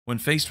When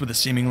faced with a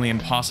seemingly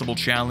impossible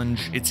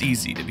challenge, it's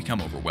easy to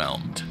become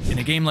overwhelmed. In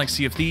a game like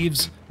Sea of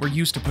Thieves, we're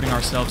used to putting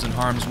ourselves in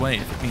harm's way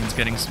if it means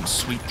getting some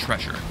sweet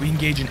treasure. We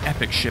engage in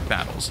epic ship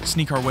battles,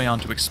 sneak our way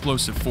onto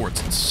explosive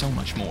forts, and so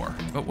much more.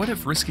 But what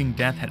if risking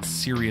death had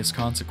serious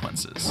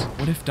consequences?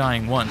 What if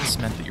dying once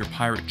meant that your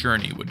pirate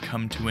journey would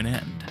come to an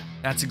end?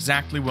 That's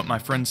exactly what my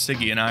friend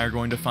Siggy and I are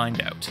going to find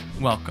out.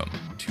 Welcome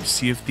to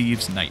Sea of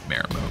Thieves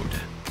Nightmare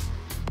Mode.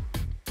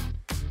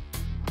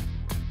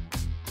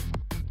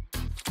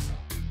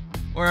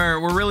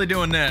 We're really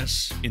doing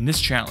this. In this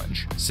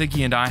challenge,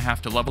 Siggy and I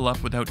have to level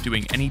up without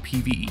doing any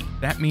PvE.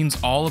 That means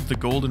all of the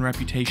gold and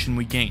reputation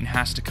we gain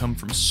has to come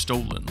from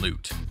stolen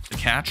loot. The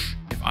catch?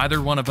 If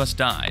either one of us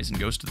dies and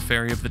goes to the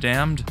Ferry of the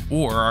Damned,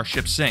 or our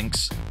ship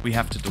sinks, we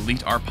have to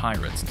delete our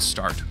pirates and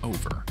start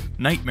over.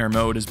 Nightmare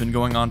Mode has been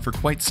going on for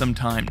quite some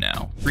time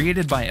now.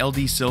 Created by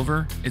LD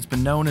Silver, it's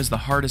been known as the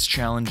hardest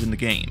challenge in the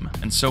game,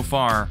 and so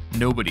far,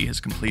 nobody has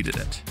completed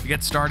it. To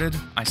get started,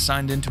 I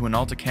signed into an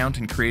alt account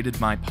and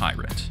created my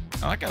pirate.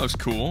 Oh, that guy looks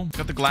cool.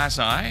 Got the glass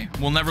eye.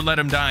 We'll never let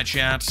him die,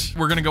 chat.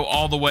 We're gonna go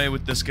all the way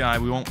with this guy.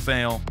 We won't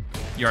fail.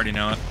 You already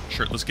know it.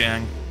 Shirtless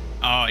gang.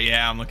 Oh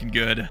yeah, I'm looking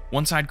good.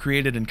 Once I'd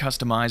created and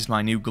customized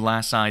my new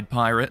glass-eyed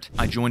pirate,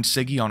 I joined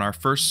Siggy on our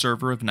first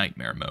server of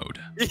Nightmare Mode.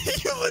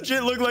 You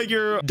legit look like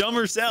your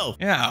dumber self.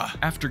 Yeah.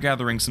 After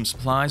gathering some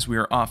supplies, we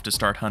are off to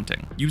start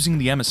hunting. Using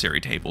the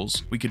emissary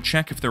tables, we could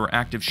check if there were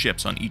active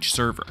ships on each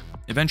server.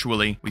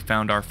 Eventually, we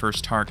found our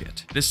first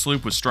target. This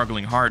sloop was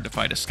struggling hard to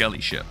fight a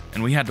Skelly ship,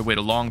 and we had to wait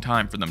a long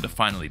time for them to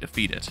finally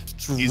defeat it.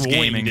 He's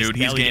gaming, dude.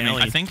 He's gaming,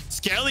 I think.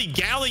 Skelly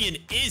Galleon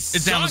is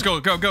It's down. Let's go,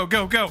 go, go,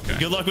 go, go. Okay.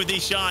 Good luck with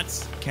these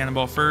shots.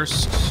 Cannonball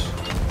first.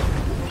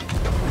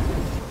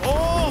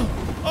 Oh!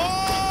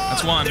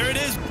 That's one. There it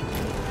is.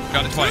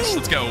 Got it twice.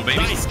 Let's go, baby.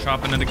 Nice.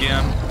 Chopping it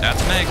again.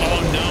 That's Meg.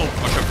 Oh,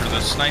 no. Watch out for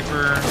the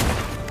sniper.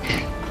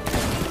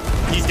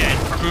 He's dead.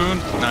 Harpoon.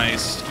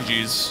 Nice.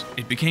 GG's.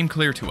 It became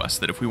clear to us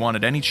that if we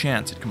wanted any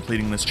chance at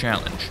completing this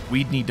challenge,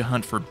 we'd need to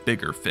hunt for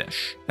bigger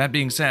fish. That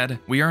being said,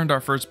 we earned our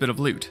first bit of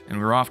loot, and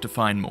we're off to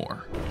find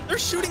more. They're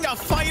shooting a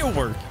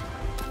firework.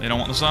 They don't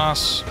want the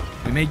sauce.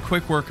 We made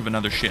quick work of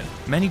another ship.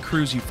 Many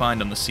crews you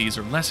find on the seas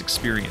are less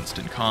experienced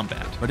in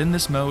combat, but in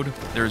this mode,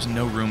 there is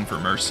no room for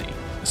mercy,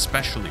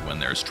 especially when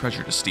there is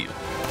treasure to steal.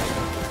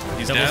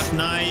 He's Double dead.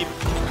 Snipe.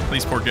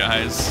 These poor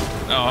guys.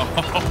 Oh.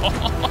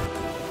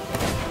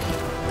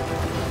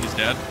 He's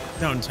dead.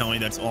 Don't tell me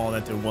that's all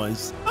that there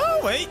was. Oh,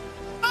 wait.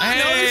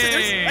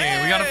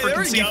 Hey, we got a there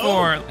freaking we go.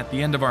 C4. At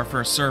the end of our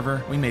first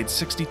server, we made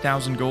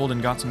 60,000 gold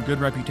and got some good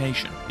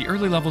reputation. The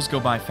early levels go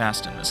by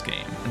fast in this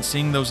game, and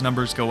seeing those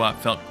numbers go up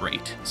felt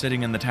great.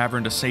 Sitting in the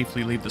tavern to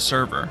safely leave the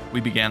server,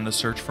 we began the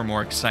search for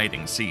more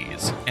exciting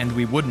seas. And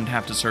we wouldn't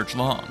have to search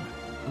long.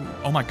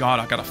 Oh my god,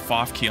 I got a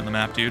FOF key on the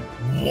map, dude.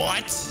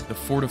 What? The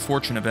Fort of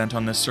Fortune event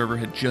on this server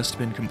had just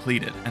been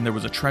completed, and there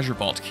was a treasure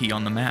vault key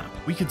on the map.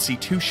 We could see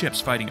 2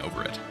 ships fighting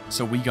over it,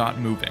 so we got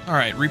moving. All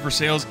right, Reaper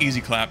sails,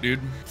 easy clap,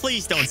 dude.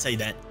 Please don't say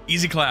that.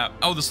 Easy clap.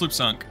 Oh, the sloop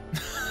sunk.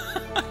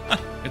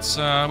 It's,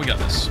 we got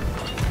this.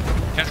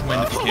 Catch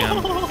wind if you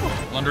can.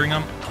 Blundering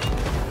them.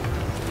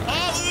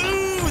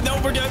 Oh, ooh,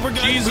 no, we're good, we're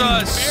good.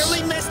 Jesus. We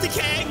barely missed the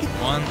keg.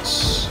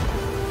 Once.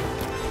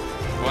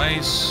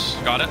 Twice.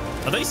 Got it.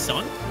 Are they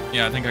sunk?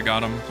 Yeah, I think I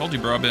got him. Told you,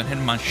 bro, I've been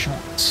hitting my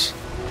shots.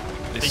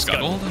 They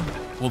scuttled?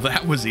 Well,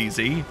 that was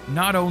easy.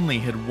 Not only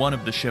had one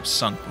of the ships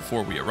sunk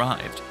before we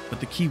arrived, but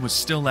the key was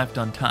still left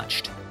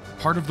untouched.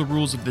 Part of the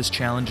rules of this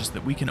challenge is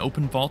that we can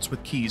open vaults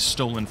with keys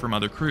stolen from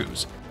other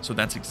crews, so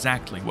that's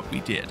exactly what we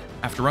did.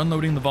 After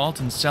unloading the vault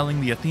and selling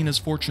the Athena's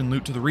Fortune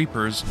loot to the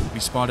Reapers, we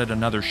spotted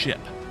another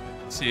ship.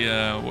 Let's see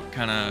what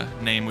kind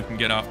of name we can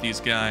get off these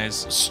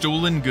guys.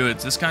 Stolen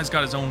goods. This guy's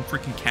got his own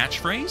freaking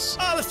catchphrase.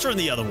 Oh, let's turn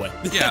the other way.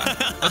 Yeah,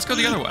 let's go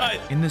the other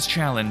way. In this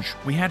challenge,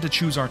 we had to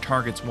choose our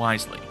targets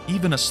wisely.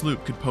 Even a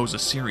sloop could pose a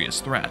serious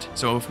threat,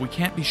 so if we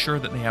can't be sure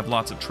that they have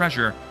lots of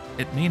treasure,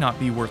 it may not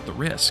be worth the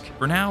risk.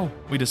 For now,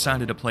 we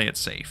decided to play it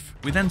safe.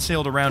 We then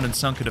sailed around and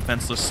sunk a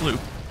defenseless sloop,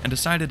 and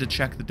decided to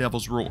check the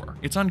Devil's Roar.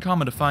 It's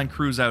uncommon to find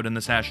crews out in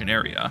this ashen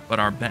area, but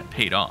our bet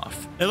paid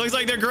off. It looks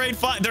like they're grade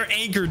 5. They're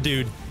anchored,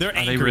 dude. They're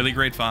anchored. Are they really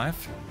grade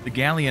 5? The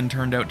Galleon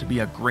turned out to be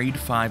a grade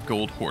 5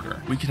 gold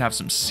hoarder. We could have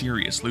some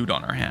serious loot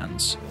on our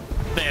hands.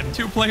 They have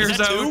 2 players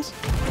out. 2?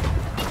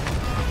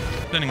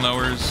 Spinning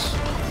lowers.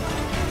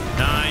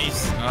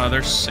 Nice.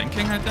 They're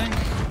sinking, I think.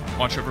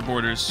 Watch over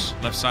borders.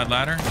 Left side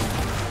ladder.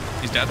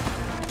 He's dead.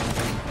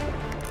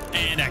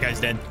 And that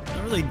guy's dead.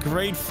 Not really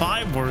grade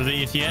 5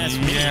 worthy, if you ask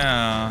me.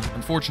 Yeah.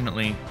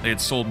 Unfortunately, they had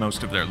sold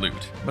most of their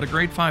loot, but a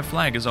grade 5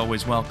 flag is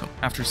always welcome.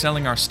 After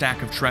selling our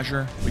stack of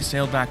treasure, we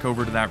sailed back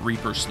over to that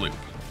Reaper sloop.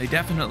 They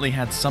definitely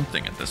had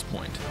something at this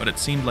point, but it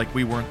seemed like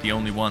we weren't the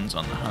only ones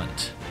on the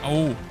hunt.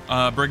 Oh,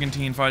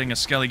 Brigantine fighting a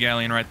Skelly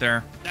Galleon right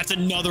there. That's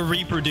another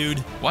Reaper, dude.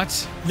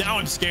 What? Now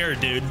I'm scared,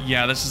 dude.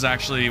 Yeah, this is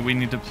actually, we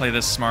need to play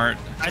this smart.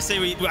 I say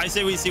we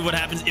see what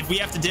happens. If we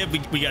have to dip,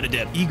 we gotta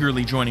dip.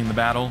 Eagerly joining the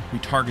battle, we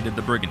targeted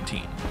the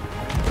Brigantine.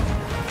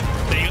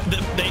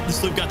 The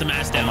sloop got the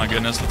mast down. Oh my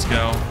goodness, let's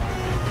go.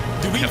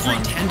 Do we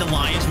pretend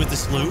alliance with the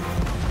sloop?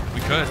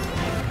 We could.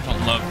 I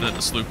don't love that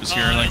the sloop is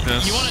here like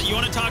this. You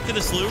wanna talk to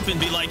the sloop and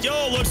be like,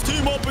 yo, let's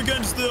team up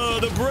against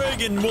the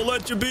brig and we'll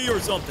let you be or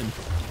something.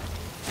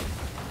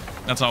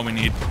 That's all we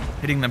need.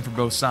 Hitting them from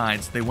both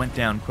sides, they went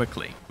down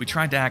quickly. We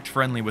tried to act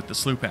friendly with the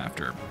sloop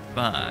after,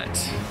 but...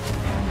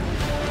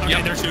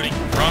 Okay, they're shooting.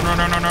 Run.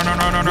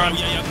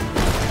 Yeah.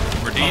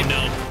 We're deep. Oh,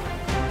 no.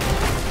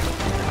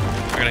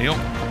 I gotta heal.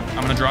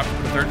 I'm gonna drop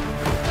for the third.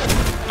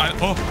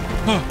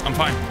 I'm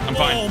fine. I'm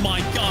fine. Oh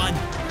my god.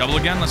 Double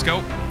again. Let's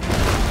go.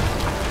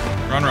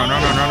 Run.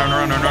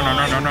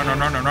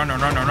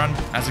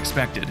 As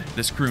expected,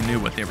 this crew knew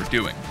what they were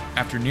doing.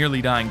 After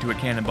nearly dying to a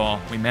cannonball,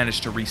 we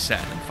managed to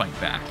reset and fight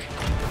back.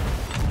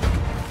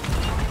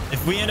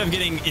 If we end up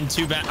getting in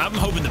too bad, I'm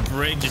hoping the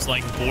brig just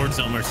like boards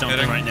them or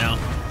something right now.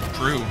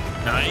 True.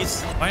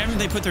 Nice. Why haven't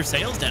they put their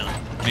sails down?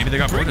 Maybe they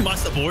got the brig boarded.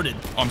 Must have boarded.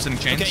 Oh, I'm sending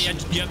chains. Okay,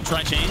 yeah,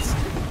 try chains.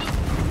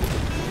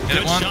 Hit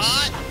it once.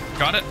 Shot.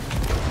 Got it.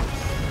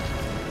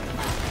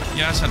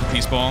 Yes, had the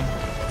peace ball.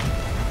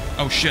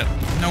 Oh shit.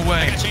 No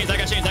way. I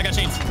got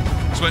chains.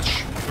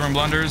 Switch. Throwing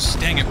blunders.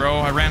 Dang it, bro.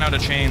 I ran out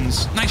of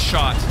chains. Nice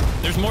shot.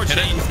 There's more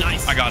chains.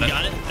 Nice. I got it. You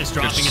got it? It's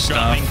dropping. It's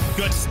dropping.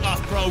 Good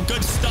stuff, bro.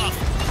 Good stuff.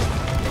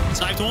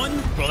 Sniped one?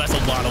 Bro, that's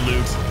a lot of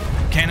loot.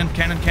 Cannon.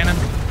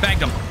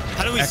 Bagged them.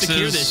 How do we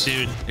secure this,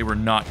 dude? They were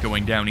not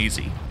going down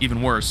easy.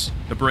 Even worse,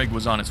 the brig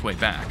was on its way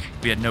back.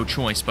 We had no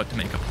choice but to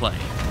make a play.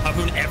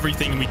 Harpoon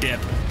everything we did.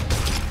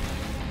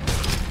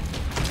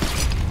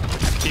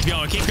 Keep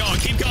going.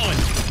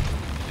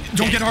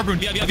 Don't get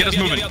harpooned. Get us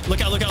moving.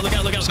 Look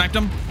out. Sniped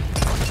him.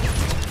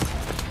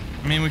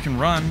 I mean, we can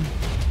run.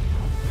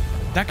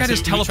 That guy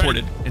just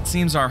teleported. It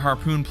seems our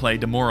harpoon play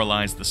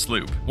demoralized the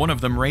sloop. One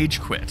of them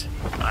rage quit.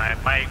 My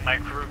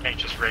crewmate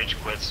just rage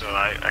quit, so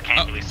I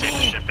can't really save the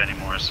ship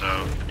anymore. So,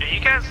 are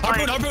you guys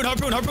harpoon.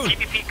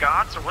 PvP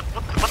gods, or what's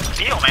the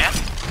deal, man?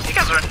 You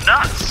guys are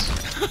nuts.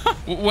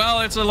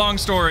 Well, it's a long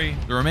story.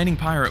 The remaining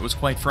pirate was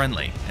quite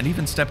friendly, and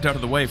even stepped out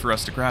of the way for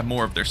us to grab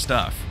more of their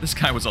stuff. This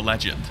guy was a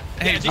legend.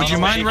 Hey, would you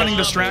mind running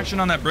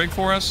distraction on that brig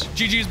for us?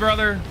 GG's,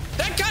 brother.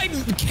 That guy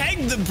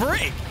kegged the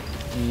brig.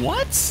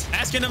 What?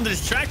 Asking them to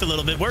distract a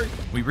little bit worked.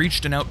 We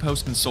reached an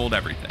outpost and sold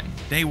everything.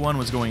 Day one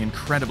was going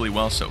incredibly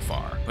well so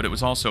far, but it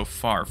was also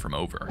far from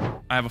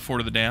over. I have a Fort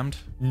of the Damned.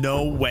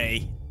 No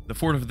way. The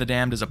Fort of the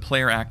Damned is a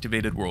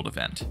player-activated world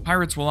event.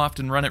 Pirates will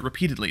often run it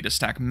repeatedly to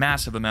stack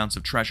massive amounts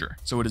of treasure,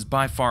 so it is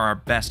by far our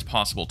best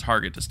possible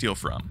target to steal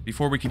from.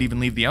 Before we could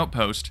even leave the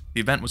outpost, the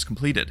event was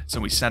completed,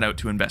 so we set out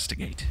to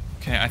investigate.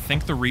 Okay, I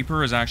think the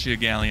Reaper is actually a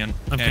galleon,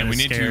 and we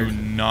need to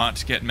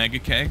not get mega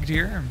kegged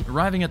here.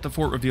 Arriving at the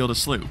fort revealed a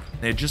sloop.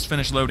 They had just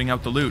finished loading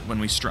out the loot when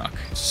we struck.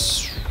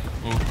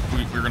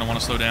 Oh, we're gonna want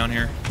to slow down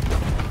here.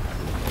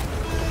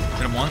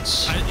 Hit him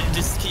once.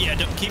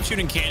 Don't keep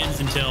shooting cannons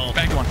until...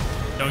 Bagged one.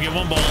 Don't get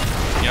one ball.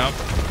 Yep.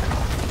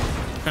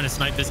 Trying to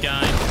snipe this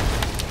guy.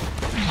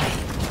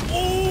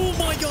 Oh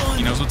my god.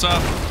 He knows what's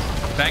up.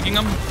 Bagging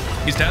him.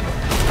 He's dead.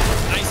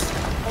 Nice.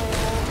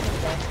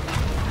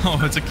 Oh,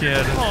 it's a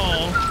kid.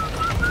 Oh.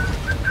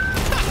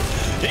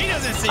 He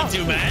doesn't seem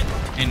too mad.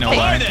 Ain't no way.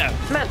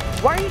 Man,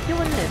 why are you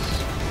doing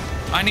this?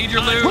 I need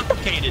your loot.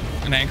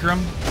 And anchor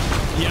him.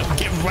 Yep,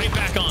 get right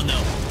back on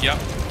though. Yep.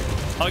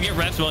 I'll get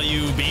reps while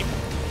you beam.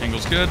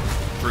 Angle's good.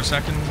 For a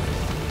second.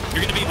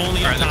 You're gonna be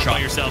only on top by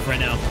yourself right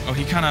now. Oh,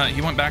 he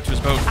went back to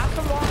his boat.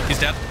 He's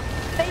dead.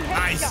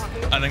 Nice.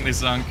 I think they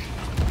sunk.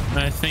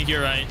 I think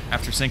you're right.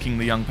 After sinking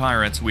the young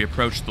pirates, we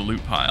approached the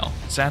loot pile.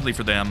 Sadly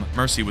for them,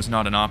 mercy was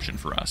not an option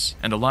for us,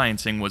 and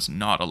alliancing was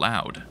not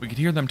allowed. We could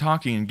hear them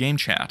talking in game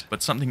chat,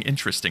 but something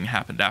interesting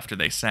happened after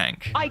they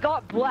sank. I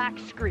got black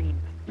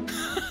screen.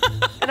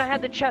 And I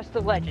had the chest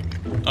of legend.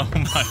 Oh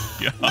my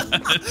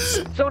god.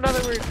 So in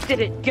other words, did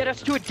it get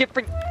us to a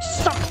different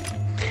side?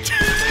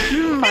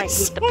 I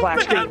hate the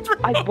black screen.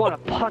 I want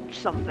to punch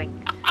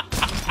something.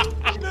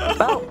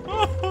 Well,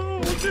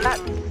 that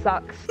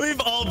sucks. We've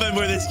all been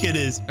where this kid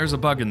is. There's a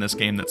bug in this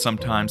game that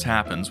sometimes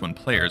happens when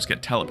players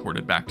get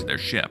teleported back to their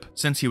ship.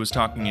 Since he was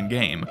talking in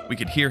game, we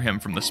could hear him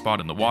from the spot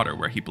in the water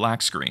where he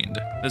black screened.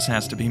 This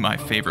has to be my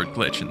favorite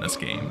glitch in this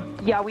game.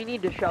 Yeah, we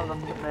need to show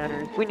them some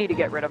manners. We need to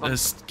get rid of them.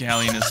 This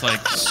galleon is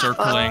like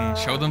circling.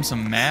 Show them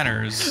some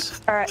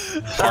manners. Alright.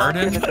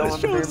 Pardon?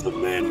 Show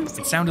some manners.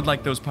 It sounded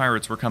like those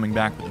pirates were coming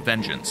back with a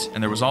vengeance,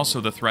 and there was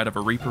also the threat of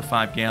a Reaper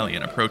 5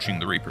 galleon approaching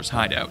the Reaper's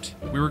hideout.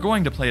 We were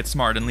going to play it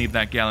smart and leave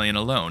that galleon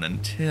alone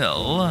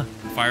until...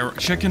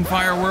 Chicken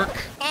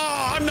firework.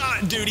 Oh, I'm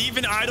not, dude.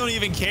 I don't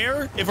even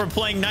care. If we're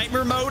playing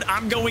Nightmare mode,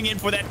 I'm going in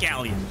for that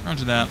galleon.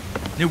 Roger that.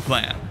 New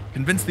plan.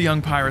 Convince the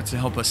young pirates to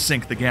help us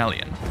sink the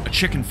galleon. A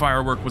chicken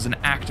firework was an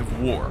act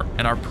of war,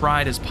 and our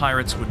pride as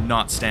pirates would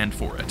not stand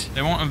for it.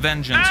 They want a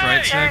vengeance,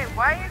 right, Sig? Hey,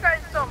 why are you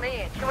guys so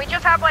mean? Can we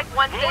just have like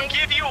one thing? We'll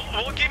give you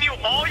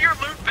all your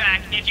loot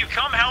back if you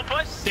come help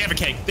us. They have a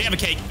cake. They have a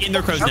cake in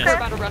their crow's We're nest.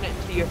 about to run it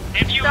into you.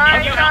 If you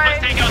help us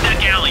take out that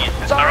galleon,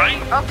 all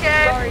right?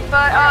 Okay, Sorry.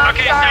 but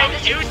Okay, sorry,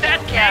 so use that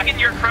keg in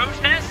your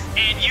crow's nest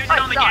and use it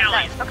on the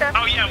galleon. Okay.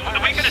 Oh yeah,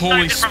 we could have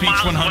Holy sniped it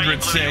from speech miles 100,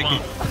 away, Sig.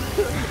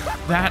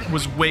 including That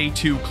was way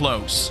too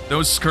close.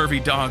 Those scurvy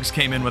dogs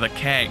came in with a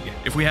keg.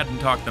 If we hadn't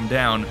talked them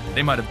down,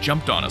 they might have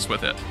jumped on us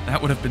with it.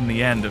 That would have been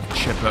the end of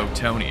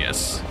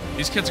Chipotonius.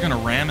 These kids gonna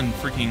ram and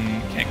freaking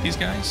keg these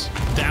guys?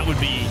 That would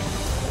be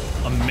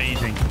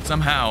amazing.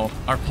 Somehow,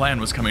 our plan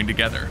was coming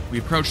together. We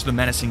approached the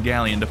menacing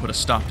galleon to put a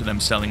stop to them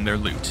selling their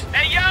loot.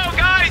 Hey, yo,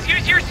 guys,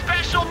 use your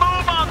special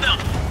move on them.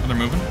 Oh, they're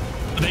moving?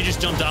 They just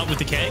jumped out with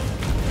the keg?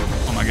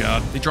 Oh my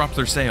god. They dropped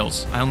their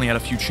sails. I only had a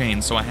few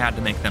chains, so I had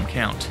to make them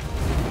count.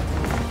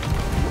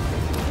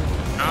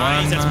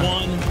 Nice, that's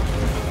 1.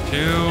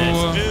 2.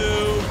 That's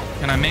 2.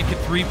 Can I make it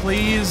 3,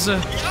 please?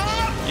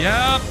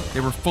 Yep.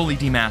 They were fully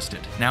demasted.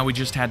 Now we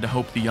just had to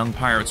hope the young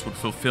pirates would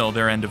fulfill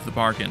their end of the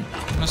bargain.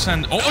 I'm gonna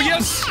send... Oh,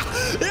 yes!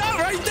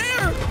 Yeah, right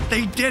there!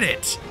 They did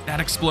it!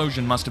 That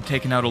explosion must have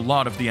taken out a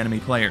lot of the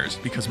enemy players,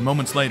 because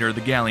moments later,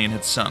 the galleon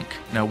had sunk.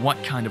 Now,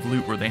 what kind of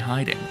loot were they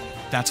hiding?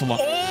 That's a lot...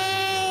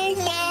 Oh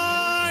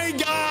my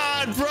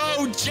god,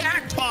 bro!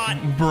 Jackpot!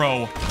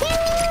 Bro.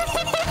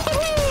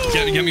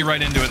 Get me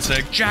right into it,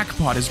 Sig.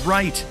 Jackpot is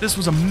right. This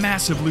was a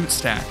massive loot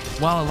stack.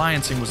 While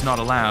alliancing was not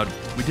allowed,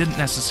 we didn't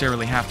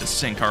necessarily have to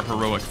sink our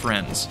heroic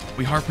friends.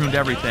 We harpooned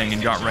everything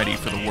and got ready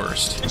for the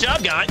worst. Good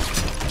job, guys.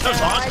 That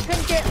was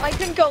awesome. I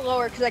couldn't go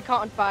lower because I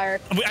caught on fire.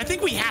 I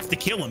think we have to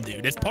kill him,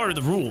 dude. It's part of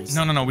the rules.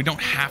 No, we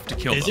don't have to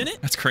kill them. Isn't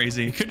it? That's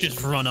crazy. We could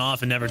just run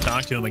off and never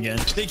talk to him again.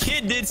 The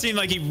kid did seem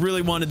like he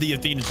really wanted the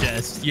Athena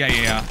chest.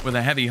 Yeah. With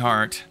a heavy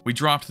heart, we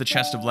dropped the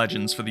chest of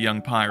legends for the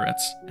young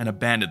pirates and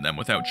abandoned them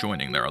without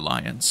joining their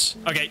alliance.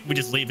 Okay, we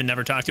just leave and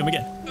never talk to him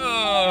again.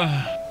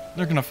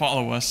 They're gonna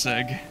follow us,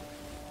 Sig.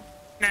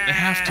 They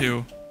have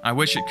to. I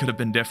wish it could have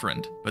been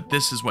different, but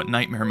this is what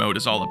Nightmare Mode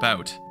is all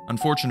about.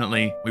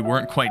 Unfortunately, we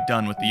weren't quite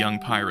done with the young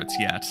pirates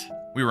yet.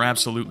 We were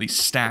absolutely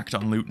stacked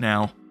on loot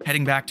now.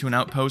 Heading back to an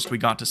outpost we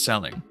got to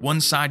selling.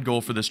 One side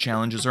goal for this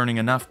challenge is earning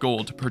enough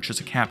gold to purchase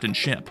a captain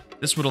ship.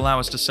 This would allow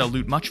us to sell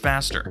loot much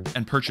faster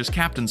and purchase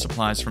captain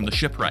supplies from the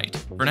shipwright.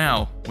 For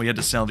now, we had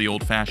to sell the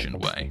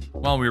old-fashioned way.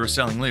 While we were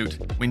selling loot,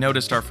 we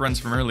noticed our friends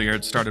from earlier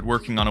had started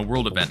working on a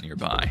world event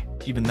nearby.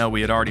 Even though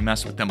we had already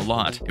messed with them a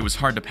lot, it was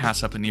hard to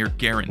pass up a near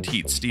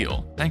guaranteed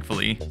steal.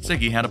 Thankfully,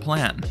 Siggy had a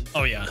plan.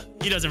 Oh yeah,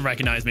 he doesn't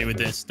recognize me with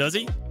this, does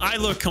he? I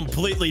look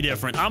completely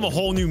different. I'm a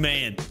whole new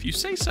man. If you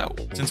say so.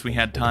 Since we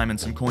had time and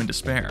some coin to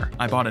spare,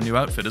 I bought a new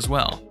outfit as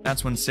well.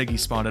 That's when Siggy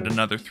spotted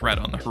another threat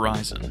on the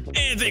horizon.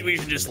 I think we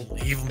should just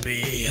leave him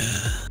be.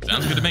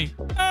 Sounds good to me.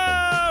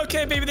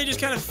 Okay, maybe they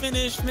just kind of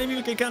finished. Maybe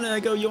we could kind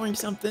of go yoink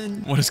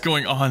something. What is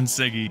going on,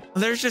 Siggy?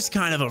 There's just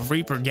kind of a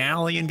Reaper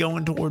galleon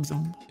going towards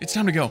them. It's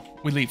time to go.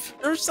 We leave.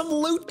 There's some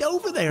loot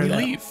over there. We though.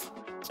 leave.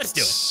 Let's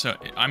do it. So,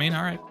 I mean,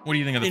 all right. What do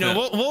you think of the fit?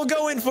 We'll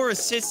go in for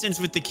assistance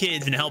with the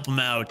kids and help them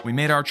out. We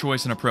made our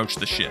choice and approached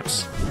the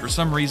ships. For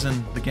some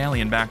reason, the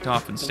galleon backed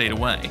off and stayed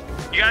away.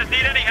 You guys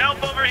need any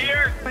help over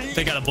here?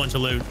 They got a bunch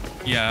of loot.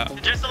 Yeah.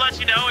 Just to let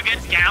you know,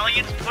 against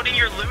galleons, putting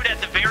your loot at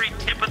the very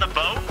tip of the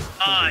boat,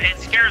 it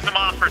scares them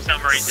off for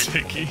some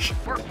reason. Siggy.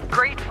 We're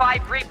grade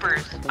 5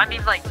 Reapers. I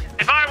mean, like...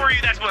 If I were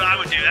you, that's what I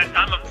would do.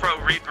 I'm a pro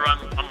Reaper.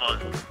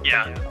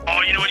 Yeah.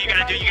 Oh, you know what you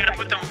gotta do? You gotta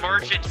put the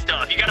merchant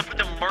stuff. You gotta put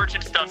the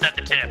merchant stuffs at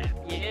the tip.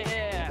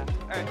 Yeah.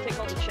 Alright, take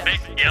all the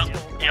chests. Yep.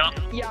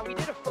 Yeah, we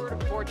did a Fort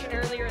of Fortune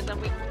earlier, and then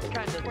we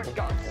kind of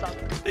got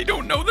something. They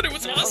don't know that it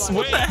was us. Wait,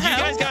 What the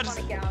hell? you guys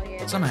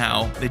got...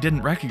 Somehow, they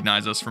didn't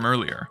recognize us from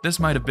earlier. This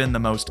might have been the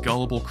most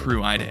gullible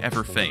crew I'd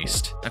ever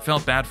faced. I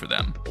felt bad for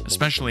them,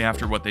 especially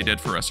after what they did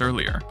for us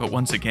earlier. But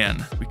once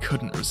again, we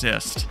couldn't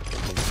resist.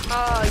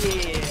 Oh,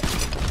 yeah.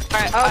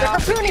 Alright, Oh, they're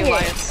harpooning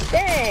it.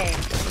 Dang.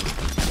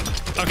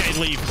 Okay,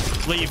 leave.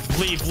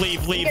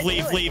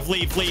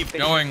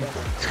 Going.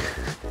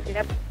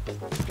 Yep.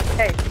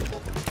 Hey.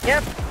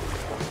 Yep.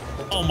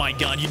 Oh my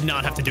god, you did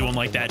not have to do them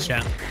like that,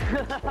 Chap.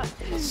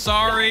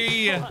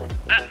 Sorry.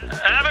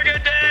 Have a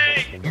good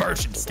day.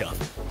 Merchant stuff.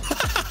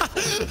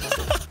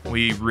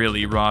 We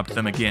really robbed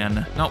them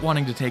again. Not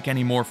wanting to take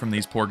any more from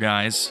these poor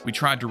guys, we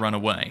tried to run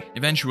away.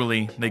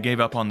 Eventually, they gave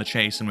up on the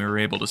chase and we were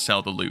able to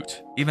sell the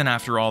loot. Even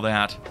after all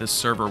that, this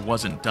server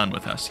wasn't done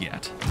with us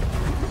yet.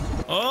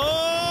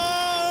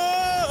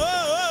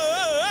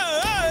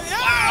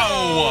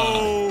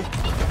 Wow!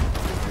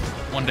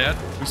 One dead.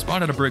 We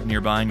spotted a brig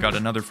nearby and got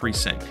another free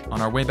sink.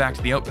 On our way back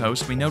to the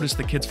outpost, we noticed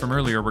the kids from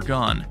earlier were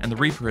gone, and the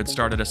Reaper had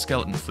started a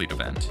skeleton fleet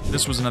event.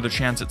 This was another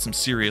chance at some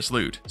serious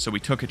loot, so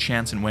we took a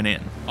chance and went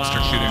in. I'll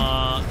start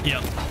shooting.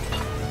 Yep.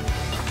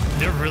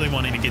 They're really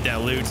wanting to get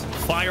that loot.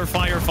 Fire,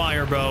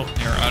 bro.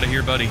 You're out of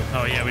here, buddy.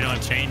 Oh yeah, we don't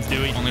have chains,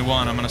 do we? Only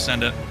one. I'm gonna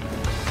send it.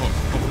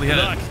 Hopefully hit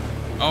Good luck. it.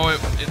 Oh, it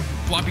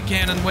floppy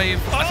cannon wave.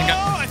 I think you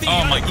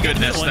oh got my it. You got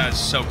goodness, one. that's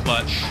so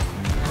clutch.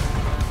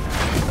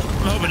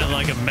 I'm hoping that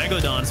like a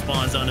megalodon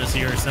spawns on us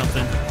here or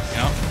something.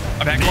 Yeah.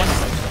 I backed one.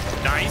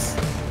 Nice.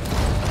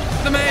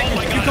 The Meg. Oh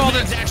my god, You called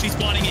Meg's it. actually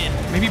spawning in.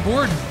 Maybe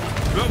board.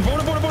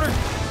 Border.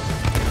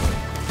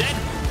 Dead.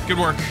 Good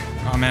work.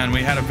 Oh man,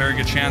 we had a very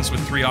good chance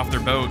with 3 off their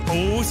boat.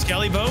 Oh,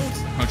 skelly boat.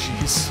 Oh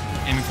jeez.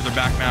 Aiming for their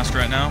backmast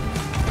right now.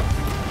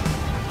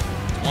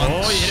 Once.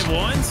 Oh, you hit it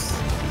once.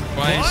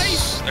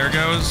 Twice. There it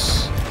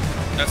goes.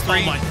 That's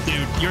 3. Oh my,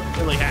 dude, you're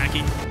really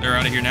hacking. They're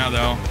out of here now,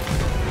 though.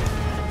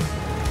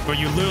 Bro,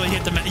 you literally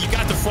hit the you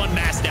got the front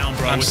mast down,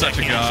 bro. I'm with such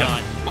that a cannon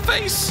god. shot. My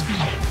face!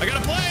 I got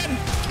a plan.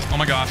 Oh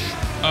my gosh.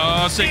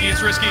 Siggy,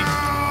 it's risky.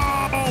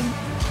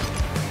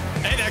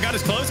 Hey, that got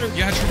us closer.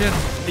 Yeah, it sure did.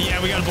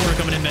 Yeah, we got a border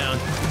coming inbound.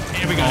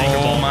 And we got anchor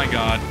Oh ball. my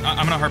god.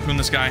 I'm gonna harpoon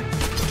this guy.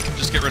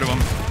 Just get rid of him.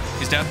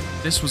 He's dead.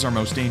 This was our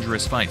most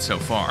dangerous fight so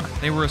far.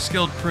 They were a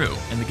skilled crew,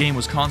 and the game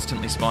was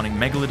constantly spawning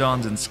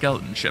megalodons and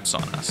skeleton ships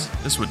on us.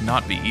 This would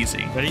not be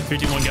easy. Ready? 3,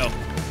 2, 1, go.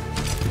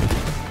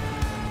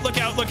 Look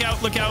out, look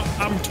out, look out.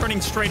 I'm turning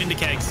straight into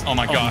kegs. Oh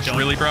my gosh, don't.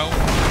 really, bro?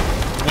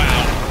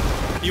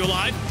 Wow. You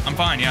alive? I'm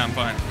fine, yeah, I'm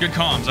fine. Good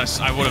comms.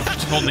 I would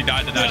have totally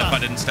died to that if I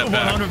didn't step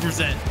back.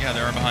 100%. Yeah,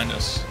 they are behind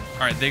us.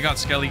 All right, they got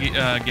Skelly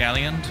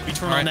Galleoned. We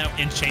turn All on right. that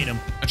and chain them.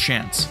 A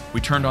chance. We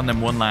turned on them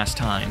one last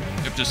time.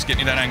 Yep, just get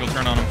me that angle,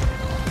 turn on them.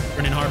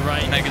 Turning hard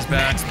right. Meg is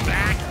back. Meg's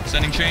back.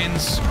 Sending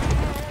chains.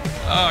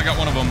 Oh, I got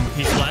one of them.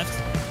 He's left.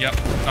 Yep,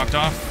 knocked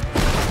off.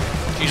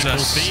 Jesus.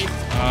 Full speed?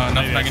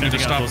 Nothing I can do to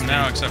Maybe I stop full them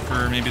now speed. except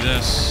for maybe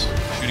this.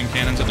 Shooting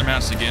cannons at their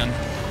masts again.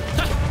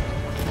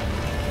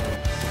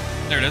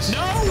 There it is.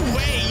 No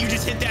way! You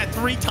just hit that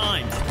 3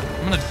 times.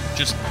 I'm gonna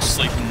just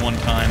sleep them one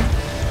time.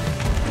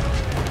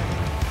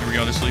 Here we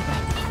go, they're sleeping.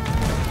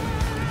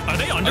 Are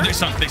they under? Oh, they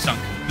sunk, they sunk.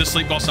 The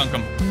sleep ball sunk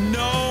them.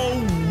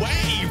 No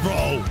way,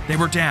 bro. They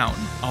were down.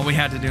 All we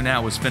had to do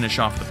now was finish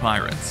off the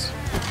pirates.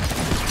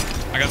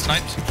 I got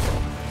sniped.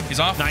 He's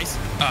off. Nice.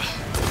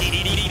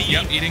 Eat.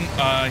 Yep, eating.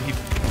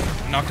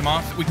 He knocked him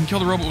off. We can kill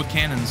the robot with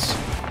cannons.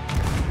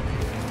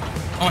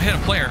 Oh, I hit a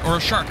player. Or a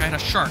shark. I had a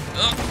shark.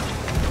 Ugh.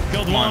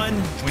 Killed Come on.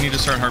 one. We need to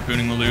start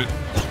harpooning the loot.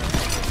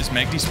 Is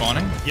Meg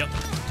despawning? Yep,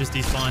 just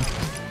despawned.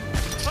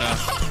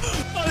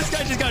 Stuff. Oh, this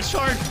guy just got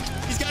shark.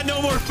 He's got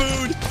no more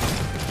food.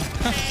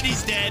 And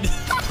he's dead.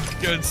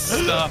 Good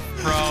stuff,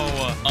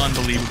 bro.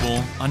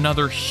 Unbelievable.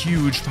 Another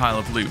huge pile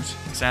of loot.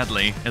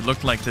 Sadly, it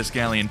looked like this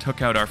galleon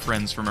took out our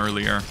friends from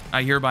earlier.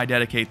 I hereby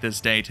dedicate this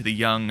day to the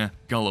young,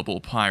 gullible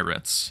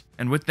pirates.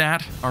 And with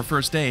that, our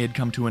first day had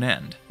come to an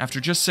end. After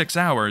just 6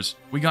 hours,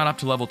 we got up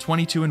to level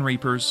 22 in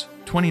Reapers,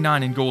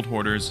 29 in Gold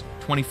Hoarders,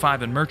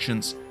 25 in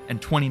Merchants,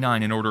 and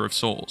 29 in Order of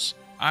Souls.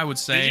 I would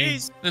say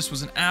GG's. this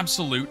was an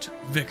absolute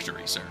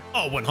victory, sir.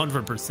 Oh,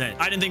 100%.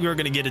 I didn't think we were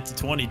going to get it to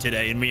 20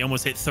 today, and we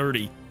almost hit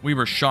 30. We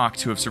were shocked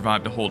to have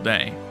survived a whole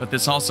day, but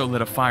this also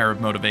lit a fire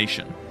of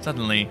motivation.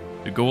 Suddenly,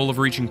 the goal of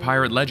reaching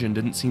Pirate Legend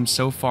didn't seem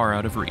so far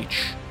out of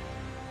reach.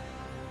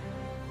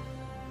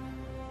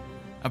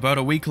 About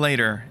a week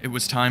later, it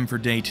was time for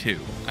day 2.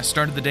 I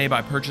started the day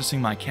by purchasing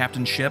my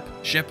captain ship,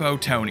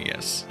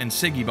 Shippotonius, and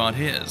Siggy bought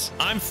his.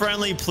 I'm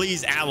friendly,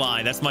 please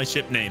ally. That's my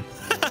ship name.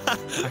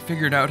 I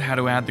figured out how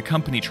to add the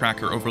company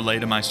tracker overlay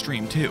to my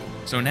stream too,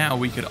 so now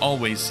we could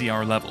always see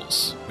our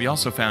levels. We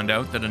also found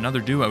out that another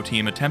duo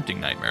team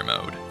attempting Nightmare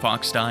Mode,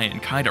 Fox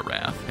and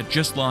Kaida had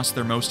just lost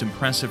their most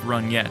impressive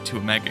run yet to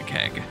a Mega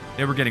Keg.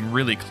 They were getting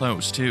really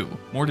close too.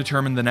 More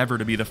determined than ever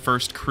to be the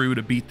first crew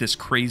to beat this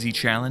crazy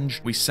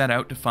challenge, we set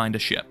out to find a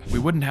ship. We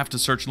wouldn't have to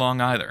search long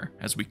either,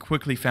 as we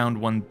quickly found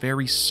one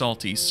very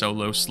salty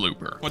solo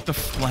slooper. What the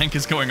flank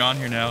is going on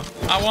here now?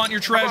 I want your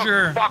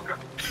treasure!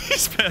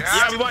 He's pissed.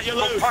 Yeah, we want your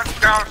loot.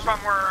 Punch down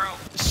somewhere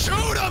else.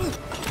 Shoot him!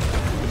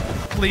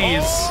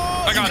 Please.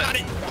 Oh, I got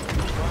you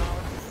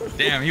it.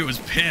 Damn, he was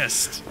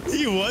pissed.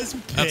 He was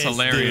pissed, That's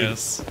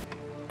hilarious. dude.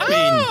 I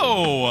mean,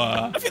 Oh!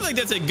 I feel like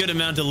that's a good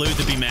amount of loot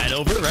to be mad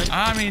over, right?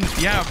 I mean,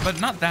 yeah,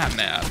 but not that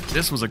mad.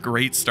 This was a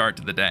great start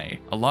to the day.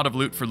 A lot of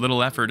loot for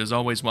little effort is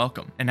always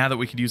welcome, and now that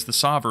we could use the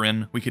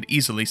Sovereign, we could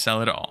easily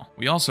sell it all.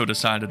 We also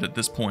decided at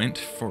this point,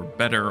 for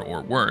better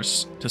or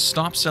worse, to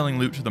stop selling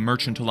loot to the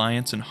Merchant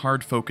Alliance and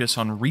hard focus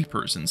on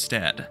Reapers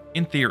instead.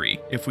 In theory,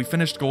 if we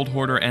finished Gold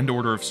Hoarder and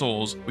Order of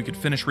Souls, we could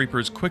finish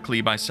Reapers quickly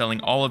by selling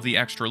all of the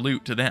extra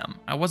loot to them.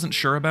 I wasn't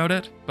sure about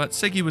it, but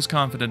Siggy was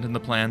confident in the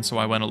plan, so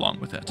I went along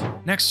with it.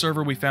 Next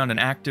server, we found an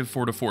active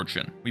Fort of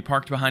Fortune. We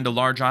parked behind a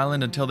large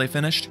island until they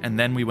finished, and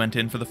then we went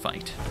in for the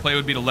fight. Play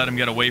would be to let them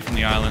get away from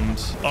the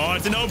island. Oh,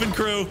 it's an open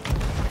crew.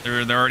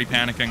 They're already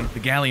panicking.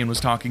 The galleon was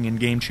talking in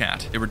game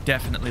chat. They were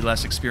definitely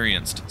less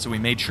experienced, so we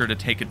made sure to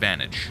take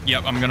advantage.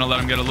 Yep, I'm gonna let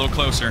them get a little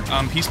closer.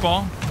 Peace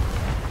ball.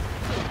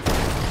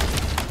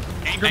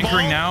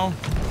 Anchoring now.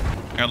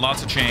 I got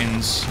lots of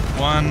chains.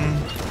 1,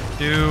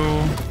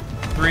 2,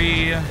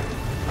 3.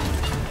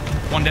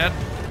 1 dead.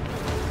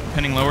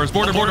 Pinning lowers.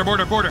 Border.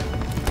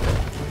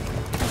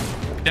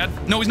 Dead?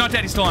 No, he's not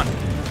dead. He's still on.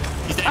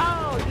 He's dead.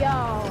 Oh,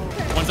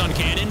 yo. One's on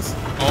cannons.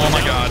 Oh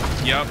my god.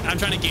 Yep. I'm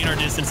trying to gain our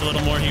distance a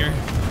little more here.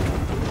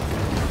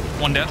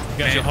 1 dead.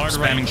 Guys are hard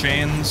spamming right.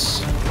 chains.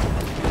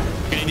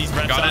 Getting these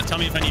reps Got off. it. Tell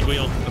me if I need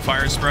wheel. The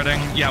fire's spreading.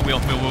 Yeah, wheel.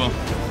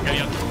 Okay,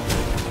 yep.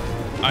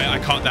 I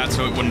caught that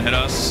so it wouldn't hit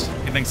us.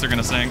 He thinks they're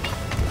gonna sink.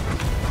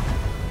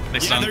 They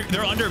Yeah, sunk.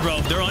 they're under, bro.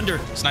 They're under.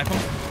 Snipe him.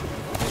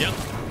 Yep.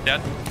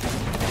 Dead.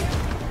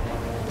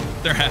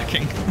 They're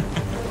hacking.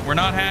 We're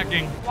not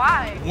hacking.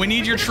 Why? We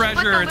need your Just put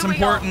treasure. the It's Louis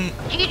important.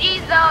 on.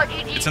 GG's though.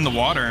 GG's. It's in the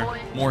water.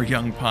 boys. More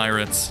young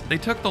pirates. They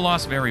took the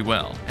loss very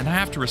well, and I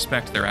have to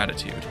respect their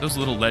attitude. Those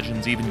little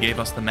legends even gave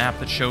us the map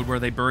that showed where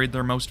they buried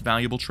their most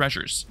valuable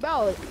treasures.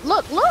 Bro,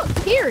 look.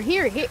 Here.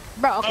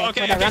 Bro, okay. Oh,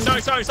 okay, whatever.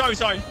 sorry.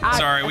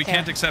 Sorry, we okay,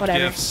 can't accept whatever.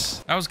 gifts.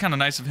 That was kind of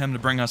nice of him to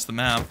bring us the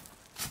map.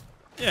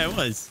 Yeah, it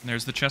was. And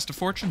there's the chest of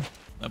fortune.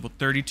 Level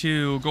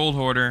 32, gold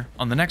hoarder.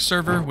 On the next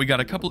server, we got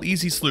a couple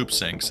easy sloop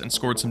sinks and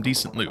scored some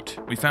decent loot.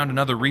 We found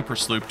another Reaper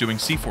sloop doing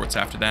sea forts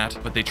after that,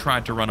 but they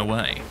tried to run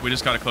away. We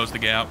just gotta close the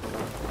gap.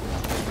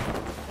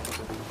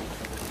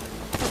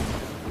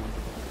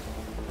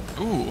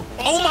 Ooh.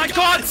 Oh my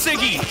god,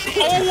 Siggy!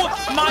 Oh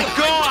my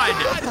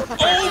god!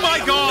 Oh my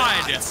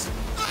god!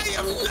 I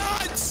am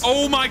nuts!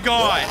 Oh my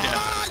god!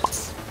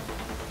 What?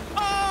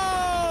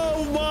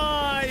 Oh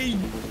my!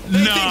 They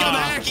think I'm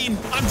hacking.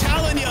 I'm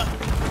telling you.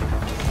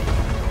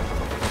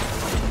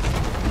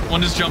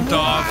 One just jumped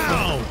off.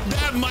 Wow,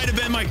 that might have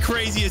been my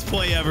craziest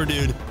play ever,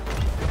 dude.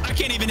 I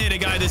can't even hit a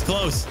guy this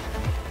close.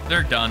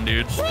 They're done,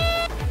 dude.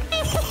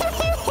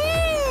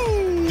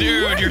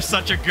 Dude, you're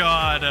such a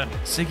god.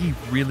 Siggy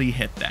really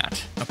hit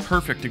that. A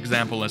perfect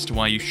example as to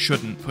why you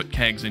shouldn't put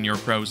kegs in your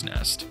crow's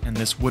nest. And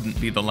this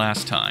wouldn't be the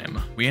last time.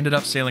 We ended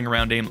up sailing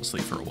around aimlessly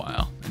for a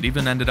while, and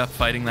even ended up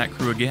fighting that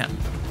crew again.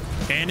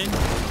 Cannon.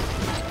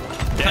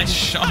 Nice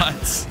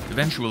shots.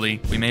 Eventually,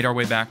 we made our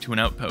way back to an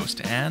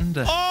outpost, and...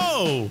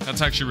 Oh!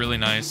 That's actually really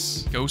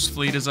nice. Ghost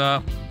Fleet is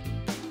up.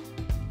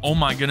 Oh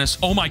my goodness.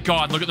 Oh my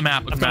god, look at the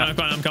map. Look at the map.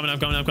 I'm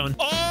coming.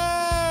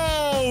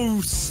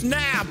 Oh,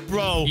 snap,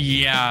 bro.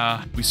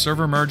 Yeah, we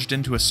server merged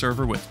into a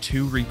server with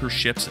 2 Reaper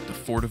ships at the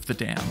Fort of the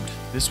Damned.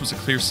 This was a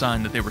clear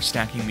sign that they were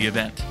stacking the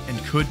event, and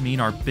could mean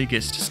our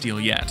biggest steal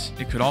yet.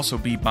 It could also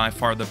be by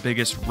far the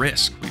biggest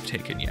risk we've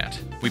taken yet.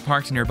 We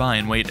parked nearby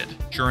and waited.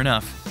 Sure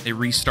enough, they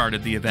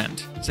restarted the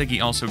event.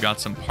 Siggy also got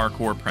some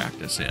parkour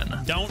practice in.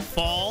 Don't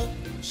fall.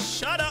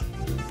 Shut up.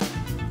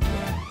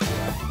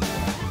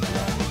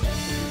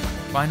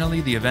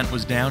 Finally, the event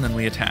was down and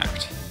we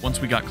attacked. Once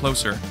we got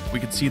closer, we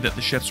could see that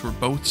the ships were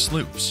both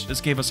sloops.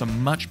 This gave us a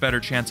much better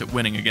chance at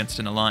winning against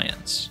an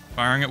alliance.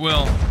 Firing at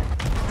will.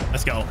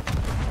 Let's go.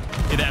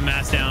 Get that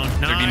mast down.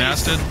 They're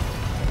Nice. demasted.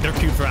 They're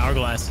cute for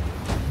hourglass.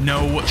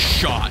 No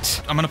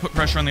shot. I'm gonna put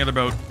pressure on the other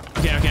boat.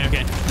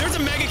 Okay. There's a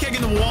mega keg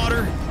in the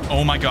water.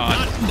 Oh my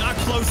god. Not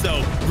close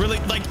though. Really,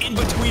 like in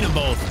between them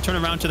both. Turn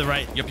around to the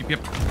right. Yep.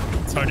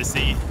 It's hard to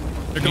see.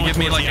 They're Can you going give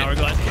me, towards like, the a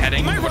hourglass.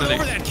 heading? We might What run are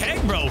over they- that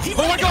keg, bro.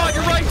 Oh my god,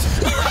 you're right!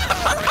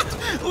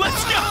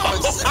 Let's go!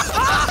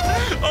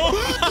 Oh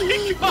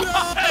my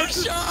god!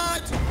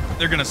 Shot!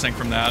 They're gonna sink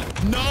from that.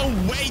 No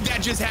way that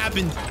just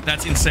happened.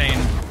 That's insane.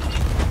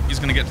 He's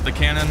gonna get to the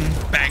cannon.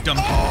 Bagged him.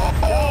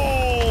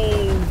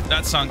 Oh!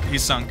 That's sunk.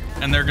 He's sunk.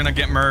 And they're gonna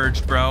get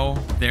merged, bro.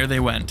 There they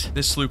went.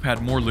 This sloop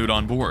had more loot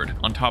on board,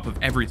 on top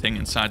of everything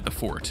inside the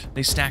fort.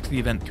 They stacked the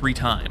event 3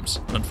 times.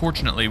 But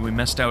unfortunately, we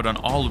missed out on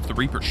all of the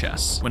Reaper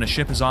chests. When a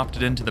ship is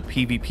opted into the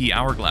PvP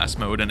hourglass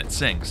mode and it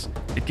sinks,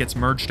 it gets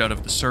merged out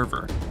of the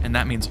server. And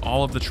that means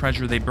all of the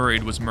treasure they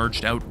buried was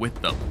merged out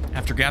with them.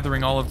 After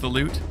gathering all of the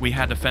loot, we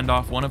had to fend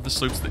off one of the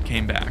sloops that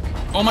came back.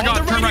 Oh my god,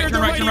 they're turn right right, here,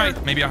 turn they're right.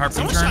 right Maybe a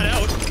harpoon Someone shot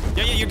turn. out.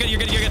 Yeah, you're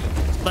good.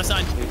 Left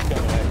side.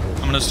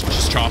 I'm gonna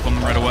just chop him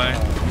right away.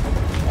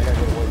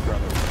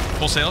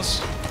 Full sails.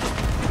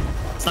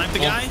 Snipe the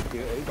guy.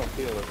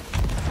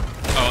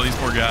 Oh, these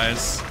poor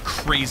guys.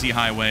 Crazy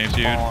high wave,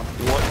 dude.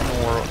 What in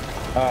the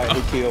world?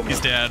 He killed me. He's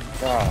dead.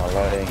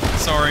 Golly.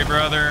 Sorry,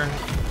 brother.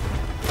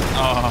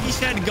 Oh, He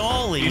said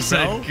golly, he bro.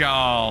 said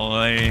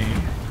golly.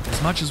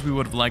 As much as we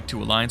would have liked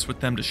to alliance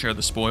with them to share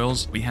the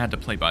spoils, we had to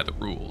play by the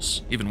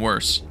rules. Even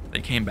worse, they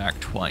came back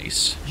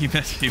twice. He You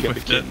gotta be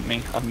whiffed it. kidding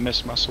me. I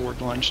missed my sword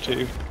lunge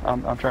too.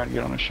 I'm trying to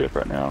get on a ship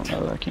right now. I don't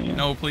know that I can.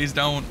 No, please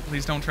don't.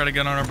 Please don't try to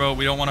get on our boat.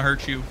 We don't want to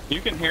hurt you. You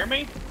can hear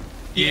me?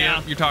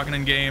 Yeah. You're talking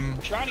in game.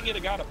 I'm trying to get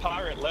a guy to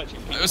Pirate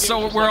Legend. Can you So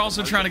give us, we're like,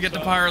 also a trying to get to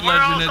stuff? Pirate We're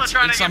Legend. also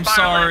trying to get I'm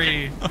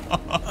Pirate sorry.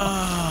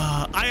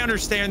 I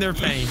understand their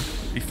pain.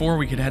 Before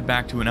we could head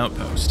back to an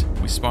outpost,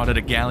 we spotted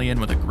a galleon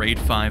with a grade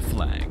 5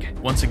 flag.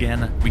 Once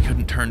again, we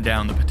couldn't turn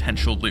down the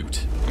potential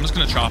loot. I'm just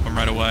gonna chop him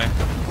right away.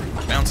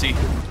 Bouncy.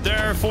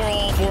 They're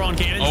all four on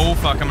cannons. Oh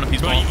fuck, I'm gonna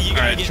piece Bro, ball. you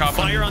gotta get chop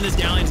fire him. on this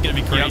galleon is gonna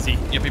be crazy.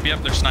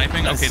 Yep, they're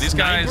sniping. A Okay, these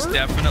guys sniper?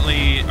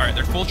 definitely... Alright,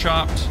 they're full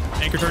chopped.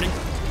 Anchor turning.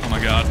 Oh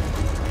my god.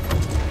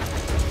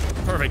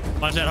 Perfect.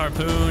 Watch that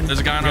harpoon. There's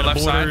a guy on We our got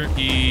left a border. side.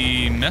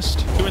 He missed.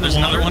 Two in the There's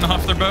another water. one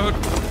off their boat.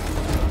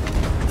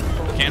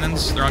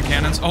 Cannons, they're on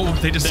cannons. Oh,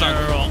 they just sunk.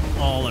 They're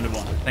all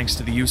underwater. Thanks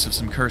to the use of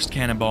some cursed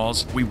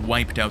cannonballs, we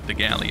wiped out the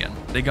galleon.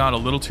 They got a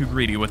little too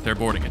greedy with their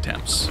boarding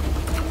attempts.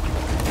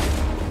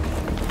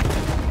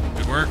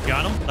 Good work.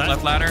 Got him.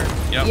 Left ladder.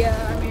 Yep.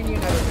 Yeah, I mean, you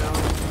never know.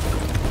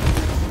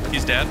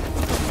 He's dead.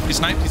 He's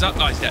sniped. He's up.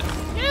 Oh, he's dead.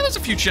 Yeah, there's a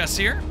few chests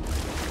here.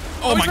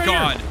 Oh my he's right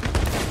god. here.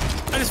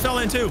 I just fell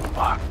in too.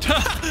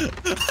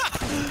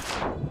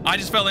 I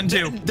just fell in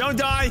too. Don't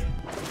die.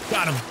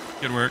 Got him.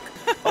 Good work.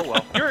 Oh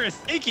well. You're a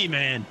sneaky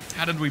man.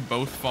 How did we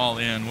both fall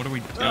in? What are we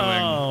doing?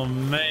 Oh,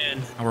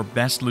 man. Our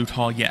best loot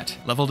haul yet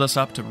leveled us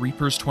up to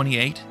Reapers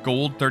 28,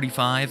 Gold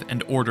 35,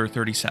 and Order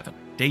 37.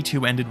 Day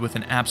 2 ended with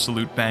an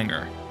absolute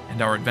banger,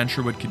 and our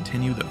adventure would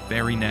continue the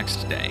very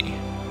next day.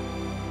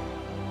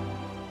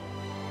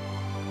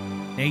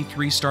 Day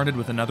 3 started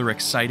with another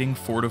exciting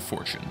Fort of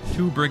Fortune.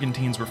 2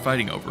 brigantines were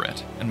fighting over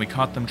it, and we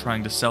caught them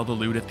trying to sell the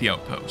loot at the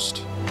outpost.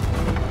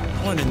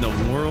 What in the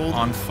world?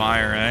 On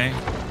fire, eh?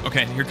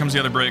 Okay, here comes the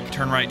other brig.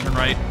 Turn right, turn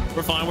right.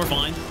 We're fine, we're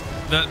fine.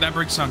 That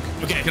brig sunk.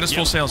 Okay, Get us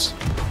full sails.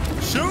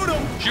 Shoot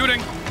him!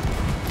 Shooting!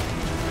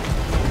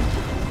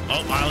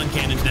 Oh, island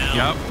cannons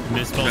now. Yep.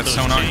 Missed both That's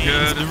those so not chains.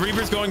 good. The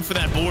Reaper's going for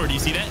that board. You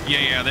see that?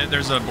 Yeah,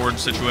 there's a board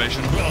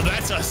situation. Oh,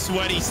 that's a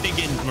sweaty,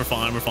 stinking... We're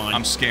fine, we're fine.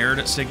 I'm scared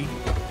at Siggy.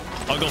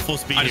 I'll go full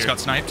speed I just here. got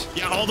sniped.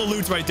 Yeah, all the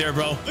loot's right there,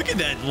 bro. Look at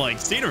that, like,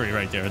 scenery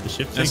right there. The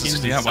ship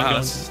sinking. Yeah, wow,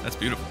 that's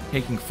beautiful.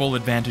 Taking full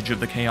advantage of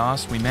the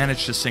chaos, we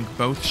managed to sink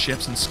both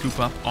ships and scoop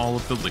up all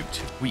of the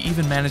loot. We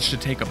even managed to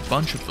take a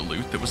bunch of the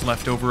loot that was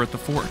left over at the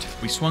fort.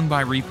 We swung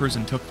by Reapers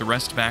and took the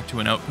rest back to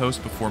an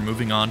outpost before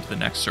moving on to the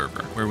next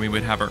server, where we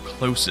would have our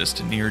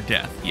closest near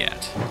death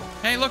yet.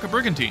 Hey, look, a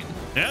brigantine.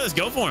 Yeah, let's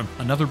go for him.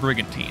 Another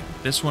brigantine.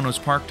 This one was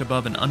parked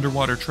above an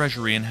underwater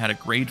treasury and had a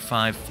grade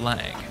 5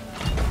 flag.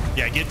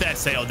 Yeah, get that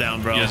sail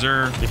down, bro. Yes,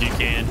 sir. If you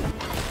can.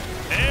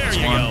 There This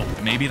you one.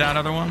 go. Maybe that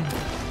other one?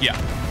 Yeah.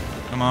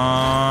 Come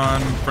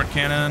on, front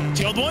cannon.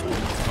 Killed one?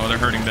 Oh, they're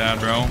hurting bad,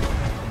 bro.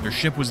 Their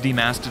ship was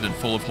demasted and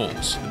full of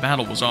holes. The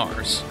battle was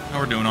ours. Now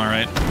we're doing all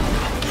right.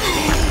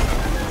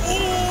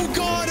 Oh,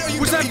 God. Are you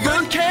Was that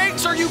burnt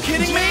kegs? Are you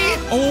kidding me?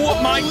 Oh,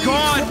 my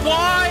God.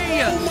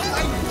 Why? Oh, my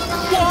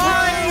God.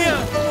 Why?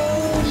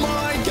 Oh,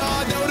 my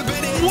God. That would have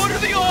been it. What are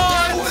the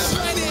odds?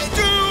 That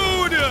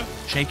would've been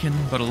it. Dude! Shaken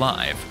but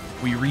alive,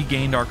 we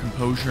regained our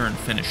composure and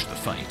finished the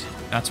fight.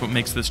 That's what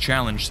makes this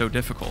challenge so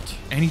difficult.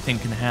 Anything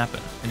can happen,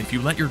 and if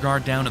you let your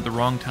guard down at the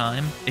wrong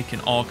time, it can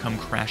all come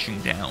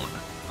crashing down.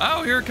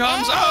 Oh, here it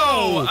comes.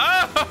 Oh!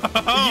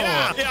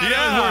 Yeah,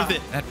 that was worth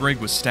it. That brig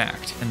was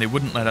stacked, and they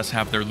wouldn't let us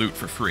have their loot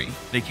for free.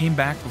 They came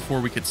back before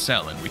we could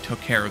sell, and we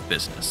took care of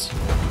business.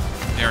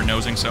 They are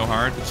nosing so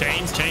hard.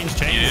 Chains.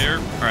 Yeah.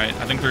 All right,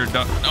 I think they're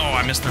done. Oh,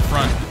 I missed their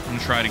front. I'm gonna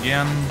try it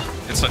again.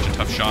 It's such a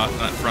tough shot,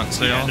 that front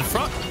sail. Yeah, the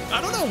front.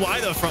 I don't know why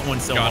the front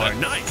one's so Got hard. it.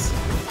 Nice.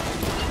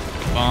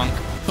 Bonk.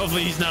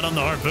 Hopefully he's not on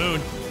the harpoon.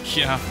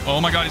 Yeah.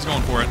 Oh my God, he's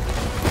going for it.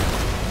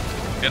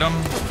 Hit him.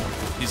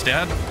 He's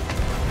dead.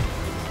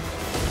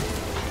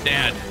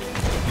 Dead.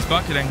 He's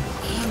bucketing.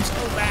 I'm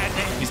so bad,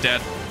 man. He's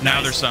dead. Now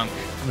Nice. they're sunk.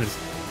 I'm just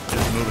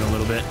moving a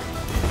little bit.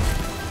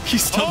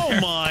 He's still Oh,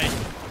 there. my.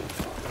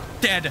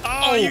 Dead.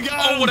 Oh, you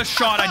got him. what a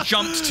shot. I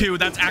jumped too.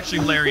 That's actually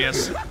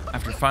hilarious.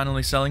 After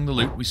finally selling the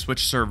loot, we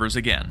switched servers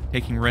again.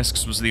 Taking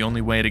risks was the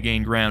only way to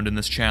gain ground in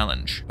this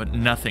challenge, but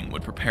nothing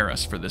would prepare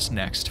us for this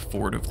next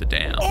Fort of the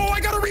Damned. Oh, I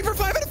got a Reaper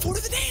 5 and a Fort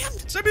of the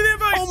Damned. Send me the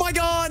invite. Oh, my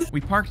God.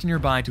 We parked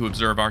nearby to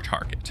observe our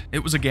target. It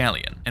was a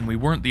galleon, and we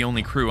weren't the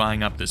only crew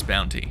eyeing up this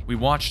bounty. We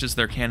watched as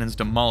their cannons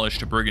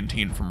demolished a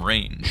brigantine from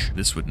range.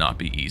 This would not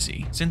be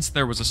easy. Since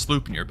there was a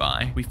sloop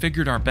nearby, we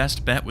figured our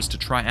best bet was to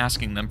try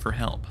asking them for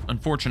help.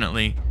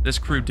 Unfortunately, this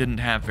crew didn't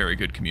have very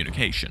good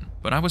communication,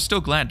 but I was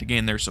still glad to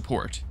gain their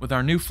support. With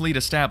our new fleet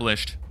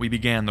established, we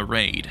began the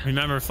raid.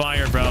 Remember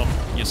fire, bro.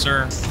 Yes,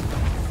 sir.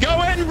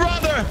 Go in,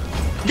 brother.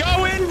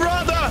 Go in,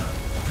 brother.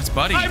 It's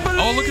Buddy. I believe.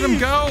 Oh, look at him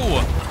go.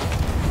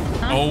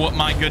 Oh,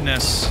 my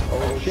goodness.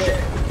 Oh shit.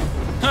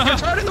 You're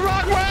turning the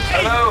wrong way.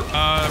 Hello?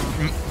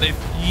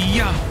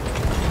 Yeah.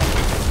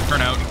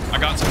 Turn out. I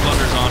got some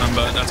blunders on him,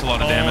 but that's a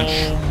lot of damage.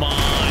 Oh,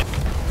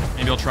 my.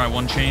 Maybe I'll try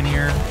one chain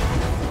here.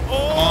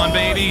 Oh, Come on,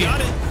 baby.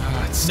 Got it.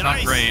 It's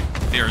Nice. not great.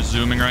 They are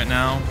zooming right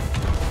now.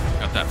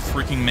 Got that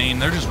freaking main.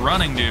 They're just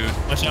running, dude.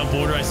 Watch out,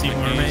 border. I see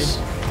mermaid. He's-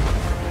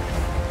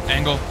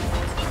 Angle.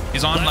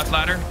 He's on left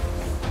ladder.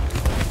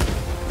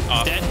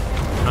 Up. Dead.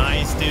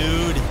 Nice,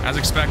 dude. As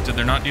expected,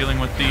 they're not dealing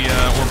with the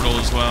orbital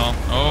as well.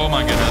 Oh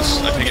my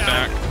goodness. I take it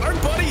back. Our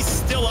buddy's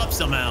still up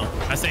somehow.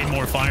 I say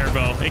more fire,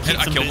 bro. It keeps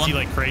I him killed busy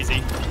one. like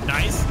crazy.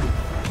 Nice.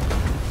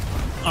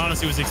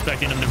 Honestly, was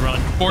expecting him to run.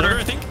 Border.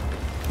 I think.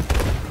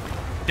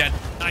 Dead.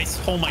 Nice.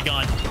 Oh my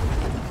God.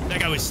 That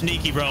guy was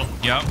sneaky, bro.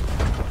 Yep.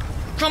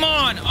 Come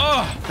on.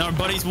 Oh. Now our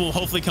buddies will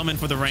hopefully come in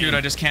for the rain. Dude,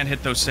 I just can't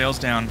hit those sails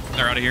down.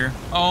 They're out of here.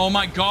 Oh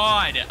my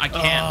God. I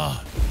can't.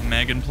 Oh.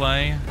 Megan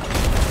play.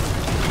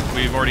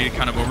 We've already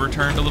kind of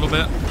overturned a little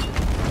bit.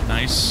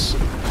 Nice.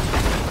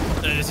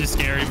 This is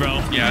scary, bro.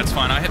 Yeah, it's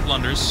fine. I hit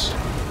blunders.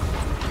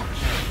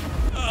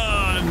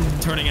 I'm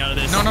turning out of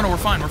this. No, we're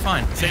fine. We're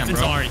fine. Safe Damn, and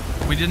bro. sorry.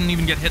 We didn't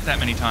even get hit that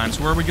many times.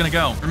 Where are we gonna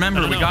go? Remember,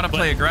 I don't we know, gotta but-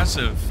 play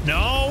aggressive.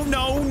 No,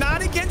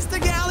 not against the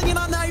galleon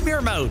on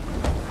nightmare mode.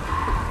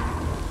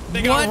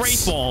 They got What?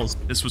 wraith balls.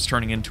 This was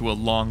turning into a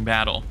long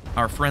battle.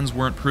 Our friends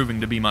weren't proving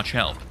to be much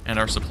help, and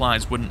our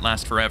supplies wouldn't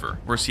last forever.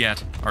 Worse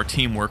yet, our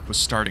teamwork was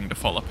starting to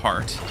fall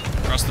apart.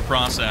 Trust the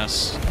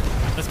process.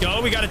 Let's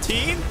go. We got a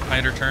team.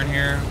 Tighter turn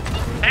here.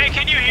 Hey,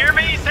 can you hear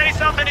me? Say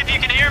something if you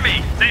can hear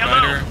me. Say hello.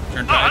 Tighter.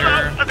 Turn tighter.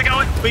 Hello. How's it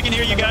going? We can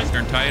hear you guys.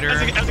 Turn tighter.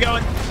 How's it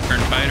going? Turn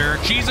tighter.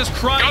 Jesus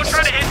Christ. Don't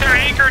try to hit their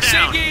anchor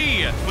down.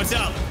 Siggy! What's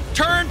up?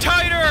 Turn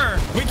tighter!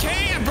 We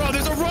can't, bro.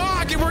 There's a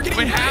rock and we're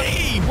getting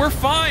beamed. We're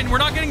fine. We're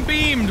not getting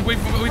beamed.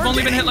 We've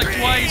only been hit like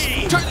twice.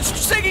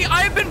 Siggy,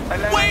 I have been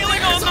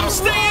wailing on them.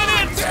 Stay in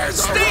it.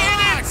 Stay in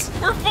it.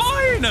 We're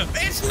fine.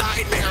 It's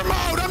nightmare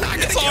mode. I'm not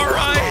gonna It's all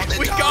right.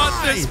 We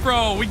got this,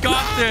 bro. We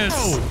got this.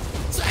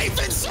 Safe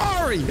and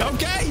sorry,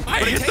 okay?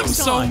 I hit them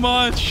so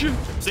much.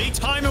 See,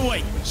 time and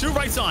wait. Shoot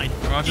right side.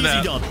 Roger Easy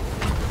that. dub.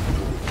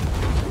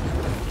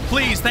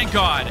 Please, thank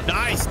God.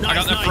 Nice, I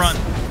got the front.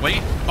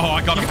 Wait. Oh,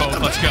 I got them both.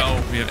 Let's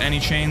go. We have any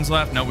chains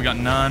left? No, we got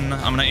none.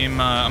 I'm gonna aim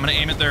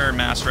at their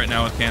mast right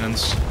now with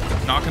cannons.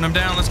 Knocking them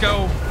down. Let's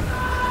go.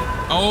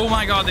 Oh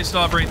my God, they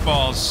still have wraith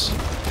balls.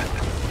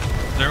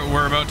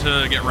 We're about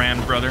to get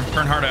rammed, brother.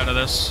 Turn hard out of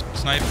this.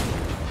 Snipe.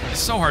 It's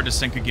so hard to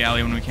sink a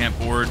galley when we can't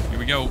board. Here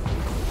we go.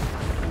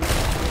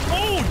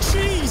 Oh,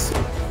 jeez.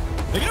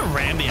 They're gonna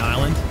ram the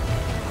island.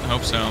 I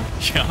hope so.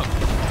 Yeah.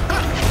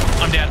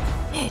 I'm dead.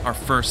 Our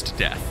first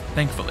death.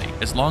 Thankfully,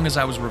 as long as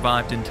I was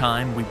revived in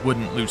time, we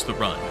wouldn't lose the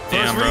run.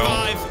 Damn, bro.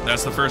 Revive.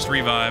 That's the first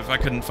revive. I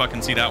couldn't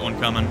fucking see that one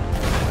coming.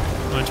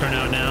 I'm gonna turn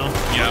out now.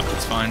 Yep,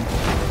 it's fine.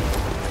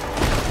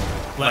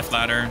 Left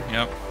ladder.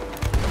 Yep.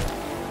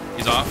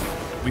 He's off.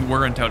 We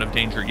weren't out of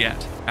danger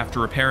yet. After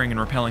repairing and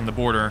repelling the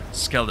border,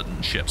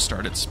 skeleton ships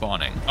started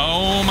spawning.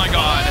 Oh my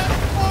God.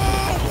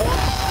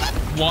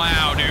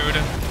 Wow, dude.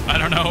 I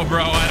don't know,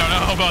 bro. I don't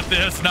know about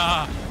this.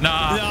 Nah,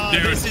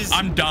 dude.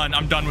 I'm done.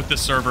 I'm done with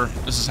this server.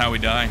 This is how we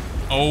die.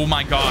 Oh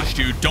my gosh,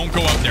 dude. Don't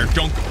go out there.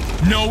 Don't.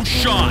 No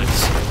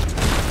shots.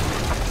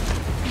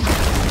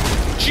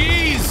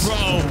 Jeez.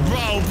 Bro.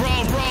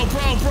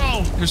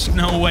 There's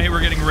no way we're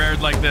getting rared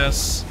like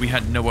this. We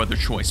had no other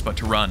choice but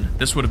to run.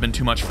 This would have been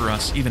too much for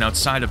us, even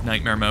outside of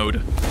nightmare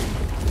mode.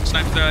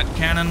 Snipe that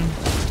cannon.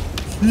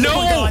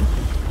 No!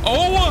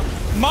 Oh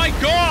my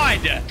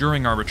God!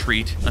 During our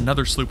retreat,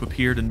 another sloop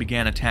appeared and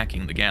began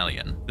attacking the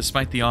galleon.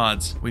 Despite the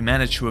odds, we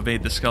managed to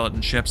evade the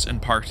skeleton ships and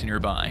parked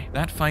nearby.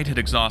 That fight had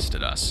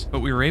exhausted us,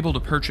 but we were able to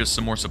purchase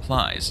some more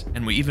supplies,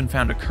 and we even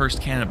found a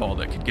cursed cannonball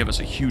that could give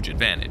us a huge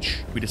advantage.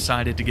 We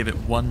decided to give it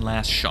one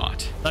last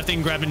shot. That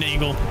thing grabbed an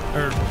angle,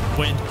 or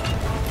wind.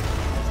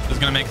 This is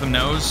gonna make them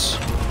nose.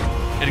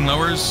 Hitting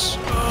lowers.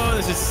 Oh,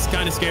 this is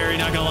kind of scary,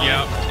 not gonna lie.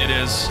 Yeah, it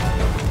is.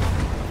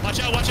 Watch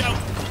out, watch out.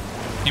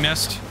 He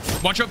missed.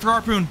 Watch out for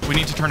harpoon. We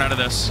need to turn out of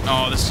this.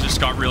 Oh, this just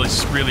got really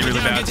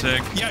bad,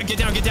 Sig. Yeah, get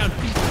down.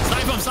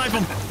 Snipe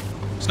him.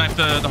 Snipe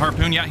the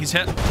harpoon. Yeah, he's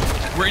hit.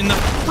 We're in the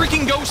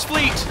freaking ghost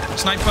fleet.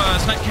 Snipe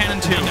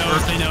cannon too.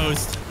 They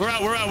nosed. We're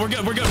out. We're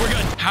good.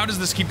 How does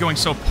this keep going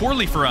so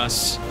poorly for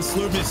us? The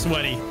sloop is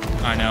sweaty.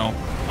 I know.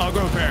 I'll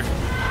go repair.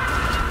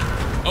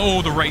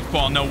 Oh, the wraith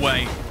ball. No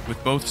way.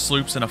 With both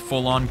sloops and a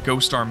full-on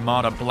ghost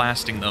armada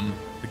blasting them,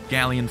 the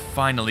galleon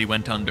finally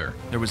went under.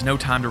 There was no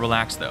time to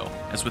relax, though,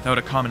 as without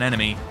a common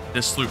enemy,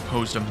 this sloop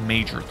posed a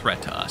major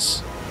threat to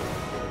us.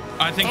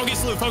 I think... Focus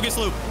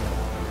sloop.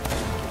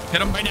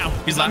 Hit him. Right now.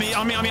 He's on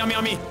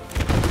left. me.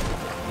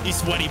 He's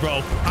sweaty,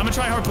 bro. I'm gonna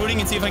try harpooning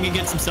and see if I can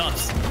get some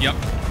subs. Yep.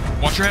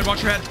 Watch your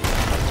head.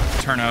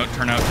 Turn out.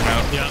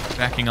 Yeah.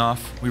 Backing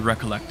off, we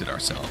recollected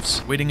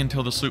ourselves. Waiting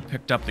until the sloop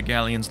picked up the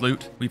galleon's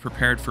loot, we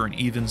prepared for an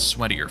even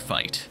sweatier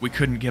fight. We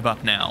couldn't give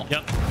up now.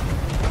 Yep.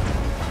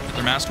 Hit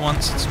their mast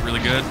once. It's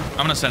really good. I'm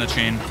gonna send a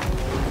chain.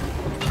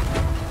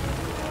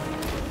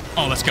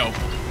 Oh, let's go.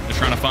 They're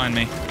trying to find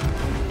me.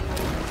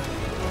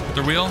 Hit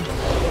their wheel.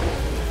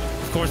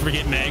 Of course, we're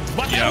getting egged.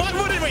 What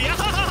did we? Hit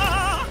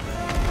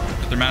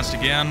their mast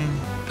again.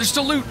 There's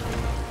still loot.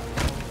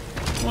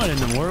 What in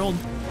the world?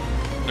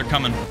 They're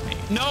coming.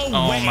 No way.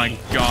 Oh my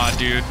God,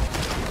 dude.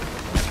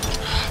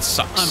 It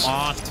sucks. I'm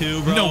off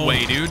too, bro. No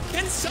way, dude.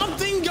 Can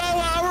something go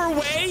our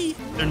way?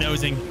 They're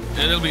nosing.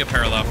 It'll be a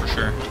parallel for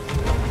sure.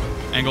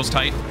 Angle's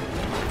tight.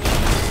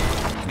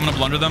 I'm gonna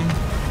blunder them.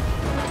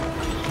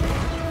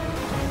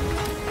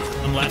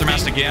 I'm Hit their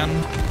mast again.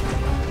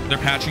 They're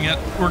patching it.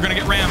 We're gonna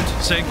get rammed,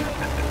 Sig.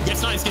 Get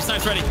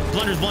snipes ready.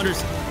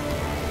 Blunders.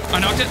 I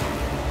knocked it.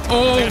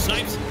 Oh. Get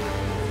snipes.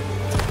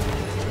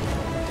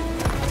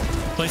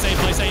 Play safe.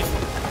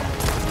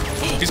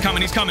 He's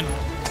coming.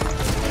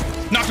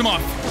 Knocked him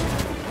off.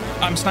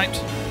 I'm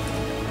sniped.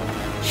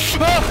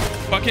 Ah!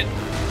 Bucket.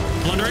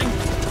 Blundering.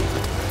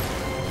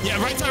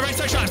 Yeah, right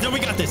side shots. No, we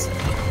got this.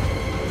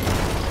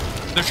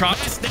 They're shot.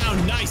 Last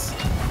down. Nice.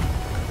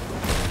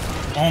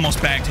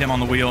 Almost bagged him on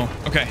the wheel.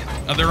 Okay.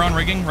 They're on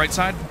rigging. Right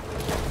side.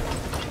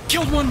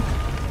 Killed one.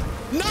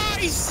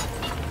 Nice.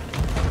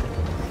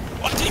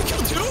 What, did you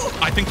kill two?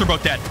 I think they're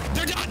both dead.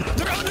 They're done.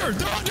 They're under,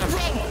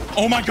 bro.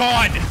 Oh my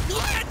God.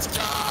 Let's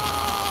go.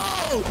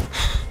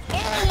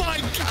 Oh my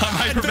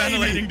I'm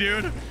hyperventilating,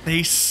 dude.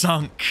 They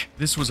sunk.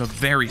 This was a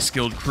very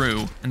skilled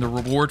crew, and the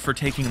reward for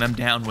taking them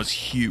down was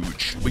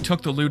huge. We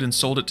took the loot and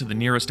sold it to the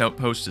nearest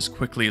outpost as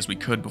quickly as we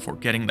could before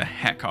getting the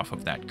heck off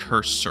of that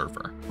cursed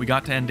server. We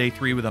got to end day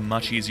 3 with a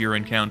much easier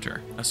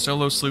encounter. A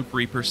solo sloop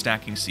reaper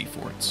stacking sea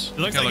forts. It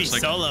looks like he's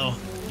solo.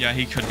 Yeah,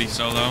 he could be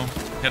solo.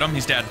 Hit him,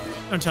 he's dead.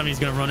 Don't tell me he's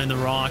gonna run in the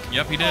rock.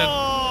 Yep, he did.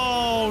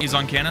 Oh! He's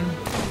on cannon.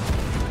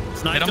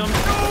 Sniped Hit him.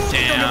 him.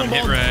 Damn,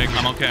 hit Reg.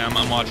 I'm okay,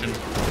 I'm watching.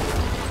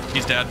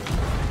 He's dead.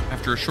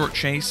 After a short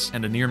chase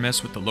and a near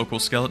miss with the local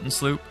skeleton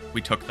sloop,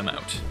 we took them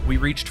out. We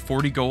reached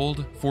 40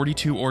 gold,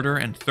 42 order,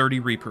 and 30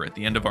 reaper at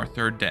the end of our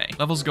 3rd day.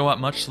 Levels go up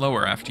much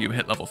slower after you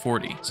hit level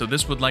 40, so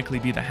this would likely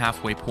be the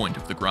halfway point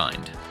of the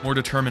grind. More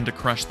determined to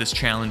crush this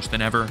challenge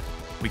than ever,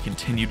 we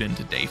continued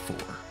into day 4.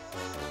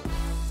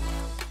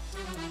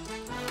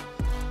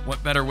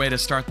 What better way to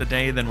start the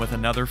day than with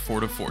another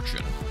Fort of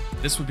Fortune?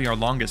 This would be our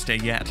longest day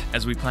yet,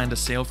 as we plan to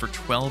sail for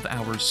 12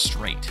 hours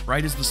straight.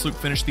 Right as the sloop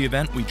finished the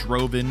event, we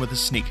drove in with a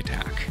sneak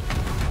attack.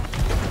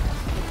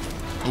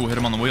 Ooh, hit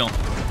him on the wheel.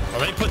 Well,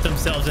 they put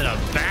themselves in a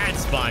bad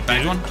spot, dude.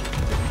 Back one.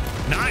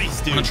 Nice,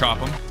 dude. I'm gonna chop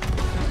him.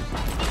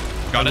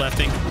 Got it.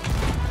 Lefting.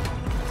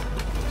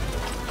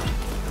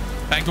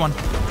 Bagged one.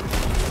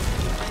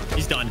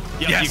 He's done.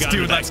 Yep, Yes, you got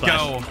dude, him let's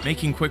backsplash. go.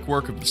 Making quick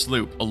work of the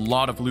sloop, a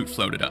lot of loot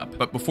floated up.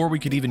 But before we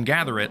could even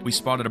gather it, we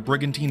spotted a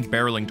brigantine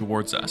barreling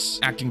towards us.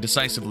 Acting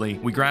decisively,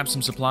 we grabbed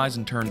some supplies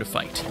and turned to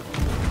fight.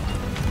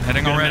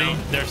 Heading Good already.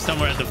 amount. They're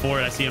somewhere at the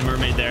fort. I see a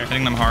mermaid there.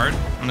 Hitting them hard.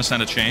 I'm gonna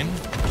send a chain.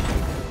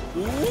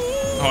 Ooh.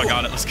 Oh, I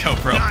got it. Let's go,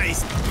 bro.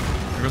 Nice.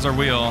 Here goes our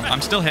wheel.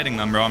 I'm still hitting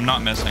them, bro. I'm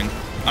not missing.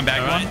 I'm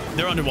back All right. one.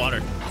 They're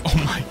underwater. Oh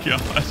my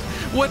god.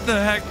 What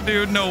the heck,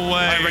 dude? No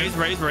way. All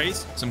right,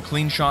 raise. Some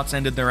clean shots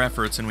ended their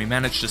efforts, and we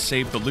managed to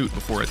save the loot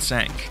before it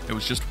sank. There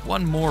was just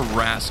one more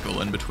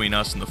rascal in between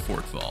us and the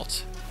fort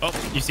vault. Oh,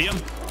 you see him?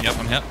 Yep,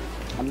 I'm hit.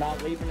 I'm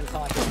not leaving until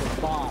I get this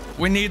bomb.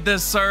 We need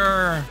this,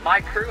 sir. My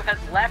crew has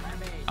left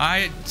me.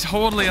 I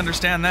totally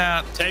understand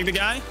that. Tag the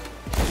guy.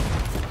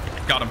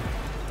 Got him.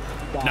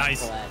 God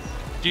Nice. bless.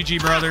 GG,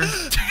 brother.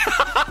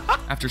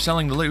 After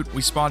selling the loot,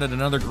 we spotted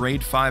another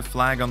grade 5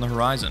 flag on the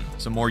horizon.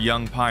 Some more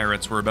young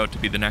pirates were about to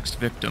be the next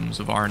victims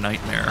of our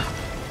nightmare.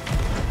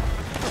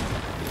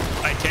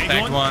 I tagged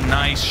Bagged one.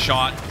 Nice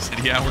shot.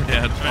 Yeah, we're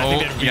dead. I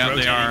think they're Yeah, they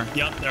rotating. are.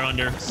 Yep, they're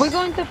under. We're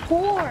going to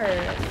fort.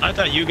 I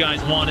thought you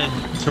guys wanted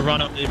to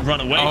run away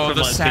from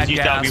the us sad because you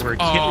thought we were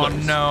Oh,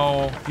 killers.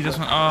 no. He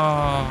doesn't.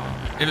 Oh.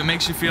 If it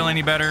makes you feel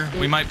any better,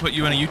 we might put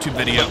you in a YouTube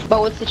video.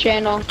 But what's the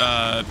channel?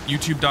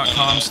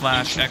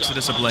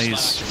 YouTube.com/Exodus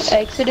Ablaze.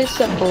 Exodus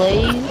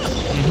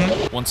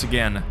Ablaze. Once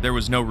again, there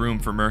was no room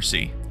for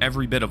mercy.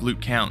 Every bit of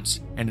loot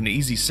counts, and an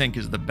easy sink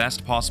is the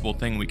best possible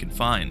thing we can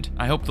find.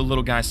 I hope the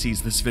little guy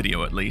sees this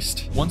video at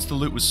least. Once the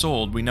loot was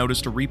sold, we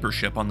noticed a Reaper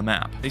ship on the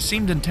map. They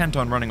seemed intent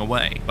on running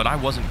away, but I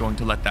wasn't going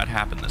to let that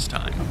happen this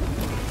time.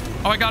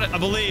 Oh, I got it. I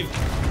believe.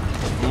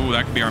 Ooh,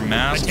 that could be our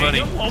mast, I buddy.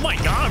 tagged him? Oh my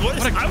god, what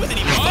is I wasn't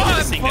even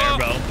focusing there,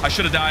 bro. I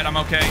should have died. I'm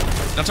okay.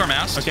 That's our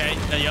mast. Okay,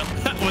 yep.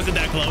 Wasn't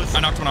that close? I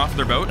knocked one off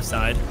their boat.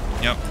 Aside.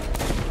 Yep.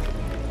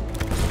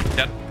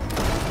 Dead.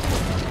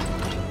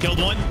 Killed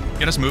one.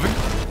 Get us moving.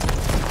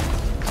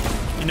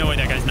 You know what?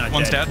 That guy's not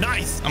One's dead. dead.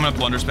 Nice. I'm gonna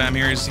blunder spam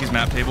here. He's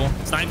map table.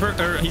 Sniper,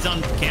 or he's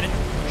on cannon.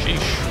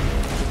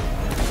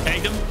 Sheesh.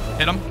 Tagged him.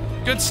 Hit him.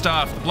 Good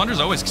stuff. Blunders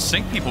always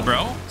sink people,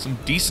 bro. Some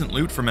decent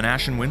loot from an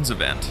Ashen Winds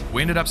event.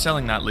 We ended up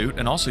selling that loot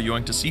and also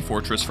yoinked a Sea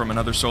Fortress from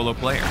another solo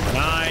player.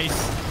 Nice.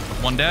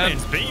 One dead.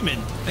 Man's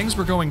beaming. Things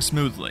were going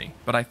smoothly,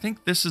 but I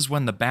think this is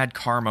when the bad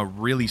karma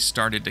really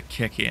started to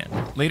kick in.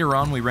 Later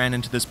on, we ran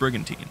into this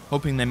brigantine.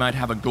 Hoping they might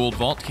have a gold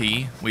vault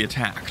key, we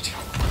attacked.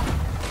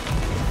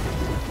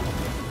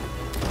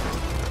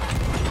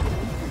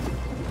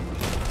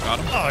 Got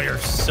him. Oh, you're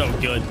so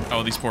good.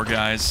 Oh, these poor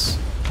guys.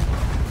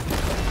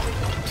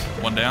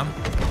 One down.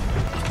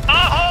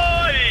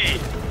 Ahoy!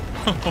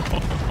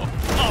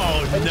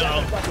 Oh,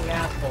 no. Fucking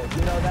asshole.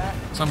 You know that?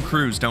 Some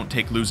crews don't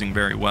take losing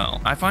very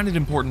well. I find it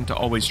important to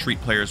always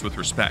treat players with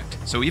respect,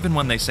 so even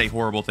when they say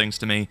horrible things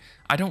to me,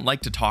 I don't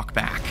like to talk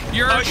back.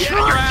 You're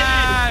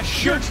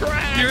trash! You're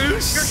trash! You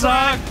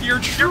suck! You're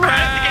You're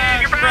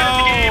bad at the game. You're trash, bad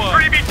at the game.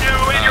 bro!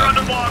 3v2 and you're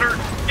underwater.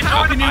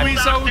 How can you be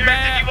so downstairs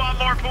bad? if you want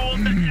more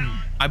fools.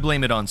 I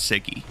blame it on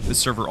Siggy. This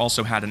server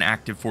also had an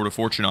active Fort of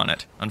Fortune on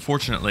it.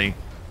 Unfortunately,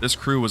 this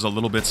crew was a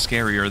little bit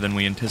scarier than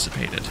we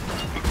anticipated.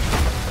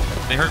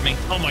 They hurt me.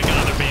 Oh my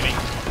god, they're beaming.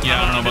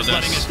 Yeah, I don't know about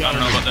letting this. us go. I don't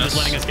know about Just this.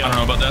 letting us go. I don't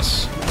know about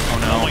this. Oh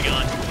no. Oh my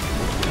god.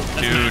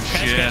 That's Dude, nice.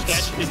 Catch, shit. catch,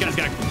 catch. These guys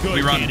got good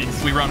We run.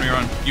 cannons. We run.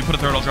 You put a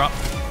third, I'll drop.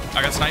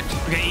 I got sniped.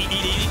 Okay,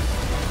 eat.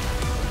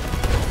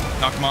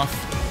 Knock him off.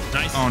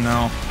 Nice. Oh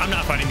no. I'm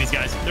not fighting these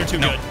guys. They're too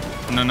No. good.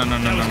 No.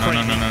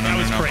 That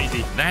was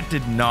crazy. That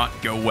did not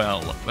go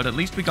well, but at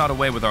least we got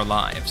away with our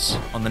lives.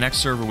 On the next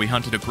server, we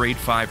hunted a grade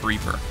 5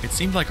 Reaper. It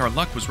seemed like our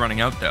luck was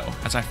running out though,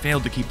 as I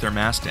failed to keep their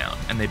mast down,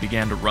 and they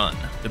began to run.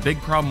 The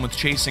big problem with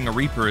chasing a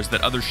Reaper is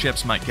that other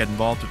ships might get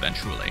involved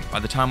eventually. By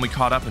the time we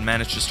caught up and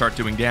managed to start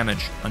doing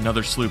damage,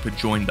 another sloop had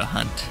joined the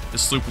hunt. The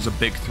sloop was a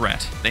big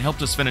threat. They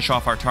helped us finish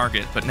off our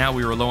target, but now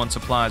we were low on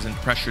supplies and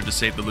pressured to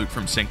save the loot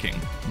from sinking.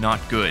 Not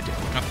good.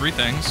 Got 3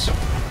 things.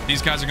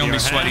 These guys are gonna be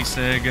sweaty,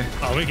 Sig.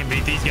 Oh, we can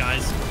beat these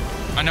guys.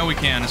 I know we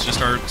can, it's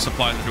just our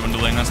supplies are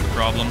dwindling, that's the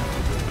problem.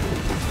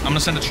 I'm gonna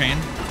send a chain.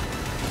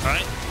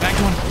 Alright. Back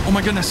one. Oh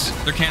my goodness.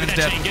 Their cannon's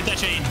dead. Get that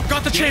chain.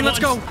 Got the chain, let's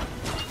go.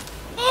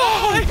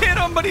 Oh, I hit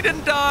him, but he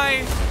didn't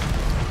die.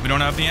 We don't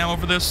have the ammo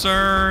for this,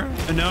 sir.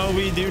 No,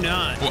 we do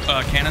not.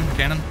 Cannon.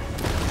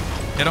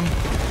 Hit him.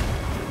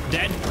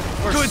 Dead.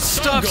 Good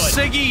stuff,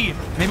 Siggy.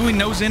 Maybe we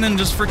nose in and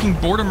just freaking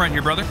board him right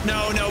here, brother.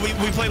 No,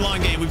 we play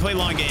long game. We play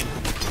long game.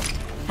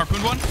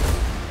 Harpooned one.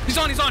 He's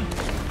on.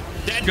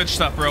 Dead. Good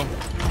stuff, bro.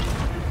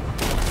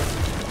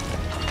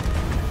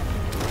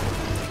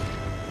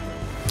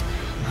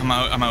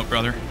 I'm out,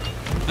 brother.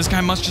 This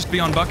guy must just be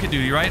on bucket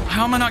duty, right?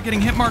 How am I not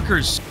getting hit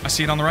markers? I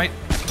see it on the right.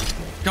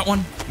 Got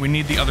one. We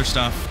need the other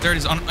stuff. There it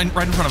is, right in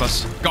front of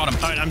us. Got him.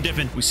 All right, I'm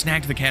dipping. We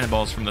snagged the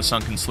cannonballs from the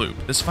sunken sloop.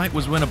 This fight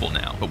was winnable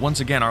now, but once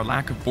again, our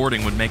lack of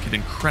boarding would make it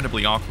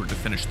incredibly awkward to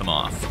finish them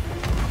off.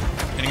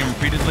 Hitting him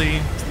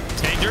repeatedly.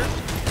 Tagged her.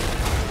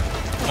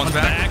 One's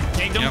back.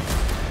 Tagged him. Yep.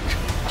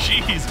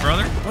 Jeez,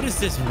 brother. What is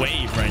this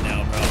wave right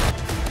now, bro?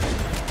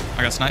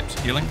 I got sniped.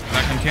 Healing.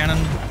 Back on cannon.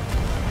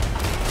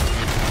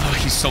 Oh,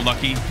 he's so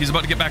lucky. He's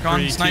about to get back on.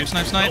 3, Snipe. 2.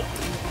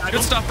 Oh,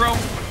 Good stuff, bro.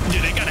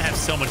 Dude, they gotta have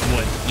so much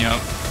wood. Yep.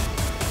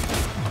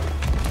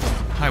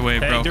 High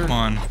wave, bro. Come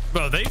on.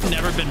 Bro, they've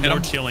never been more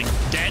chilling.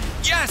 Dead?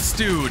 Yes,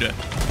 dude.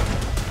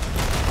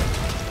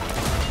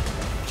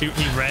 Shoot,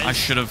 he res. I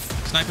should have.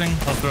 Sniping.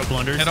 I'll throw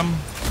blunders. Hit him.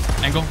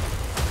 Angle.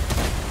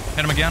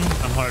 Hit him again.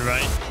 I'm hard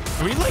right.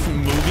 Are we like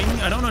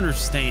moving? I don't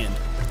understand.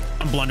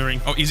 I'm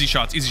blundering. Oh, easy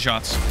shots.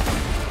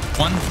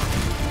 One.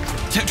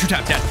 True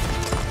tap, dead.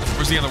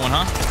 Where's the other one,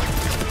 huh?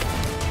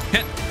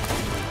 Hit.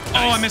 Nice.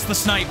 Oh, I missed the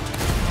snipe.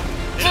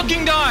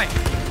 Fucking die.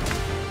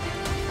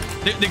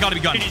 They gotta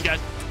be gunned. These guys.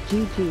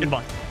 GG.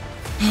 Goodbye.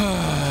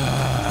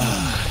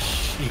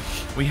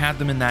 We had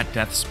them in that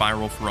death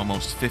spiral for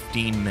almost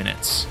 15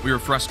 minutes. We were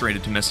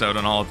frustrated to miss out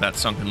on all of that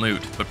sunken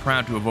loot, but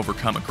proud to have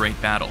overcome a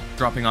great battle.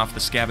 Dropping off the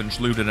scavenged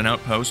loot at an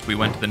outpost, we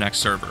went to the next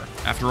server.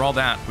 After all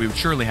that, we would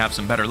surely have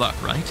some better luck,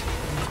 right?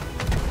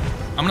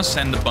 I'm gonna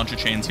send a bunch of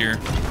chains here.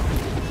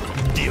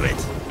 Do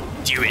it.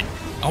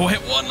 Oh, hit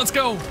one, let's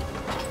go.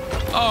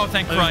 Oh,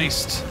 thank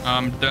Christ.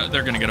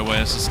 They're gonna get away.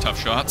 This is tough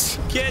shots.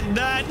 Get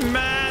that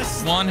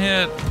mess. One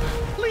hit.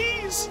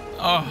 Please.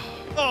 Oh.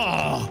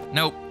 Oh.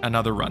 Nope,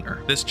 another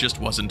runner. This just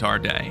wasn't our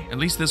day. At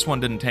least this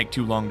one didn't take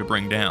too long to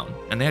bring down.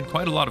 And they had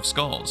quite a lot of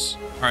skulls.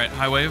 All right,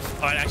 high wave.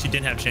 Oh, I actually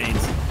didn't have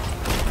chains.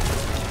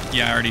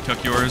 Yeah, I already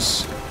took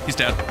yours. He's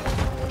dead.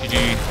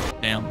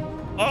 GG. Damn.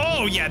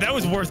 Oh, yeah, that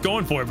was worth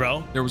going for,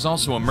 bro. There was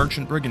also a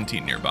merchant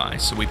brigantine nearby,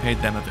 so we paid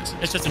them a visit.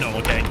 It's just a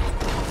normal keg.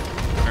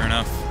 Fair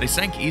enough. They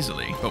sank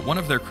easily, but one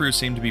of their crew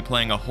seemed to be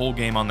playing a whole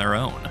game on their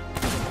own.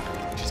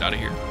 She's out of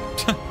here.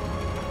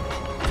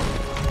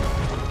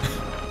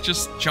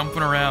 Just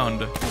jumping around.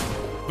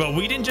 But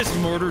we didn't just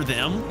murder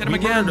them. Hit him we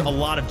again. murdered a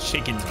lot of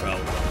chickens, bro.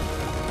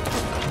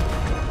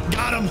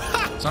 Got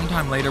him.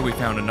 Sometime later, we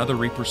found another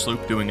Reaper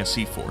sloop doing a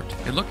sea fort.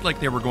 It looked like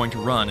they were going to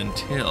run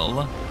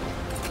until...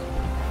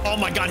 Oh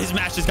my god, his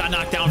match just got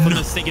knocked down from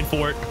the sinking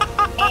fort.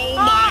 Oh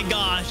my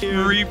gosh,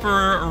 dude.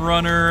 Reaper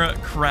runner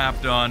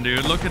crapped on,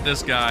 dude. Look at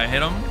this guy.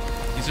 Hit him.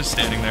 He's just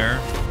standing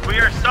there. We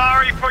are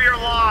sorry for your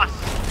loss.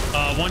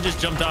 One just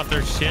jumped off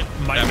their ship.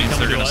 That means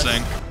they're gonna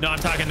sink. No, I'm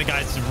talking the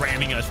guys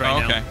ramming us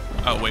right okay. now.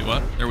 Oh, wait,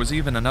 what? There was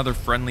even another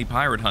friendly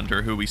pirate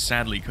hunter who we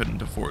sadly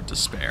couldn't afford to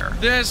spare.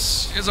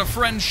 This is a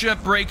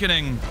friendship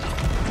breaking.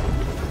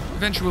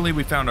 Eventually,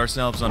 we found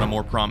ourselves on a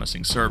more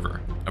promising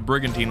server. A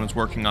brigantine was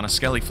working on a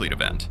Skelly Fleet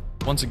event.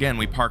 Once again,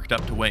 we parked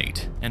up to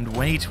wait. And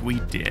wait we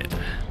did.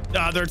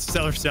 They're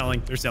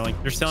selling. They're selling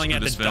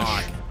at the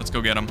dock. Let's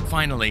go get them.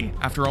 Finally,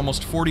 after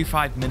almost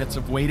 45 minutes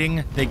of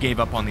waiting, they gave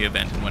up on the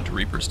event and went to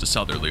Reapers to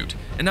sell their loot.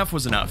 Enough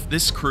was enough.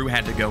 This crew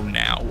had to go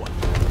now.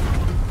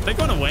 Are they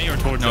going away or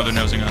towards us? No, they're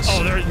nosing us.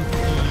 Oh,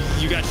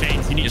 you got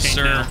chains. You need yes, chains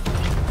sir. now.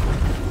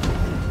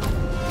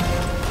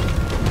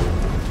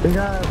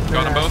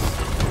 Got them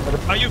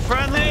both. Are you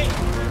friendly?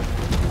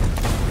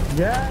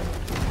 Yeah.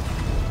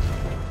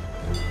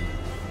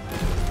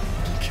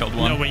 Killed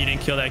one. No way you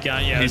didn't kill that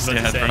guy. Yeah, he's I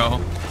was about dead, to say.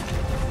 bro.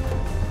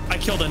 I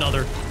killed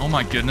another. Oh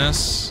my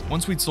goodness.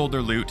 Once we'd sold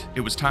their loot,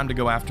 it was time to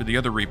go after the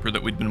other Reaper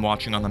that we'd been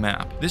watching on the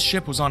map. This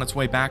ship was on its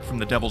way back from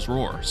the Devil's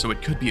Roar, so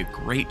it could be a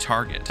great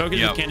target. Focus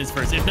the cannons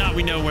first. If not,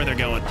 we know where they're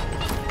going.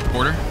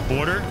 Border?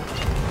 Border?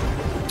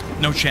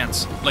 No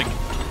chance. Like,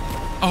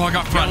 oh, I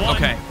got front. Got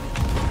okay.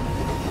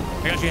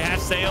 I got you half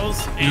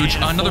sails. Huge.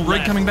 And Another full brig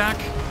left. coming back.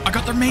 I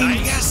got their main.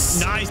 Nice. Yes.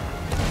 Nice.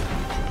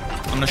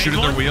 I'm gonna shoot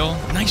at their wheel.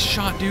 Nice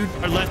shot, dude.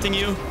 They're lefting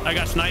you. I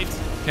got sniped.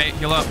 Okay,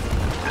 heal up.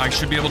 I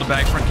should be able to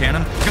bag front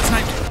cannon. Get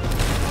sniped.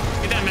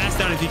 Get that mask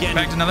down if you can.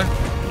 Bagged another.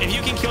 If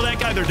you can kill that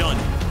guy, they're done.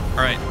 All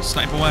right,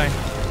 snipe away.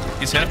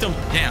 He's hit. Him.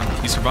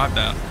 Damn, he survived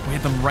that. We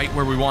had them right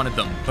where we wanted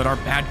them, but our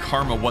bad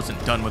karma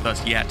wasn't done with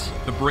us yet.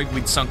 The brig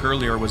we'd sunk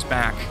earlier was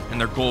back,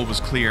 and their goal was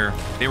clear.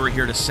 They were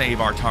here to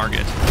save our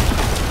target.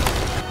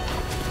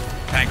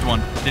 Tagged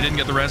one. They didn't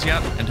get the res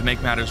yet, and to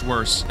make matters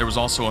worse, there was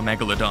also a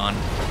megalodon.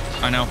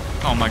 I know.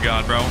 Oh my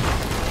god, bro.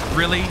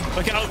 Really?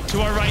 Look out.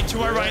 To our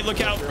right, look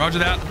out. Roger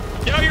that.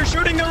 Yo, you're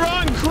shooting the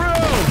wrong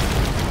crew.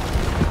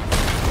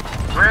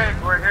 Brig,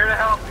 we're here to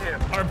help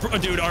you.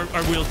 Dude, our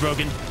wheel's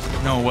broken.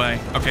 No way.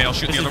 Okay, I'll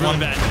shoot This the is other really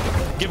one.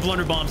 bad. Get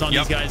blunder bombs on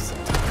these guys.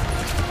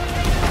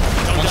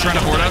 One's trying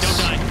to board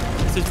us.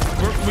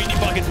 We need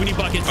buckets. We need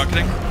buckets.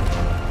 Bucketing.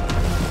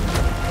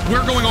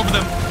 We're going over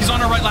them. He's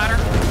on our right ladder.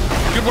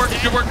 Good work.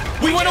 Good work.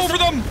 We went over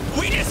them.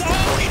 We just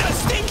need a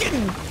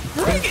stinking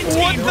brigantine.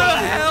 What the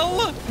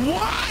hell?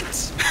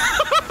 What?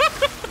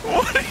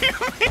 What do you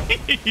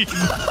mean?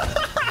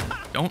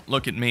 Don't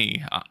look at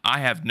me. I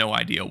have no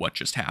idea what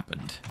just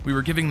happened. We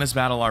were giving this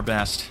battle our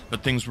best,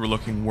 but things were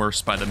looking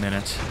worse by the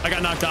minute. I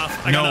got knocked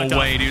off. No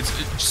way, dude.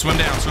 Swim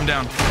down, swim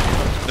down.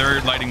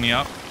 They're lighting me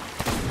up.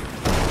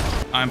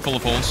 I'm full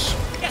of holes.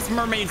 Yes,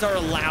 mermaids are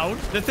allowed.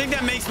 The thing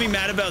that makes me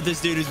mad about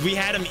this dude is we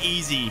had him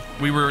easy.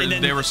 They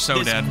were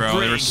so dead, bro.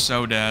 They were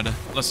so dead.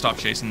 Let's stop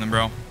chasing them,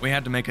 bro. We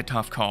had to make a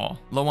tough call.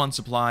 Low on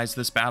supplies,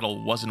 this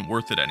battle wasn't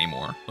worth it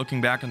anymore.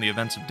 Looking back on the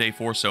events of day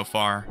 4 so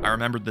far, I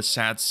remembered the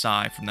sad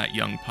sigh from that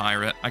young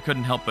pirate. I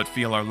couldn't help but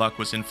feel our luck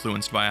was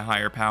influenced by a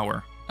higher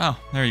power. Oh,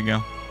 there you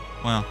go.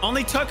 Wow.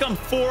 Only took them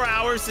 4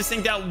 hours to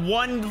sink that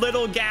one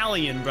little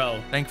galleon,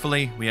 bro.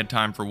 Thankfully, we had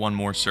time for one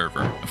more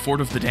server, a Fort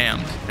of the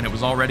Damned, and it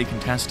was already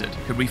contested.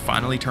 Could we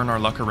finally turn our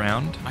luck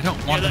around? I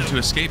don't want them to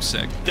escape,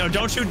 Sig. No,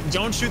 don't shoot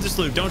the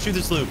sloop. Don't shoot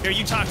the sloop. Here,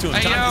 you talk to him.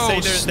 Hey, Talk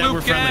yo, to say that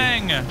we're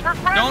gang.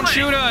 friendly. Don't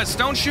shoot us.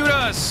 Don't shoot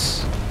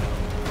us.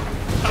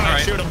 All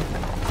right, shoot him.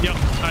 Yep.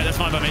 All right, that's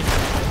fine by me.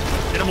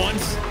 Hit him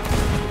once.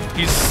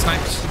 He's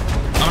sniped.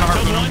 I'm gonna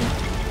harpoon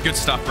him. Good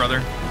stuff,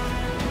 brother.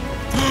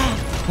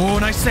 Oh,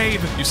 nice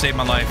save. You saved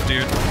my life,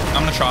 dude.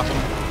 I'm gonna chop him.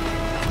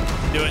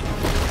 Do it.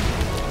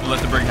 We'll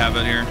let the brig have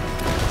it here.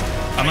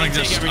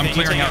 I'm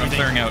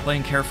clearing out.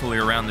 Playing carefully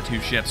around the 2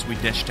 ships, we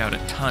dished out a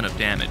ton of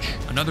damage.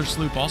 Another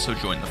sloop also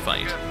joined the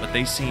fight, but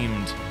they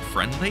seemed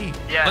friendly.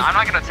 Yeah, I'm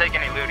not gonna take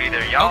any loot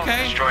either. Y'all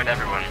destroyed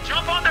everyone.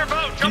 Jump on their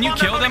boat. Can you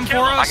kill them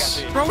for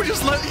us? Bro, he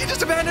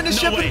just abandoned his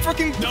ship and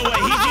fucking... No way,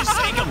 he just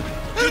sank him.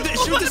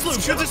 Shoot the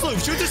sloop, shoot the sloop,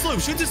 shoot the sloop,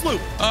 shoot the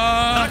sloop.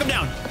 Knock him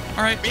down.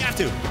 All right. We have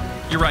to.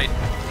 You're right.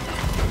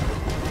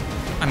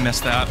 I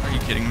missed that. Are you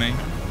kidding me?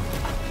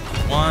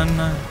 1, 2.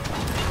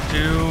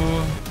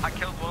 I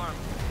killed one.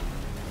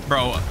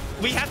 Bro.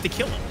 We have to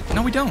kill him.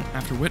 No, we don't.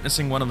 After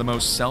witnessing one of the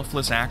most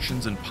selfless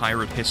actions in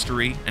pirate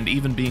history, and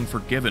even being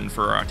forgiven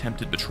for our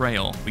attempted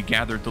betrayal, we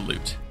gathered the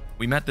loot.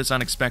 We met this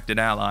unexpected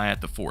ally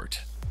at the fort.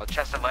 A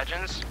chest of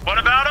legends? What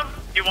about him?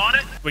 You want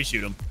it? We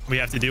shoot him. We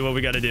have to do what we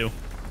gotta do.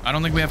 I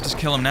don't think we have to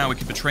kill him now. We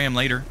could betray him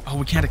later. Oh,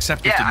 we can't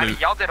accept gifted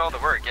loot. Y'all did all the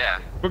work, yeah.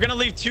 We're gonna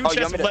leave 2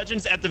 chests of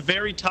legends at the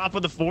very top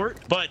of the fort,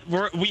 but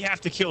we have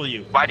to kill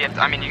you. Why do you have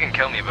to? I mean, you can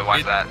kill me, but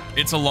why's that?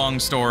 It's a long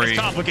story. It's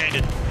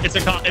complicated. It's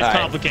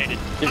complicated.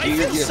 I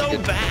feel so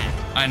bad.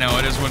 I know,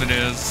 it is what it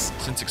is.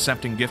 Since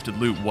accepting gifted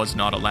loot was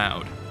not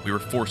allowed, we were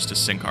forced to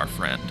sink our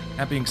friend.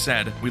 That being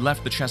said, we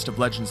left the chest of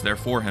legends there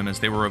for him as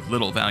they were of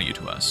little value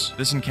to us.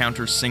 This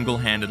encounter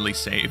single-handedly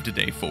saved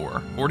day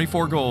 4.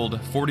 44 gold,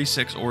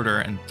 46 order,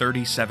 and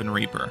 37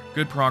 reaper.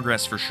 Good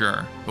progress for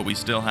sure, but we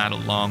still had a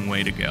long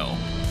way to go.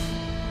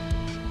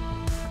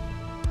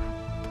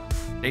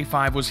 Day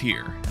 5 was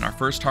here, and our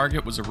first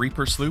target was a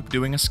Reaper sloop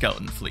doing a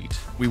skeleton fleet.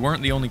 We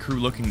weren't the only crew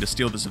looking to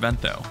steal this event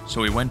though,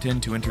 so we went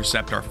in to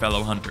intercept our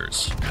fellow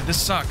hunters. God,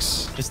 this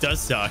sucks. This does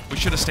suck. We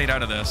should have stayed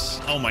out of this.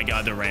 Oh my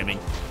god, they're ramming.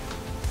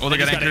 Oh, they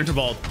got anchored.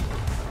 Interballed.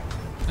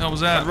 What the hell was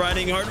that? Hard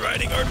riding.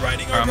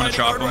 I'm gonna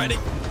chop them.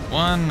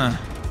 1. Are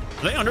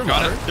they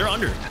underwater? They're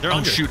under. They're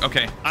under. Oh shoot,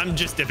 okay. I'm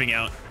just dipping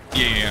out.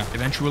 Yeah.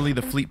 Eventually,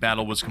 the fleet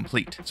battle was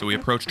complete, so we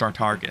approached our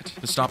target.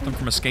 To stop them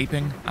from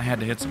escaping, I had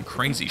to hit some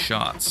crazy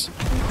shots.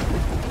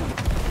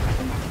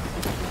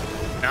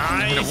 Nice.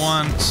 I hit it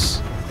once.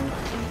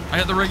 I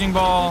hit the rigging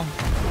ball.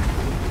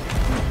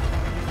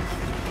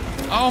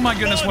 Oh my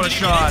goodness, what a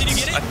shot. Did you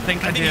get it? I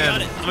think I did. You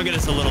got it. I'm gonna get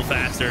this a little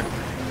faster.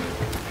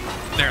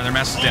 There, their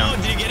mess is down.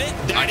 Oh, did you get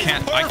it? I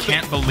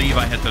can't believe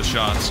I hit those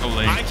shots so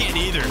late. I can't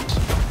either.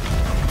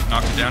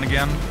 Knocked it down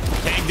again.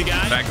 Tagged the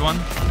guy. Bagged one.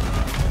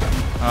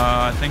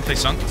 I think they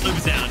sunk. Sloop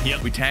is down,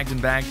 yep. We tagged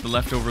and bagged the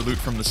leftover loot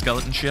from the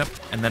skeleton ship,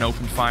 and then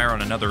opened fire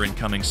on another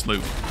incoming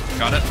sloop.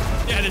 Got it?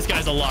 Yeah, this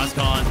guy's a lost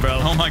cause, bro.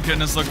 Oh my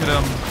goodness, look at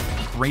him.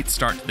 Great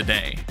start to the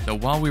day. Though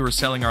while we were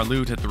selling our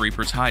loot at the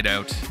Reaper's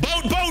hideout...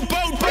 Boat!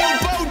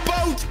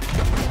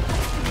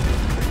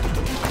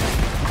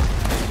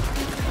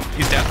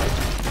 He's dead.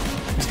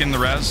 He's getting the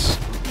res.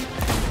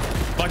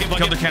 Bucket.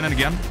 Killed the cannon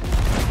again.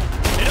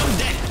 Hit him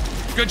dead.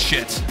 Good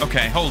shit.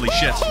 Okay, holy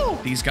shit.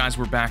 These guys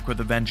were back with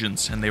a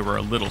vengeance, and they were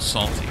a little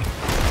salty.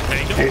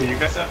 There you go. Hey, you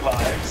guys have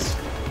lives.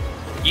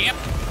 Yep.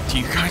 Do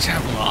you guys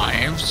have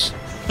lives?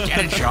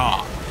 Get a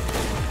job.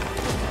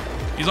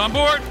 He's on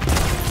board.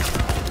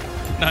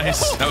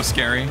 Nice. That was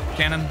scary.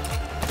 Cannon.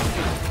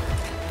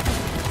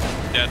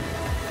 Dead.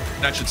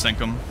 That should sink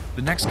him.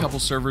 The next couple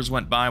servers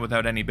went by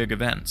without any big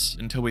events,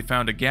 until we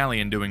found a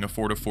galleon doing a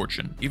Fort of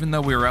Fortune. Even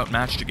though we were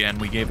outmatched again,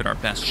 we gave it our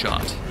best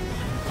shot.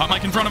 Hot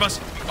mic in front of us.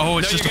 Oh,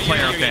 it's just a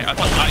player. Okay,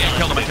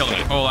 I killed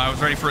him. Oh, I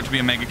was ready for it to be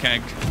a mega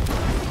keg.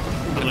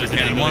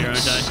 Cannon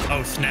once.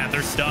 Oh, snap.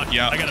 They're stuck.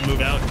 Yeah. I gotta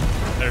move out.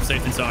 Better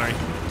safe than sorry.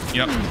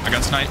 Yep, I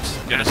got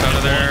sniped. Get us out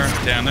of there.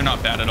 Damn, they're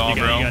not bad at all,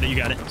 bro. You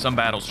got it. Some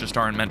battles just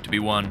aren't meant to be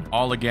won.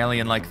 All a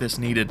galleon like this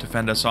needed to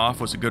fend us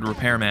off was a good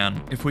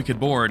repairman. If we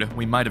could board,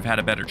 we might have had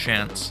a better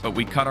chance. But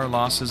we cut our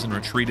losses and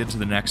retreated to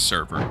the next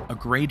server. A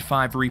grade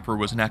 5 Reaper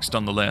was next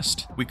on the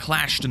list. We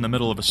clashed in the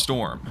middle of a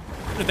storm.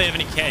 What if they have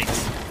any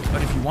kegs?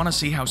 But if you want to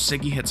see how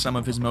Siggy hit some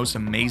of his most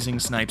amazing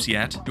snipes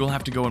yet, you'll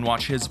have to go and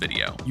watch his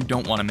video. You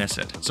don't want to miss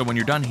it. So when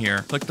you're done here,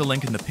 click the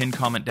link in the pinned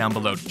comment down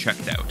below to check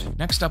it out.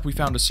 Next up, we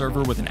found a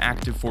server with an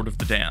active Fort of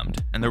the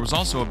Damned, and there was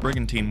also a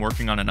brigantine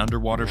working on an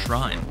underwater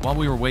shrine. While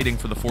we were waiting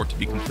for the fort to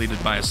be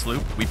completed by a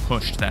sloop, we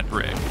pushed that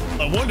brig.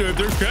 I wonder if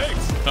there's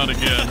kegs. Not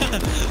again.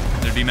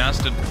 They're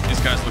demasted. These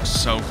guys look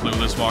so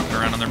clueless walking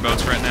around on their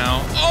boats right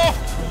now. Oh!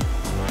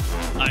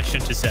 I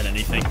shouldn't have said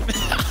anything.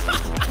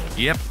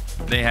 Yep.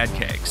 They had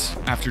kegs.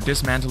 After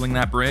dismantling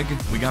that brig,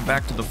 we got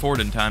back to the fort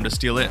in time to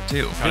steal it,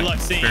 too. Good luck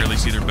seeing. Barely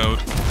see their boat.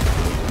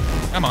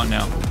 Come on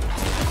now.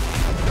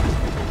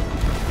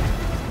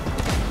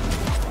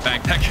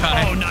 Bag that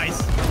guy. Oh,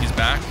 nice. He's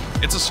back.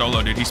 It's a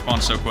solo, dude. He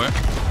spawned so quick.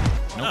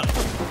 Nope.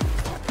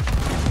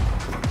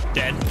 Oh.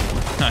 Dead.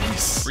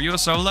 Nice. Were you a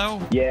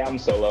solo? Yeah, I'm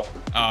solo.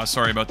 Oh,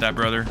 sorry about that,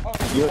 brother.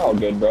 You're all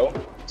good, bro.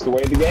 It's the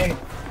way of the game.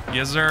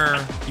 Yes,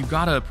 sir. You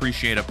gotta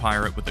appreciate a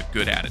pirate with a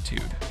good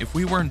attitude. If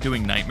we weren't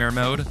doing nightmare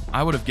mode,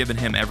 I would have given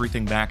him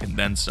everything back and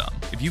then some.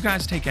 If you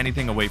guys take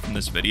anything away from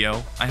this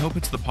video, I hope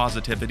it's the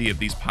positivity of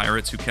these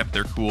pirates who kept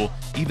their cool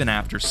even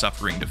after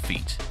suffering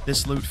defeat.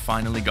 This loot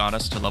finally got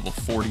us to level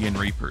 40 in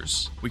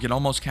Reapers. We could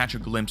almost catch a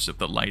glimpse of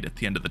the light at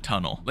the end of the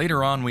tunnel.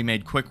 Later on, we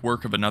made quick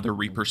work of another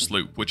Reaper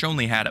sloop, which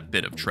only had a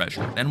bit of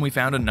treasure. Then we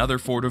found another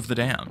Fort of the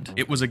Damned.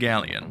 It was a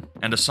galleon,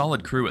 and a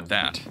solid crew at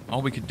that.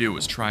 All we could do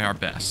was try our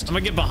best. I'm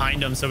gonna get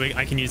behind them so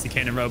I can use the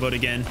cannon rowboat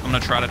again. I'm gonna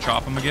try to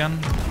chop him again.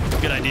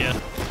 Good idea.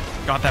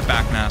 Got that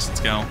back mast. Let's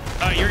go.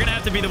 You're gonna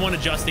have to be the one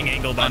adjusting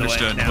angle, by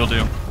Understood. the way. Will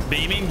do.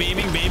 Beaming.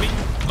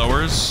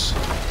 Lowers.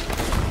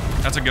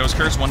 That's a ghost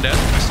curse. One dead.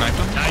 I sniped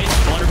him.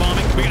 Nice. Blunder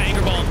bombing. We're gonna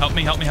anchor bomb. Help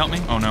me.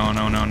 Oh,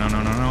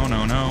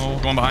 no.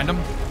 Going behind him.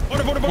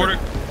 Border.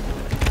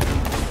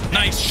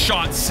 Nice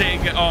shot,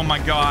 Sig. Oh, my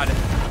God.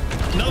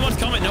 Another one's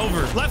coming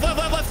over. Left.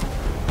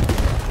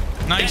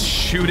 Nice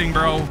shooting,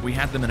 bro. We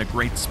had them in a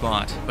great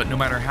spot, but no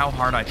matter how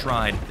hard I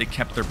tried, they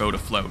kept their boat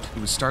afloat. It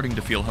was starting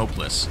to feel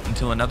hopeless,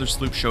 until another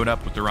sloop showed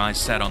up with their eyes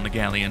set on the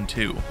galleon,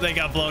 too. They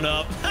got blown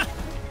up.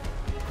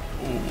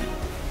 Ooh.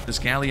 This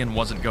galleon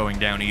wasn't going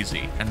down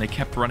easy, and they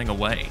kept running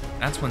away.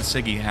 That's when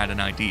Siggy had an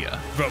idea.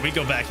 Bro, we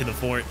go back to the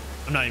fort.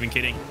 I'm not even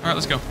kidding. All right,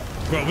 let's go.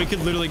 Bro, we could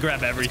literally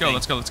grab everything.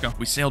 Let's go.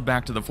 We sailed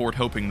back to the fort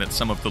hoping that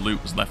some of the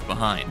loot was left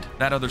behind.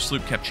 That other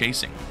sloop kept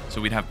chasing, so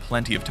we'd have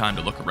plenty of time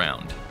to look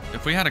around.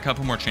 If we had a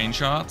couple more chain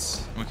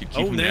shots, we could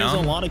keep them down. Oh,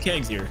 there's a lot of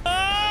kegs here.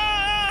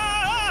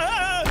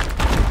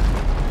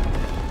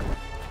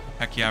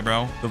 Heck yeah,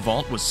 bro. The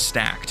vault was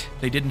stacked.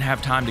 They didn't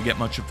have time to get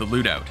much of the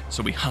loot out,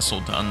 so we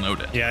hustled to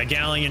unload it. Yeah,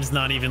 Galleon's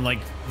not even, like,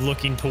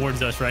 looking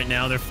towards us right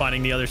now. They're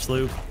fighting the other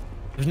sloop.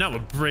 There's now a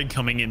brig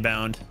coming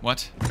inbound.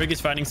 What? Brig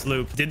is fighting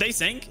sloop. Did they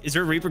sink? Is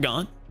there a Reaper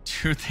gone?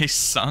 Dude, they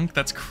sunk?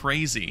 That's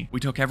crazy. We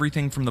took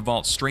everything from the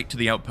vault straight to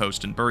the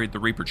outpost and buried the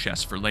Reaper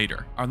chests for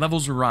later. Our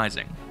levels were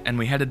rising, and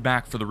we headed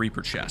back for the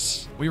Reaper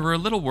chests. We were a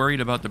little worried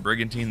about the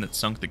brigantine that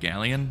sunk the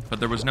galleon, but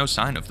there was no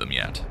sign of them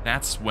yet.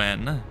 That's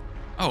when...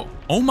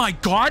 Oh my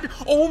God!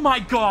 Oh my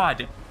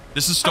God!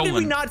 This is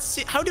stolen.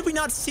 How did we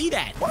not see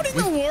that? What in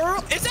the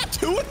world? Is that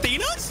 2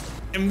 Athenas?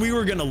 And we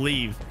were gonna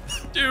leave.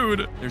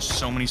 Dude, there's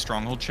so many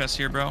stronghold chests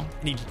here, bro.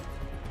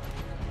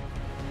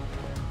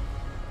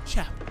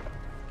 Chap.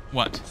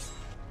 What?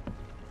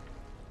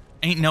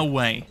 Ain't no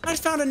way. I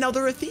just found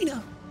another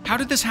Athena. How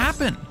did this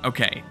happen?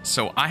 Okay,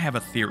 so I have a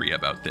theory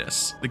about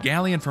this. The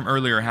galleon from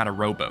earlier had a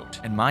rowboat,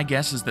 and my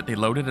guess is that they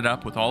loaded it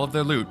up with all of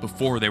their loot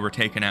before they were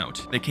taken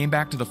out. They came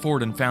back to the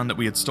fort and found that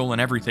we had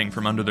stolen everything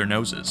from under their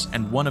noses,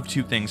 and one of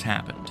 2 things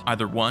happened.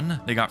 Either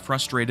 1, they got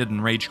frustrated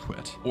and rage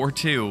quit, or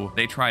 2,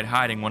 they tried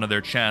hiding one of their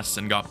chests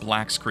and got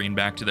black screen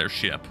back to their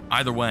ship.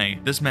 Either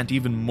way, this meant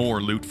even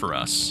more loot for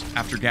us.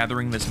 After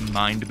gathering this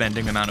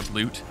mind-bending amount of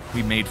loot,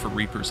 we made for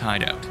Reaper's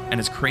hideout.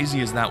 And as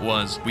crazy as that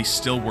was, we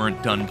still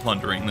weren't done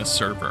plundering this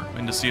server.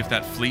 And to see if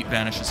that fleet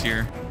vanishes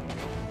here.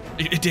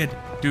 It did.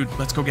 Dude,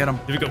 let's go get him.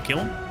 Did we go kill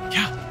him?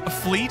 Yeah, a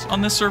fleet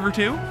on this server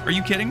too? Are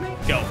you kidding me?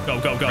 Go.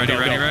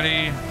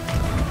 Ready.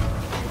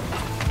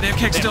 They have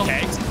kegs still.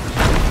 Kegs.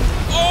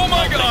 Oh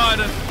my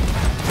God.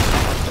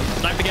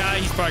 Snipe the guy.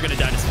 He's probably gonna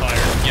die to fire.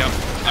 Yep,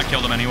 I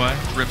killed him anyway.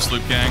 Rip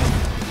sloop gang.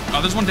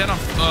 Oh, there's one dead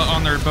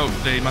on their boat.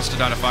 They must have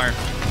died of fire.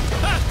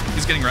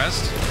 He's getting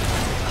rezzed.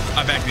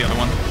 I bagged the other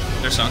one.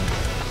 They're sunk.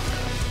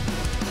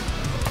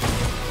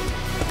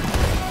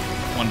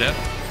 One dead.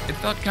 It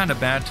felt kind of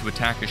bad to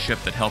attack a ship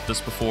that helped us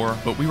before,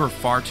 but we were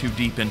far too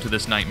deep into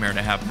this nightmare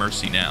to have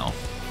mercy now.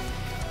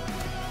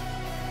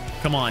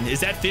 Come on, is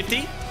that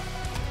 50?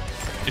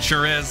 It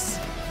sure is.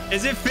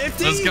 Is it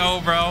 50? Let's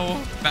go, bro.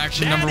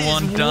 Faction That number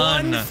 1 is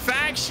done. One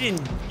faction.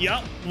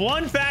 Yup,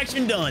 one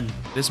faction done.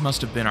 This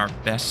must have been our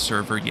best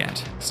server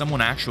yet.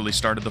 Someone actually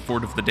started the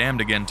Fort of the Damned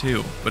again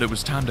too, but it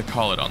was time to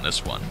call it on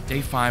this one.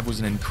 Day 5 was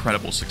an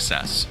incredible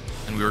success,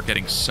 and we were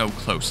getting so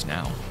close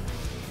now.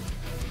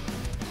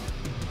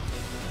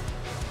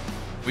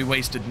 We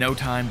wasted no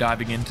time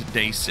diving into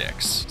day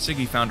 6.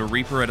 Siggy found a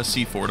Reaper at a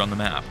sea fort on the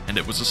map, and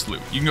it was a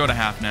sloop. You can go to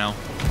half now.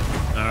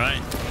 All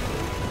right.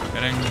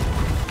 Heading.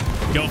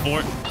 Go for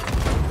it.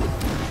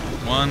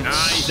 Once.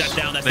 Nice. That's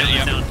down. That's down.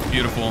 Yep. That's down.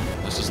 Beautiful.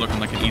 This is looking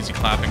like an easy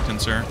Clappington,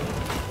 sir.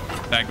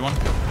 Bagged one.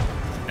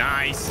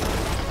 Nice.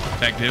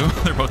 Bagged 2.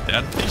 They're both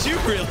dead. Did you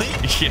really?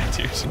 Yeah,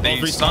 dude. They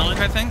Both sunk,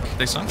 respawn? I think.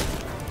 They sunk.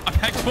 I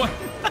bagged 1.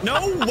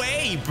 No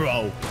way,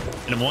 bro.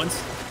 Hit him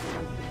once.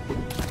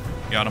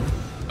 Got him.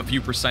 A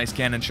few precise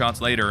cannon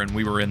shots later, and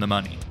we were in the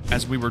money.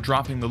 As we were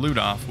dropping the loot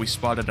off, we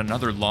spotted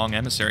another long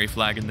emissary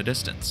flag in the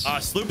distance.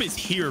 Sloop is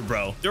here,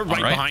 bro. They're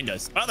right behind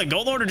us. Oh, the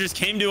gold order just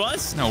came to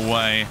us. No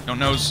way. Don't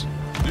nose.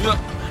 Ugh.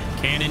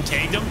 Cannon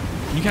tagged him.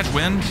 Can you catch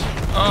wind?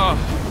 Oh.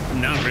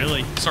 Not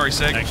really. Sorry,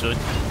 Sig. Actually.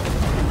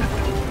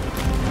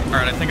 All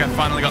right, I think I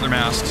finally got their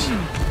mast.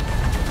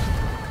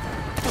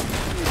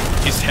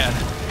 He's dead.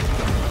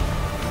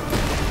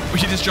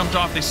 He just jumped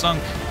off. They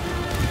sunk.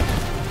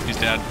 He's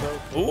dead.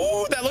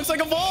 Ooh, that looks like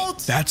a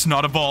vault. That's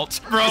not a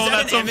vault. Bro, Is that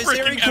that's an a emissary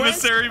freaking quest?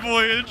 emissary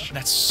voyage.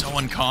 That's so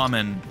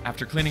uncommon.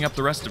 After cleaning up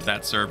the rest of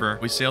that server,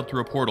 we sailed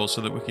through a portal so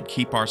that we could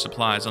keep our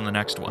supplies on the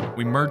next one.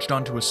 We merged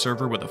onto a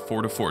server with a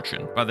Fort of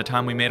Fortune. By the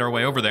time we made our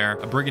way over there,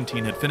 a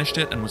brigantine had finished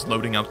it and was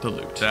loading out the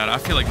loot. Dad, I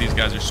feel like these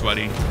guys are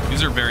sweaty.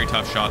 These are very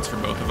tough shots for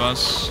both of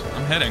us.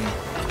 I'm hitting.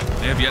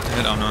 They have yet to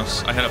hit on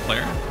us. I hit a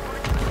player.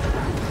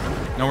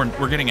 No,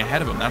 we're getting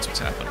ahead of them. That's what's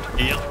happened.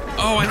 Yep.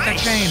 Oh, I hit that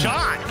Nice chain.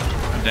 shot.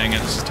 Oh, dang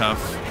it, this is tough.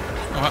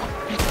 Oh,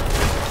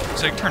 well.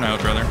 Sig, turn out,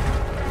 brother.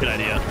 Good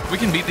idea. We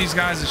can beat these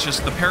guys. It's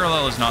just the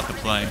parallel is not the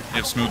play. They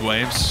have smooth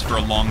waves for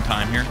a long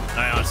time here.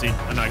 I honestly,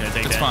 I'm not gonna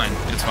take It's that. fine.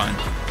 It's fine.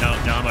 No,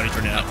 I'm already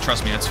turned out.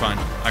 Trust me, it's fine.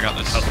 I got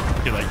this.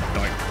 Oh, too late.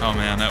 Darn. Oh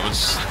man, that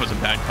was a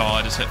bad call.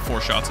 I just hit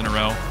 4 shots in a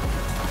row.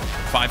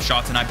 5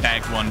 shots and I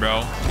bagged 1,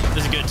 bro.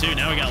 This is good too.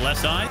 Now we got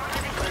left side.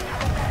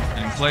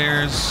 And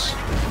players,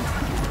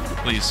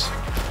 please.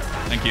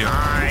 Thank you.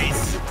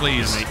 Nice.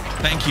 Please. Good, mate.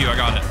 Thank you. I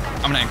got it.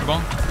 I'm gonna anchor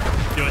ball.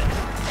 Do it.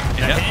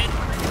 Yeah. That hit.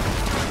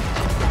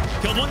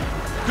 Killed one.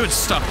 Good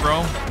stuff,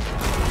 bro.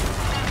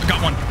 I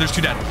got 1. There's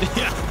 2 dead.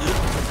 Yeah.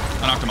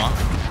 I knocked him off.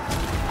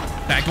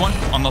 Bagged 1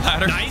 on the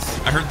ladder. Nice.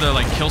 I heard the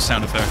kill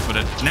sound effect, but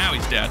now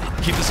he's dead.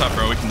 Keep this up,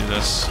 bro. We can do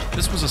this.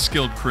 This was a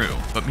skilled crew,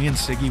 but me and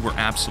Siggy were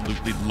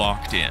absolutely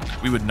locked in.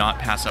 We would not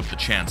pass up the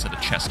chance at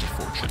a chest of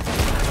fortune.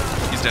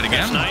 He's dead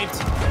again. Sniped.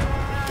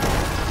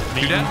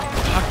 2 dead.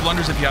 Huck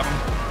blunders if you have him.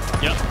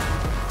 Yep.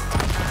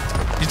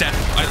 He's dead.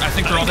 I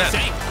think they're all dead.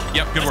 Safe.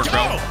 Yep, good Let's work,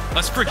 bro. go.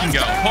 Let's freaking Let's go.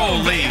 go,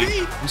 Holy.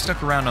 baby. We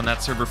stuck around on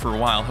that server for a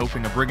while,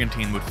 hoping a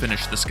brigantine would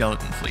finish the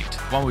skeleton fleet.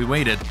 While we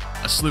waited,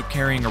 a sloop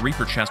carrying a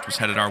Reaper chest was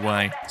headed our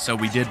way, so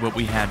we did what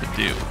we had to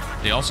do.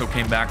 They also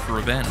came back for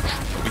revenge,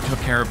 but we took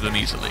care of them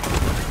easily.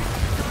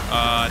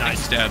 I think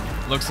he's dead.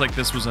 Looks like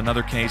this was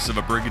another case of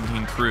a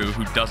brigantine crew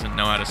who doesn't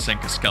know how to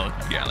sink a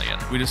skeleton galleon.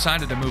 We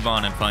decided to move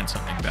on and find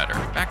something better.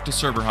 Back to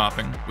server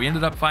hopping, we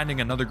ended up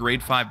finding another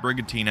grade 5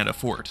 brigantine at a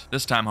fort.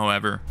 This time,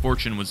 however,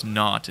 fortune was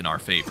not in our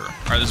favor.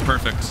 All right, this is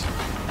perfect.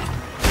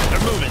 They're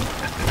moving.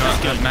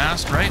 Got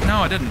mast, right? No,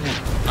 I didn't.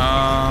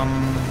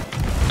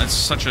 That's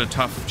such a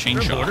tough chain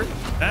They're shot. border.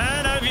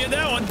 And I've hit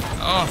that one.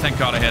 Oh, thank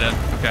God I hit it.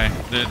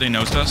 Okay, they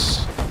nosed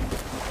us.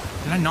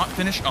 Did I not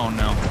finish? Oh,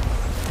 no.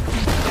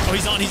 Oh,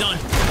 he's on. He's on.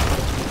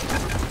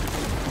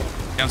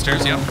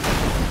 Downstairs, yep.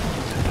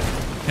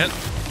 Hit.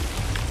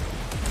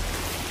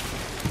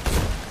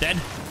 Dead.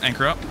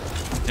 Anchor up.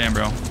 Damn,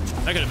 bro.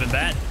 That could have been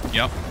bad.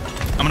 Yep.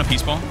 I'm gonna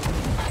peace ball.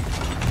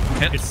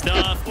 Hit. Good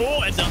stuff.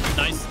 Oh, heads up.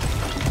 Nice.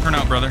 Turn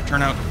out, brother.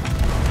 Turn out.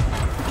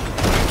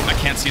 I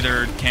can't see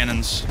their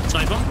cannons.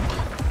 Snipe them.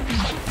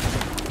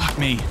 Fuck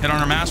me. Hit on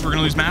our mast. We're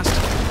gonna lose mast.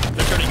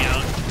 They're turning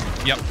out.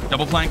 Yep.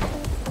 Double plank.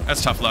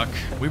 That's tough luck.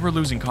 We were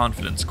losing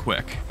confidence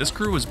quick. This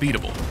crew was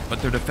beatable,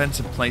 but their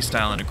defensive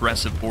playstyle and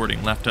aggressive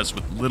boarding left us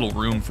with little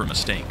room for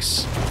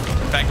mistakes.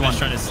 Back I'm one. just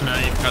trying to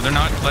snipe. No, they're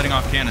not letting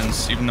off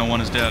cannons, even though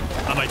 1 is dead.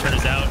 I might turn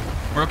us out.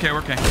 We're okay, we're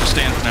okay. Just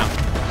stay in for now.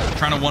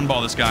 Trying to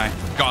 1-ball this guy.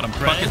 Got him.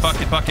 Bucket, Reds.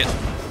 bucket, bucket.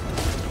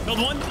 Killed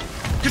one.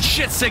 Good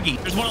shit, Siggy.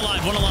 There's one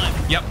alive. One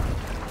alive. Yep.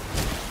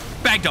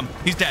 Bagged him.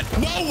 He's dead.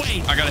 Whoa,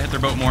 wait. I gotta hit their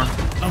boat more.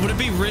 Would it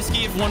be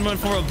risky if one went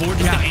for a board? Just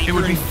to Yeah, anchor it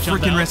would be and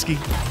jump freaking out? risky.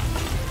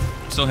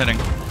 Still hitting.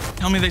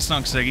 Tell me they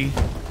sunk, Siggy.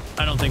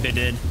 I don't think they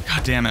did.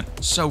 God damn it.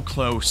 So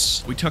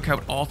close. We took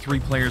out all 3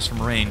 players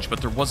from range,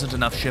 but there wasn't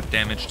enough ship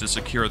damage to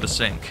secure the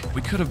sink.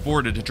 We could have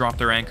boarded to drop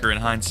their anchor in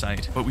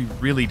hindsight, but we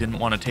really didn't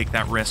want to take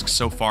that risk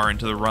so far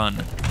into the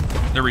run.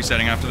 They're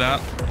resetting after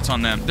that. It's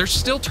on them. They're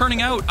still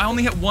turning out. I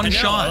only hit one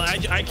shot.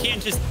 I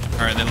can't just...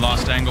 All right, they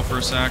lost angle for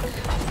a sec.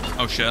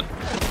 Oh, shit.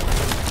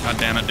 God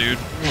damn it, dude.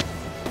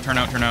 Turn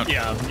out, turn out.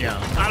 Yeah.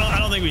 I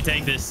don't think we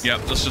take this.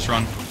 Yep, let's just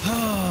run.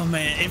 Oh,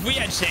 man. If we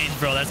had chains,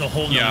 bro, that's a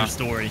whole nother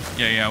story.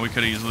 Yeah, we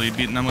could have easily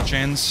beaten them with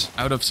chains.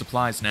 Out of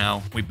supplies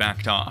now, we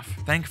backed off.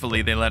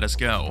 Thankfully, they let us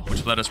go,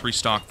 which let us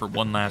restock for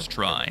one last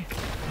try.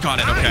 Got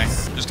it, okay.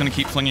 Just gonna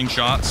keep flinging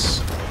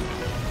shots.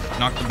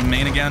 Knock the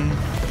main again.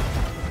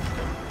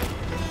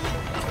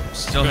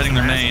 Still hitting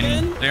their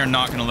main. They are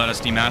not going to let us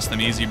demask them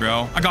easy,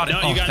 bro. I got it.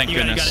 Oh, thank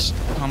goodness.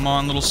 Come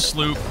on, little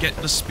sloop. Get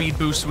the speed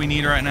boost we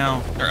need right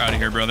now. They're out of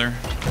here, brother.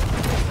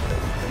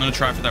 I'm going to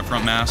try for that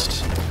front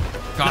mast.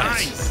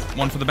 Got it.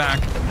 One for the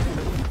back.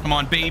 Come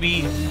on,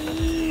 baby.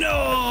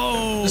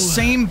 No. The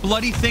same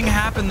bloody thing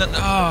happened that...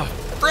 Oh,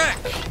 frick.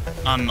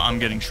 I'm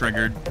getting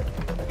triggered.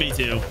 Me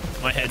too.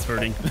 My head's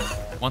hurting.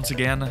 Once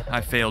again,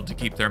 I failed to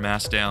keep their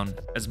mast down.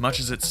 As much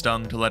as it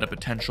stung to let a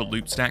potential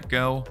loot stack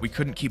go, we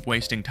couldn't keep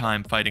wasting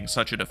time fighting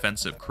such a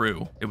defensive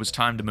crew. It was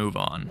time to move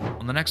on.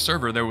 On the next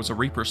server, there was a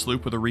Reaper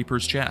sloop with a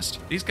Reaper's chest.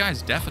 These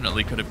guys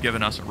definitely could have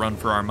given us a run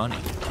for our money.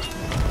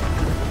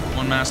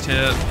 One mast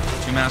hit,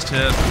 two mast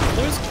hit.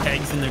 There's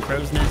kegs in the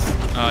crow's nest.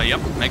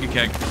 Yep, mega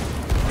keg.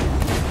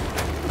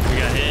 We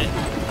got hit.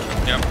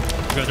 Yep,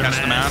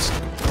 catch the mast.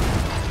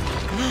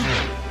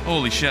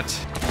 Holy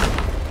shit.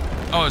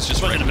 Oh, it's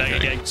just right in the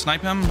keg.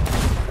 Snipe him.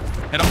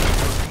 Hit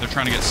him. They're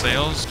trying to get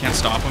sails. Can't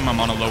stop him. I'm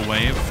on a low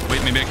wave.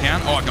 Wait, maybe I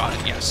can? Oh, I got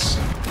it. Yes.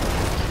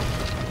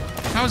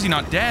 How is he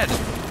not dead?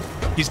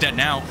 He's dead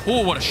now.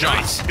 Oh, what a shot.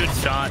 Nice. Good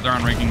shot. They're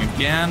on raking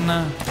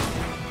again.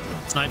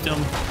 Sniped him.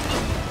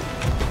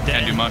 Dead.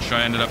 Can't do much.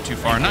 I ended up too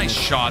far. Nice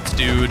shots,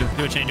 dude.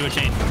 Do a chain. Do a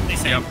chain.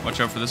 Yep. Watch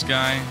out for this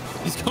guy.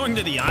 He's going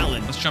to the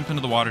island. Let's jump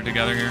into the water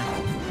together here.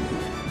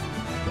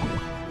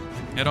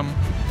 Hit him.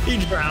 He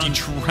drowned. He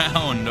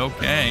drowned,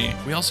 okay.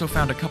 We also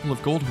found a couple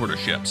of gold hoarder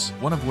ships,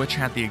 one of which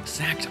had the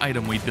exact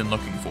item we'd been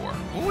looking for.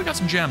 Oh, we got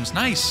some gems,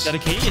 nice. Is that a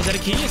key? Is that a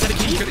key? Is that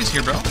a key? Goodies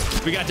here, bro.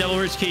 We got Devil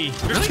Ridge key.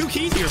 There's two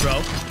keys here, bro.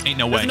 Ain't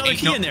no way. There's another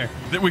key in there.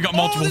 We got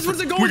multiple. Oh, this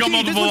one's a gold we got key.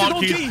 multiple This one's a vault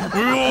gold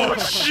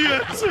keys. key.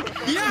 Oh,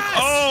 shit. Yes.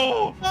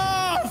 Oh,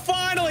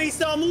 finally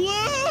some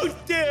loot,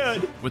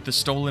 dude. With the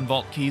stolen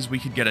vault keys, we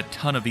could get a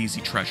ton of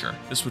easy treasure.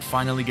 This would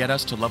finally get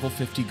us to level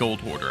 50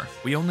 gold hoarder.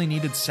 We only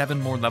needed 7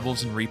 more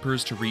levels in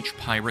Reapers to reach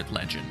Pirate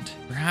Legend.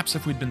 Perhaps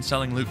if we'd been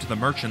selling loot to the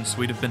merchants,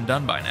 we'd have been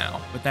done by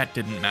now, but that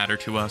didn't matter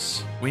to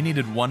us. We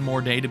needed one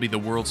more day to be the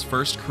world's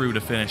first crew to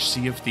finish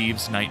Sea of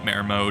Thieves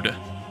Nightmare Mode.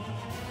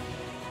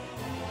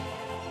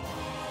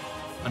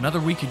 Another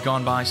week had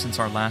gone by since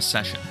our last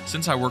session.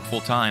 Since I work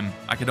full-time,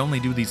 I could only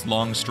do these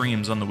long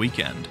streams on the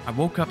weekend. I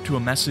woke up to a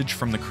message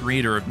from the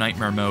creator of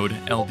Nightmare Mode,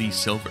 LD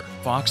Silver.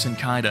 Fox and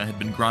Kaida had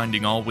been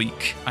grinding all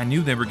week. I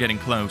knew they were getting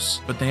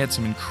close, but they had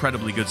some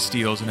incredibly good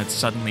steals and had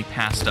suddenly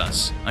passed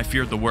us. I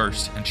feared the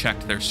worst and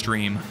checked their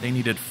stream. They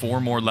needed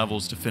 4 more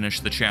levels to finish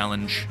the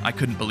challenge. I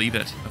couldn't believe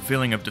it. A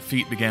feeling of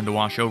defeat began to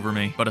wash over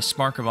me, but a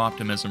spark of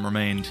optimism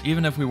remained.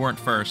 Even if we weren't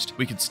first,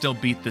 we could still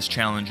beat this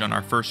challenge on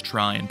our first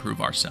try and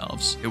prove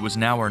ourselves. It was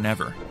now or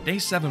never. Day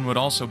 7 would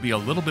also be a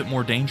little bit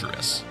more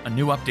dangerous. A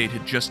new update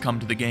had just come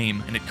to the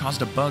game, and it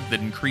caused a bug that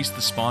increased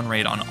the spawn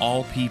rate on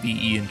all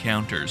PvE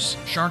encounters.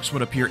 Sharks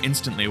would appear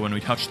instantly when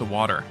we touched the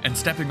water, and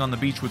stepping on the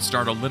beach would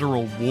start a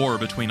literal war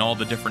between all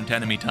the different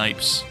enemy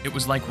types. It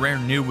was like Rare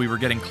knew we were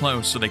getting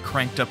close, so they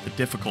cranked up the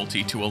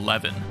difficulty to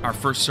 11. Our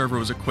first server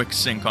was a quick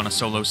sink on a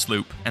solo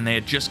sloop, and they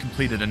had just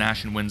completed an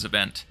Ashen Winds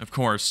event. Of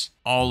course,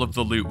 all of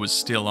the loot was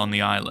still on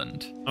the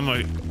island. I'm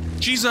like,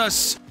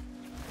 Jesus!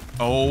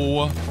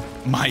 Oh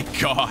my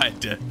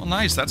god. Well,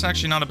 nice. That's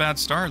actually not a bad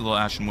start, little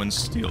Ashen Winds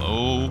steal.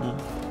 Oh.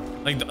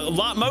 Like,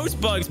 most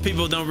bugs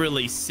people don't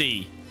really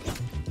see.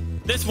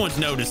 This one's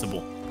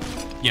noticeable.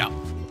 Yeah.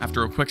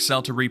 After a quick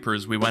sell to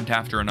Reapers, we went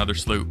after another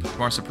sloop.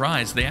 To our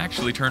surprise, they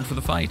actually turned for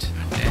the fight.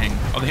 Dang.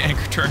 Oh, the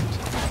anchor turned.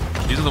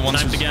 These are the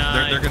ones who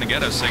they're gonna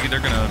get us. They're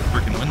gonna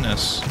freaking win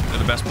this. They're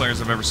the best players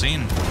I've ever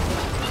seen.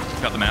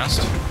 Got the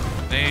mast.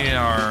 They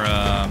are,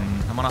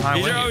 I'm on a high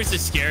wave. These are always the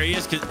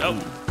scariest, because,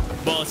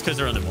 well, it's because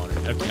they're underwater.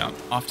 Okay. Yeah.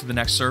 Off to the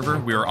next server,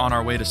 we were on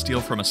our way to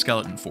steal from a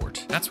skeleton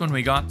fort. That's when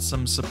we got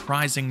some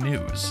surprising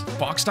news.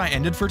 Fox Die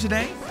ended for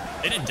today?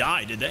 They didn't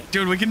die, did they?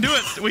 Dude, we can do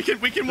it. We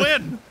can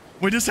win.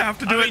 We just have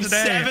to do it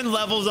today. 7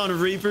 levels on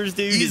Reapers,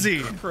 dude.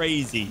 Easy.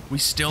 Crazy. We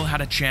still had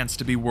a chance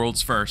to be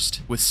world's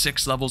first. With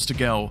 6 levels to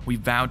go, we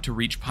vowed to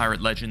reach Pirate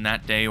Legend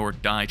that day or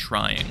die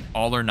trying.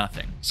 All or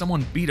nothing.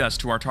 Someone beat us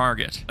to our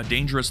target. A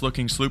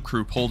dangerous-looking sloop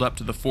crew pulled up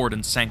to the fort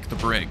and sank the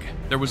brig.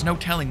 There was no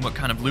telling what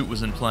kind of loot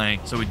was in play,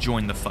 so we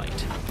joined the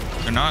fight.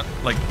 They're not,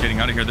 like, getting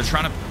out of here. They're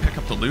trying to pick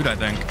up the loot, I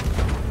think.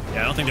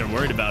 Yeah, I don't think they're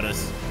worried about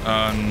us.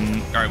 All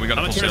right, we got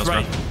a full sales,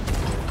 bro.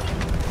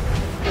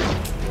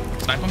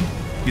 Snipe him.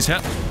 He's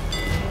hit.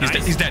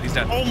 He's dead. He's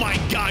dead. Oh my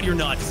god, you're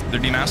nuts. They're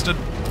demasted.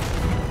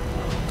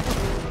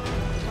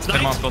 Hit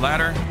him off the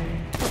ladder.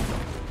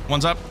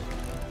 One's up.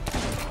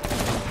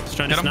 Just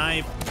trying to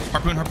snipe.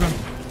 Harpoon.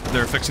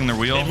 They're fixing their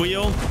wheel.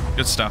 Wheel.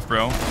 Good stuff,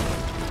 bro.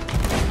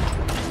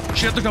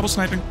 Shit, they're double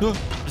sniping.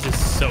 There's This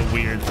is so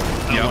weird.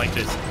 I don't like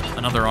this.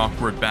 Another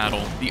awkward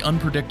battle. The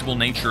unpredictable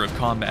nature of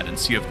combat in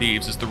Sea of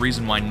Thieves is the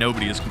reason why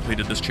nobody has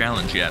completed this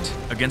challenge yet.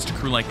 Against a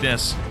crew like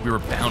this, we were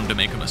bound to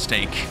make a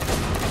mistake.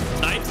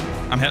 Sniped.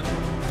 I'm hit.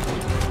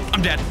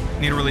 I'm dead.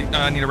 Need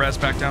a res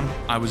back down.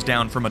 I was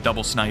down from a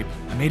double snipe.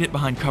 I made it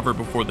behind cover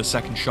before the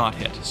second shot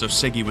hit, so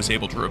Siggy was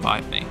able to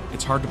revive me.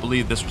 It's hard to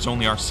believe this was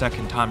only our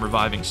second time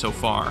reviving so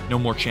far. No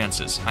more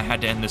chances. I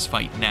had to end this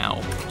fight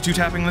now. Two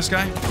tapping this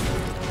guy.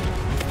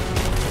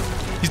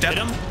 He's dead.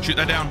 Hit him. Shoot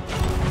that down.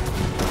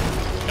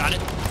 Got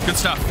it. Good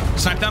stuff.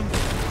 Snipe them.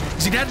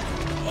 Is he dead?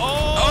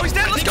 Oh, he's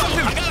dead. Let's go, dude.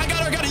 I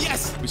got it.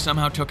 Yes. We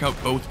somehow took out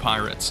both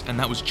pirates, and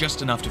that was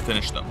just enough to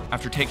finish them.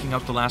 After taking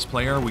out the last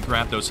player, we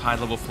grabbed those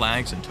high-level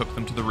flags and took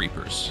them to the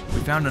Reapers. We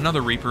found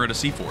another Reaper at a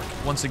seafort.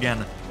 Once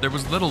again, there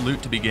was little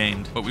loot to be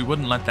gained, but we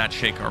wouldn't let that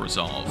shake our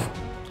resolve.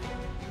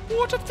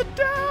 Fort of the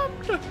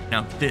Damned!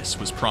 Now this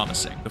was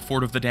promising. The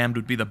Fort of the Damned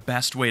would be the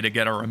best way to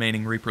get our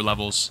remaining Reaper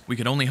levels. We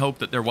could only hope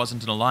that there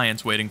wasn't an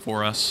alliance waiting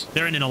for us.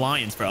 They're in an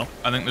alliance, bro.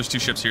 I think there's two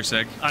ships here,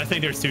 Sig. I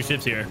think there's two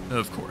ships here.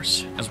 Of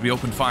course. As we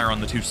opened fire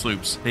on the two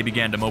sloops, they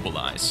began to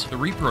mobilize. The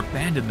Reaper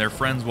abandoned their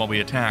friends while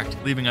we attacked,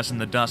 leaving us in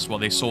the dust while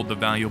they sold the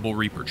valuable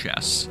Reaper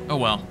chests. Oh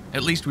well,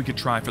 at least we could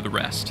try for the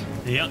rest.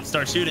 Yep,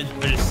 start shooting.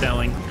 They're just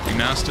selling. We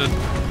masted.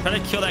 Try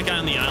to kill that guy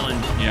on the island.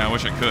 Yeah, I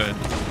wish I could.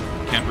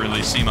 Can't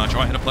really see much.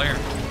 Oh, I hit a player.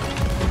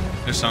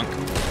 They're sunk.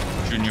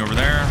 Shooting you over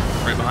there,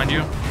 right behind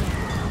you.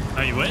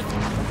 Are you with?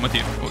 I'm with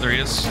you. Oh, there he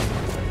is.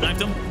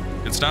 Knifed him.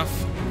 Good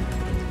stuff.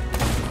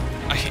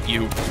 I hit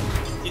you.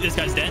 This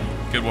guy's dead.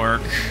 Good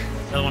work.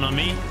 Another one on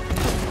me.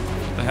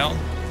 What the hell?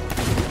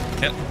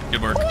 Hit.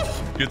 Good work.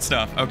 Good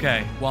stuff.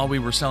 Okay. While we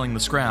were selling the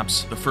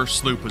scraps, the first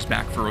sloop was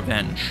back for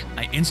revenge.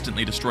 I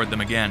instantly destroyed them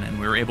again, and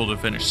we were able to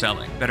finish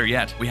selling. Better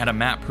yet, we had a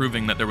map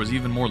proving that there was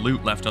even more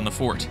loot left on the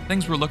fort.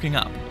 Things were looking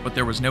up, but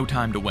there was no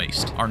time to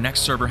waste. Our next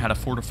server had a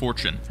Fort of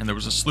Fortune, and there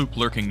was a sloop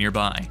lurking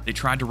nearby. They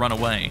tried to run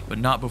away, but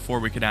not before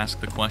we could ask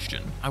the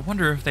question. I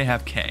wonder if they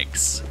have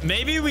kegs.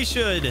 Maybe we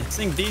should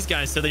sink these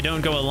guys so they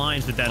don't go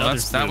alliance with that other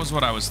sloop. That was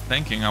what I was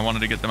thinking. I wanted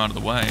to get them out of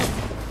the way.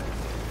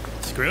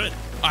 Screw it.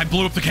 I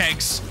blew up the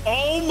kegs.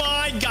 Oh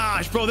my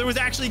gosh, bro, there was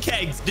actually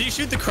kegs. Did you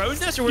shoot the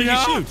crow's nest or where did you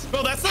shoot?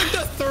 Bro, that's like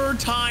the third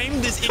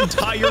time this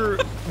entire...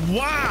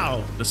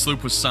 Wow. The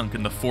sloop was sunk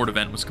and the fort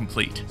event was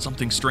complete.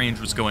 Something strange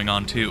was going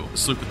on too. The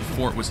sloop at the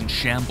fort was in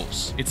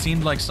shambles. It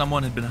seemed like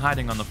someone had been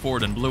hiding on the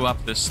fort and blew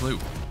up this sloop.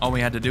 All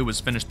we had to do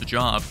was finish the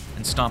job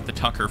and stop the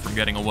Tucker from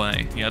getting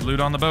away. He had loot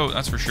on the boat,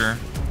 that's for sure.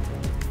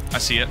 I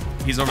see it.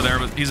 He's over there,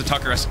 but he's a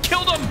Tucker. I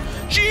killed him!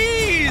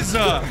 Jeez!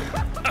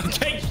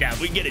 Okay, Chap,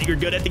 we get it. You're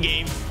good at the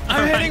game.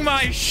 I'm hitting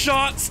my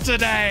shots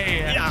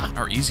today! Yeah.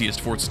 Our easiest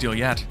fort steal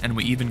yet, and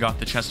we even got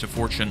the Chest of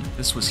Fortune.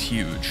 This was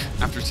huge.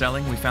 After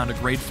selling, we found a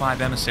grade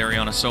 5 emissary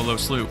on a solo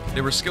sloop.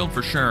 They were skilled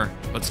for sure,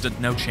 but stood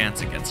no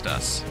chance against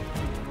us.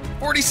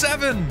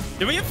 47!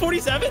 Did we have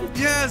 47?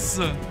 Yes!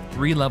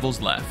 3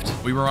 levels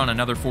left. We were on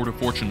another Fort of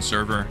Fortune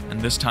server,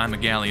 and this time a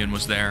galleon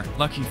was there.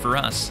 Lucky for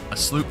us, a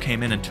sloop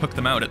came in and took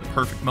them out at the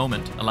perfect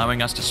moment,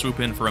 allowing us to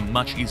swoop in for a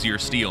much easier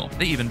steal.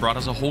 They even brought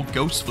us a whole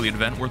Ghost Fleet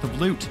event worth of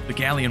loot. The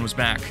galleon was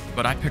back,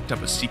 but I picked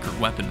up a secret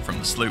weapon from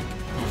the sloop.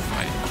 Oof,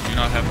 I do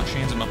not have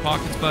machines in my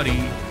pockets,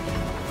 buddy.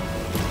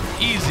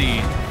 Easy.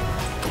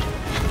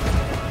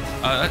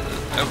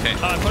 Okay.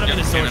 Put him in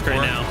the storage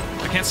crate now.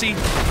 I can't see.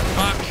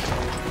 Fuck.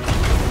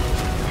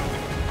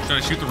 Should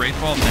I shoot the Wraith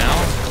Ball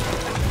now?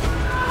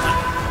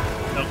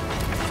 Nope.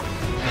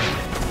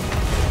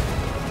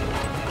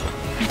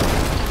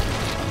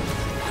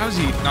 How is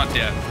he not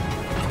dead?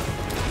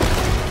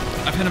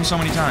 I've hit him so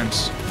many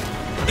times.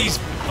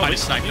 I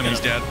just sniped him, he's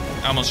dead.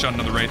 I almost shot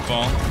another Wraith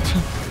Ball.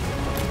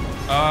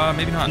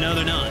 Maybe not. No,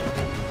 they're not.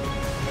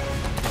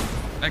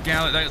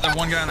 That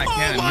one guy on that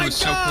cannon, he was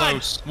so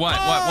close. What?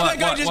 That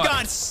guy just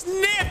got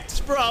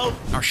snipped, bro.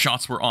 Our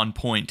shots were on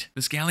point.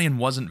 This galleon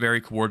wasn't very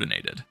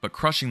coordinated, but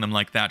crushing them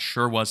like that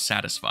sure was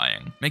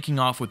satisfying. Making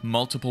off with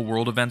multiple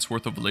world events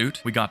worth of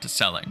loot, we got to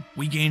selling.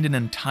 We gained an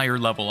entire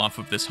level off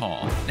of this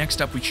haul.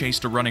 Next up, we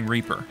chased a running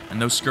Reaper,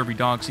 and those scurvy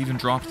dogs even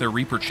dropped their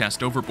Reaper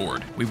chest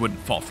overboard. We wouldn't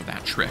fall for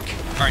that trick.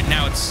 All right,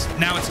 now it's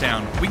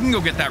down. We can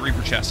go get that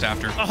Reaper chest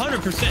after.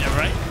 100%,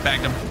 right?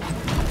 Bagged him.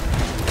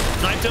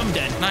 Sniped him,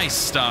 dead. Nice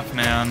stuff,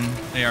 man.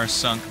 They are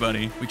sunk,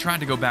 buddy. We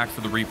tried to go back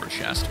for the Reaper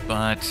chest,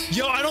 but...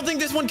 Yo, I don't think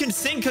this one can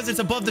sink because it's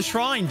above the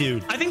shrine,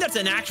 dude. I think that's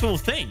an actual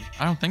thing.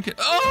 I don't think it...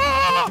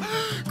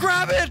 Oh!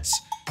 Grab it!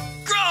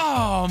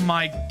 Oh,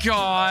 my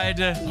God.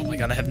 Oh, my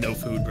God. I have no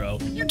food, bro.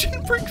 You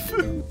didn't bring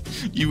food.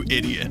 You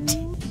idiot.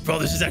 Bro,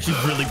 this is actually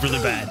really,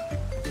 really bad.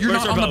 You're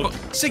not on the boat.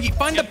 Siggy,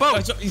 find the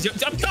boat.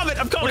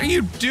 I'm coming. What are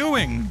you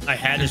doing? I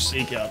had to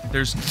speak up.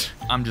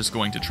 I'm just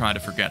going to try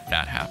to forget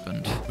that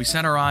happened. We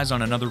set our eyes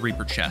on another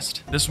Reaper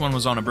chest. This one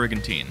was on a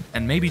brigantine,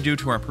 and maybe due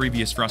to our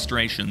previous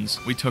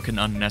frustrations, we took an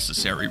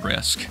unnecessary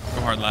risk.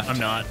 Go hard left. I'm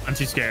not. I'm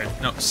too scared.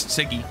 No,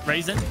 Siggy.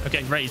 Raisin?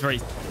 Okay, raise.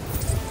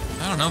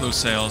 I don't know those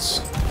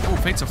sails. Oh,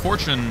 Fates of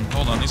Fortune.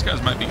 Hold on, these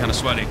guys might be kind of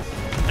sweaty.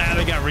 Ah,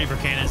 they got Reaper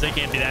cannons. They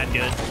can't be that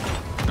good.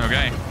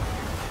 Okay.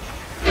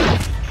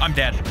 I'm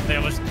dead. They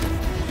almost...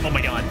 Oh my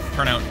God.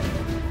 Turn out.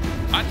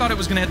 I thought it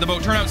was gonna hit the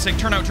boat. Turn out, Sig.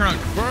 Turn out, turn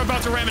out. We're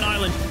about to ram an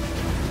island.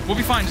 We'll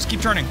be fine. Just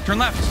keep turning. Turn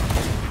left.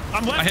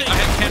 I'm I lefting.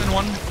 hit cannon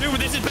one. Dude,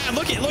 this is bad.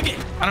 Look it, look it.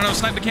 I don't know.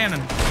 Snipe the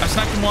cannon. I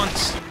sniped him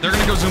once. They're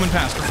gonna go zooming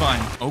past. We're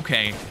fine.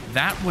 Okay,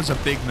 that was a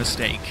big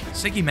mistake.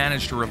 Siggy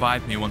managed to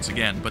revive me once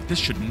again, but this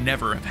should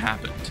never have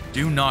happened.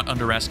 Do not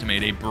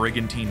underestimate a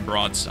brigantine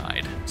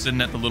broadside.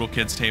 Sitting at the little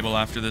kids' table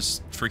after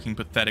this freaking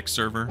pathetic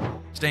server.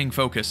 Staying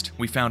focused,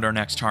 we found our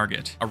next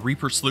target, a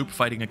Reaper sloop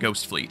fighting a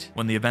ghost fleet.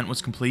 When the event was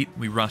complete,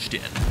 we rushed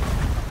in.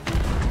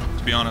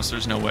 To be honest,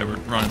 there's no way we're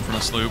running from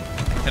a sloop.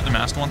 Hit the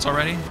mast once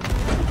already.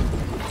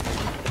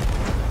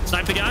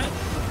 Snipe the guy.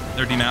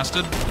 They're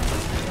demasted.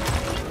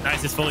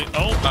 Nice, it's fully.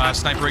 Oh,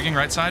 Snipe rigging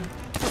right side.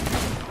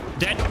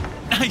 dead.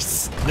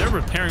 Nice. They're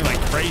repairing like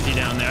crazy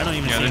down there. I don't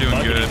even see Yeah, they're them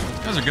doing bugging good. it.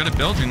 You guys are good at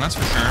building, that's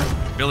for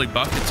sure. Billy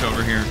Bucket's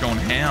over here going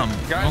ham.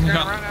 You guys Only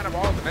gonna got- run out of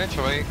balls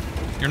eventually.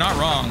 You're not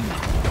wrong.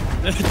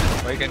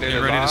 We can do Get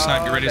this ready to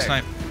snipe. Get all ready to day.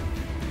 snipe.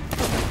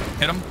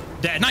 Hit him.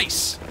 Dead.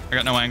 Nice. I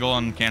got no angle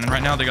on cannon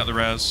right now. They got the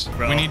res.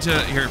 Bro. We need to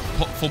here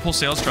full pull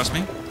sails. Trust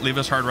me. Leave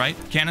us hard right.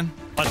 Cannon.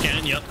 On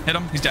cannon, yep. Hit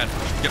him. He's dead.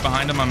 Get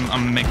behind him.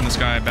 I'm making this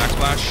guy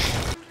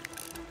backsplash.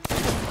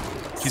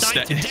 He's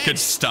Sniped, dead. dead. Good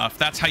stuff.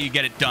 That's how you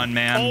get it done,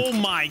 man. Oh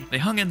my. They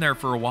hung in there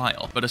for a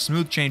while, but a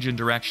smooth change in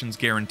directions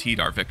guaranteed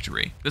our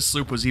victory. This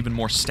sloop was even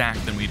more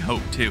stacked than we'd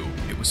hoped, too.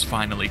 It was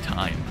finally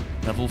time.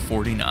 Level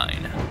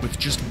 49. With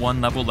just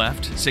one level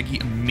left, Siggy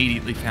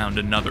immediately found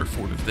another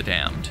Fort of the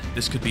Damned.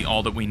 This could be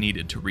all that we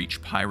needed to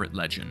reach Pirate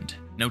Legend.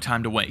 No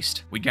time to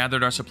waste. We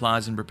gathered our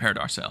supplies and prepared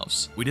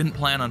ourselves. We didn't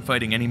plan on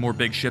fighting any more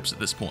big ships at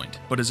this point,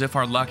 but as if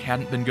our luck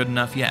hadn't been good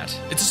enough yet.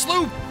 It's a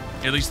sloop!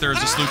 At least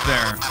there's a sloop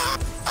there.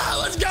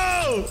 Let's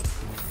go!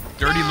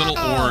 Dirty little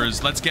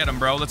oars. Let's get them,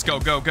 bro. Let's go,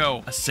 go,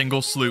 go. A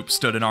single sloop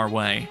stood in our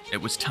way.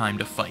 It was time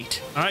to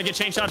fight. All right, get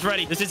chain shots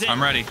ready. This is it.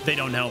 I'm ready. They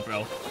don't know,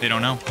 bro. They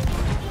don't know.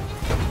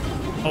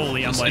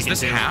 Holy, I'm Is lagging, this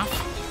dude. half?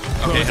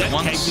 Bro, Okay, is hit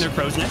that kegs once. in their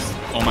crow's nest?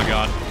 Oh my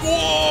god.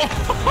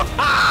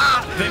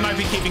 Whoa! They might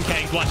be keeping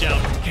kegs. Watch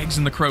out. Kegs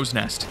in the crow's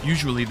nest.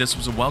 Usually this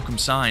was a welcome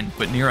sign,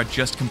 but near a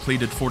just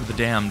completed Fort of the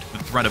Damned, the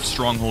threat of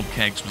stronghold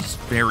kegs was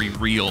very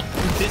real.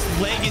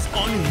 This leg is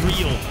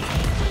unreal.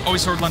 Oh,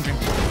 he's sword lunging.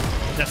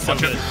 That's so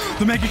Watch good. out.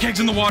 The mega kegs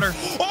in the water.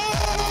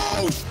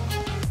 Oh!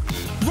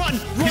 Run!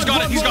 Run! He's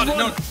got run, it. He's run, got it.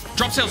 run. No,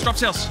 drop sails. Drop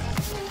sails.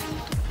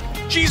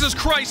 Jesus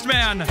Christ,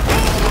 man. Oh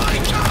my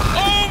god!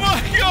 Oh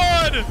my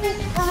god.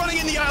 We're running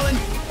in the island.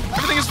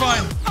 Everything is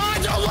fine.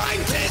 I don't like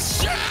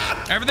this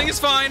ship. Everything is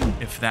fine.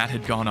 If that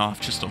had gone off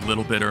just a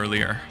little bit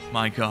earlier,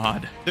 my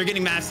god. They're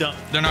getting masked up.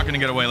 They're not going to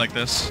get away like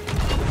this.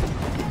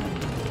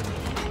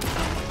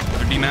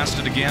 They're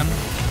demasted again.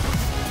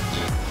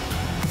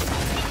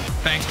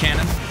 Thanks,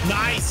 cannon.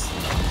 Nice.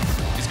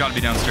 He's got to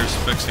be downstairs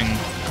fixing.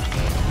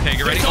 Okay,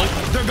 get ready. They're Oh,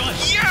 gone. They're gone.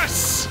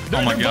 yes! They're,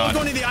 Oh my they're god.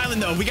 both going to the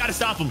island though. We gotta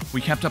stop them. We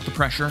kept up the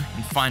pressure,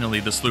 and finally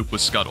the sloop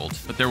was scuttled.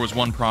 But there was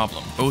one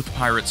problem. Both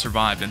pirates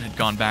survived and had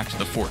gone back to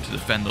the fort to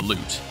defend the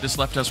loot. This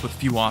left us with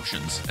few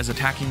options, as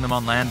attacking them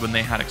on land when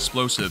they had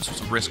explosives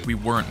was a risk we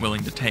weren't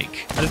willing to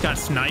take. I just got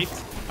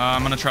sniped.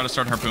 I'm gonna try to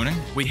start harpooning.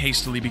 We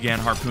hastily began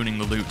harpooning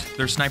the loot.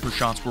 Their sniper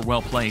shots were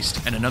well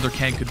placed, and another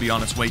keg could be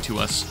on its way to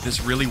us.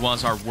 This really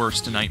was our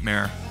worst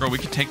nightmare. Bro, we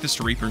could take this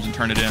to Reapers and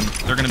turn it in.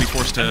 They're gonna be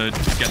forced to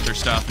get their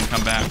stuff and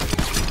come back.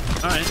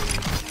 All right.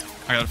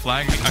 I got a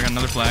flag. I got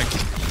another flag.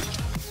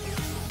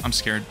 I'm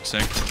scared.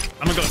 Sick.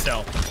 I'm gonna go sell.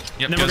 Yep, And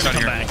then get we're us gonna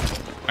out come of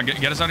here.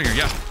 back. Get us out of here,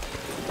 yeah.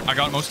 I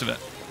got most of it.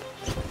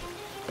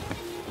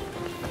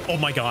 Oh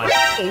my god.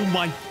 Oh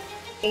my.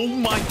 Oh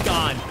my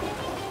god.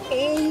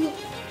 Oh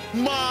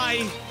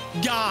my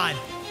god.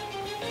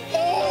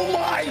 Oh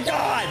my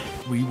god.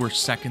 We were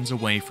seconds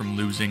away from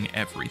losing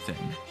everything.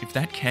 If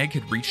that keg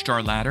had reached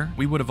our ladder,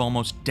 we would have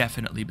almost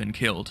definitely been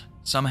killed.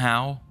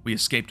 Somehow, we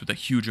escaped with a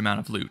huge amount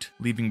of loot,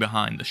 leaving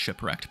behind the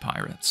shipwrecked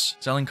pirates.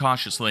 Selling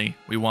cautiously,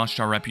 we watched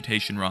our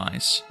reputation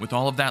rise. With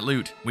all of that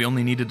loot, we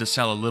only needed to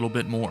sell a little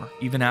bit more.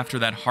 Even after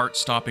that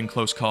heart-stopping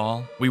close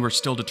call, we were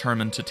still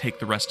determined to take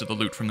the rest of the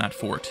loot from that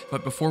fort.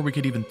 But before we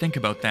could even think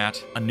about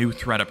that, a new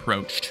threat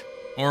approached.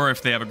 Or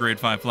if they have a grade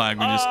 5 flag,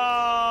 we just...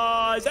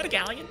 Is that a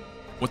galleon?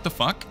 What the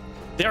fuck?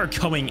 They're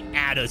coming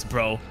at us,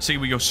 bro. Say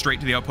we go straight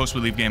to the outpost,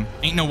 we leave game.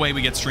 Ain't no way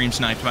we get stream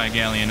sniped by a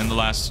galleon in the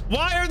last...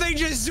 Why are they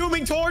just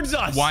zooming towards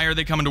us? Why are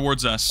they coming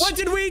towards us? What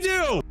did we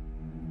do?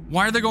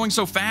 Why are they going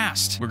so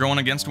fast? We're going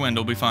against wind,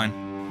 it'll be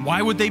fine.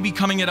 Why would they be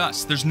coming at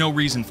us? There's no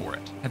reason for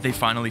it. Had they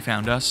finally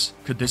found us?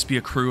 Could this be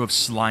a crew of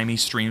slimy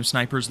stream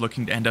snipers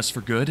looking to end us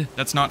for good?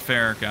 That's not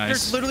fair, guys.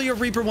 There's literally a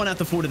Reaper one at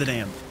the Fort of the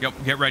Dam. Yep,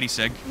 get ready,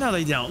 Sig. No,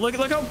 they don't. Look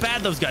how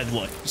bad those guys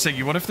look.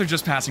 Siggy, what if they're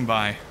just passing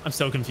by? I'm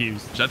so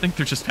confused. I think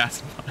they're just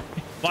passing by.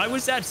 Why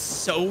was that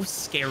so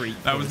scary?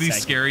 That for was a the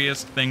second?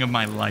 scariest thing of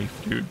my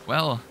life, dude.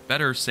 Well,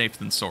 better safe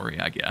than sorry,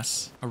 I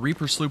guess. A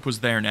Reaper sloop was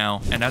there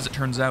now, and as it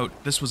turns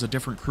out, this was a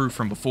different crew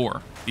from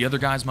before. The other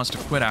guys must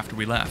have quit after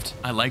we left.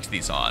 I liked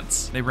these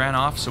odds. They ran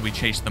off, so we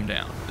chased them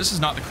down. This is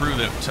not the crew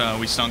that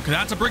we sunk.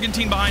 That's a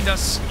brigantine behind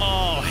us.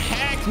 Oh,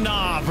 heck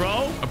nah,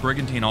 bro. A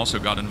brigantine also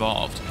got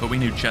involved, but we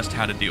knew just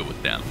how to deal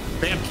with them.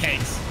 They have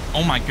kegs.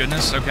 Oh my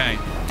goodness, okay.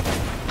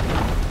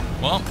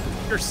 Well,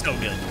 You're so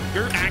good.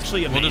 You're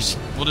actually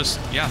amazing. We'll just,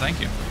 yeah, thank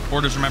you.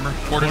 Borders, remember?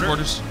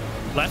 Borders.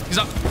 Left. He's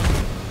up.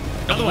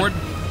 Double Another board.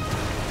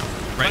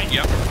 Right,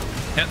 yep.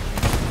 Hit.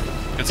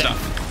 Good Same.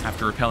 stuff.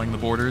 After repelling the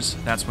borders,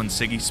 that's when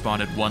Siggy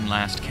spotted one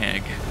last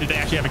keg. Did they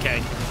actually have a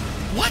keg?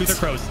 What? Shoot their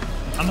crows.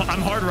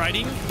 I'm hard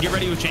riding. Get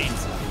ready with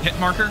chains. Hit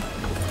marker.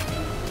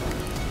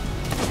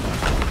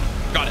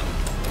 Got it.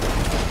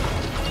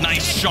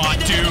 Nice shot,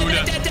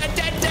 dude.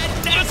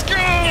 Let's go!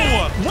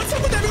 What's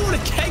up with everyone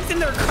with kegs in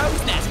their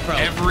crow's nest, bro?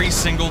 Every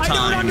single time.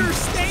 I don't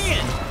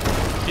understand.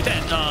 Get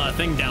that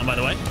thing down, by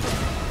the way.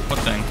 What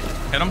thing?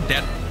 Hit him.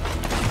 Dead.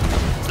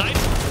 Snipe.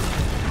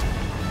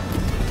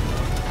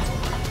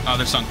 Oh,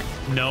 they're sunk.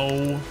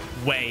 No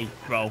way,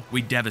 bro.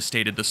 We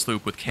devastated the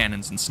sloop with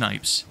cannons and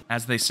snipes.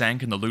 As they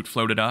sank and the loot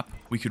floated up,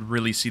 we could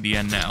really see the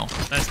end now.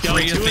 Let's go.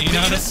 3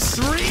 Athenas.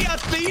 3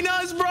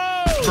 Athenas,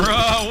 bro!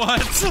 Bro,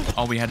 what?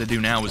 All we had to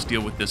do now was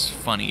deal with this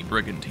funny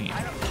brigantine.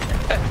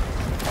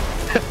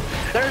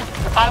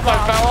 I'm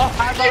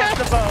off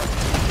the boat.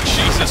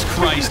 Jesus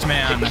Christ,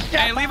 man.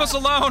 Hey, leave us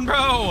alone,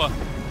 bro.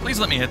 Please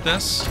let me hit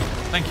this.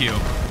 Thank you.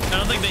 I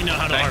don't think they know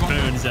how to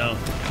harpoon, so.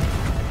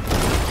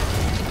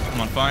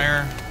 I'm on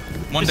fire.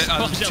 One dead.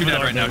 Two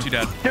dead right now. 2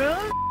 dead.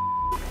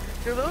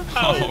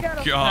 Oh,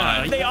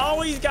 God. They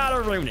always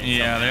gotta ruin it.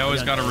 Yeah, they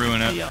always gotta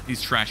ruin it.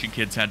 These trashy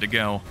kids had to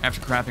go.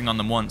 After crapping on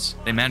them once,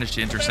 they managed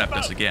to intercept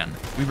us again.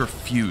 We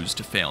refused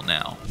to fail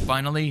now.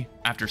 Finally,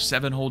 after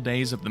 7 whole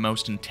days of the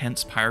most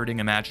intense pirating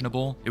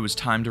imaginable, it was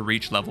time to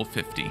reach level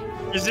 50.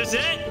 Is this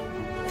it?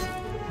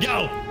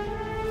 Go!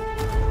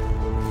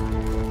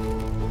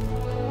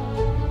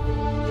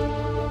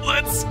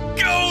 Let's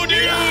go,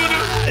 dude!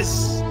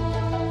 Yes!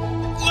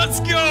 Let's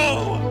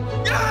go!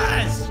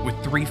 Yes! With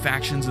 3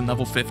 factions in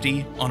level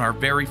 50, on our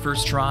very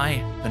first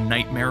try, the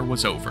nightmare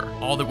was over.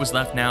 All that was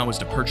left now was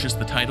to purchase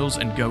the titles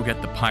and go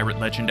get the Pirate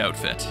Legend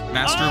outfit.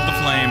 Master of the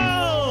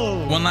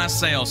Flame. One last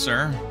sale,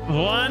 sir.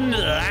 One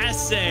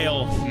last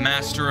sale.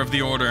 Master of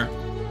the Order.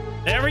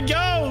 There we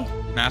go.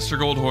 Master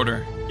Gold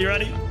Hoarder. You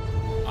ready?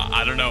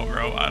 I don't know,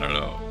 bro. I don't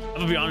know. I'm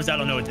gonna be honest, I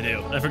don't know what to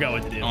do. I forgot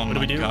what to do. Oh what do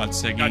we do? God,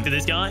 Siggy. Talk to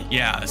this guy?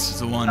 Yeah, this is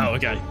the one. Oh,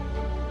 okay.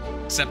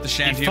 Except the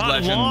Shanty You of fought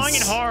Legends. long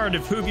and hard to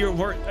prove your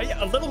worth.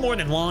 A little more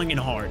than long and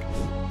hard.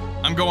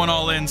 I'm going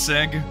all in,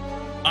 Sig.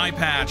 Eye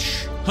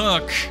patch,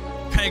 hook,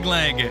 peg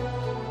leg,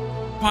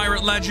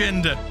 Pirate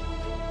Legend.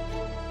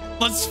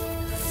 Let's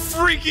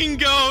freaking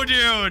go,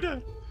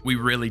 dude. We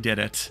really did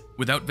it.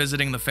 Without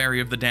visiting the Ferry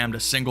of the Damned a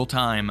single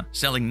time,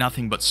 selling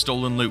nothing but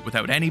stolen loot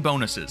without any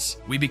bonuses,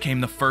 we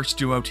became the first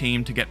duo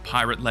team to get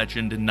Pirate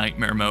Legend in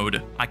Nightmare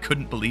mode. I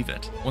couldn't believe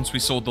it. Once we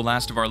sold the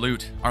last of our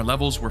loot, our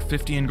levels were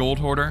 50 in Gold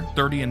Hoarder,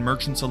 30 in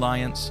Merchant's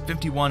Alliance,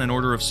 51 in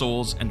Order of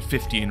Souls, and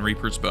 50 in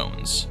Reaper's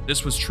Bones.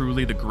 This was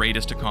truly the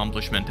greatest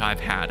accomplishment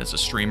I've had as a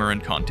streamer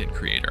and content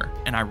creator,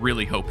 and I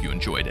really hope you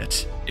enjoyed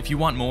it. If you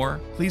want more,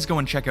 please go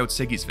and check out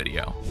Siggy's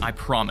video. I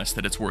promise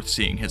that it's worth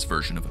seeing his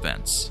version of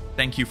events.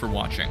 Thank you for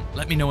watching.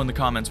 Let me know in the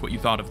comments what you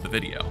thought of the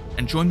video,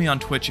 and join me on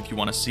Twitch if you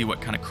want to see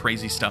what kind of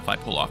crazy stuff I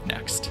pull off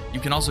next. You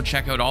can also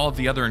check out all of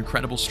the other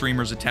incredible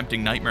streamers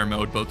attempting Nightmare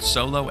mode both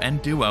solo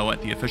and duo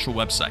at the official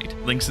website,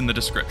 links in the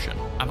description.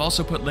 I've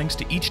also put links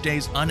to each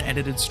day's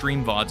unedited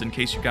stream VODs in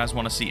case you guys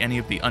want to see any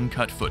of the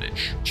uncut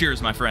footage.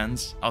 Cheers, my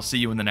friends. I'll see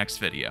you in the next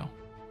video.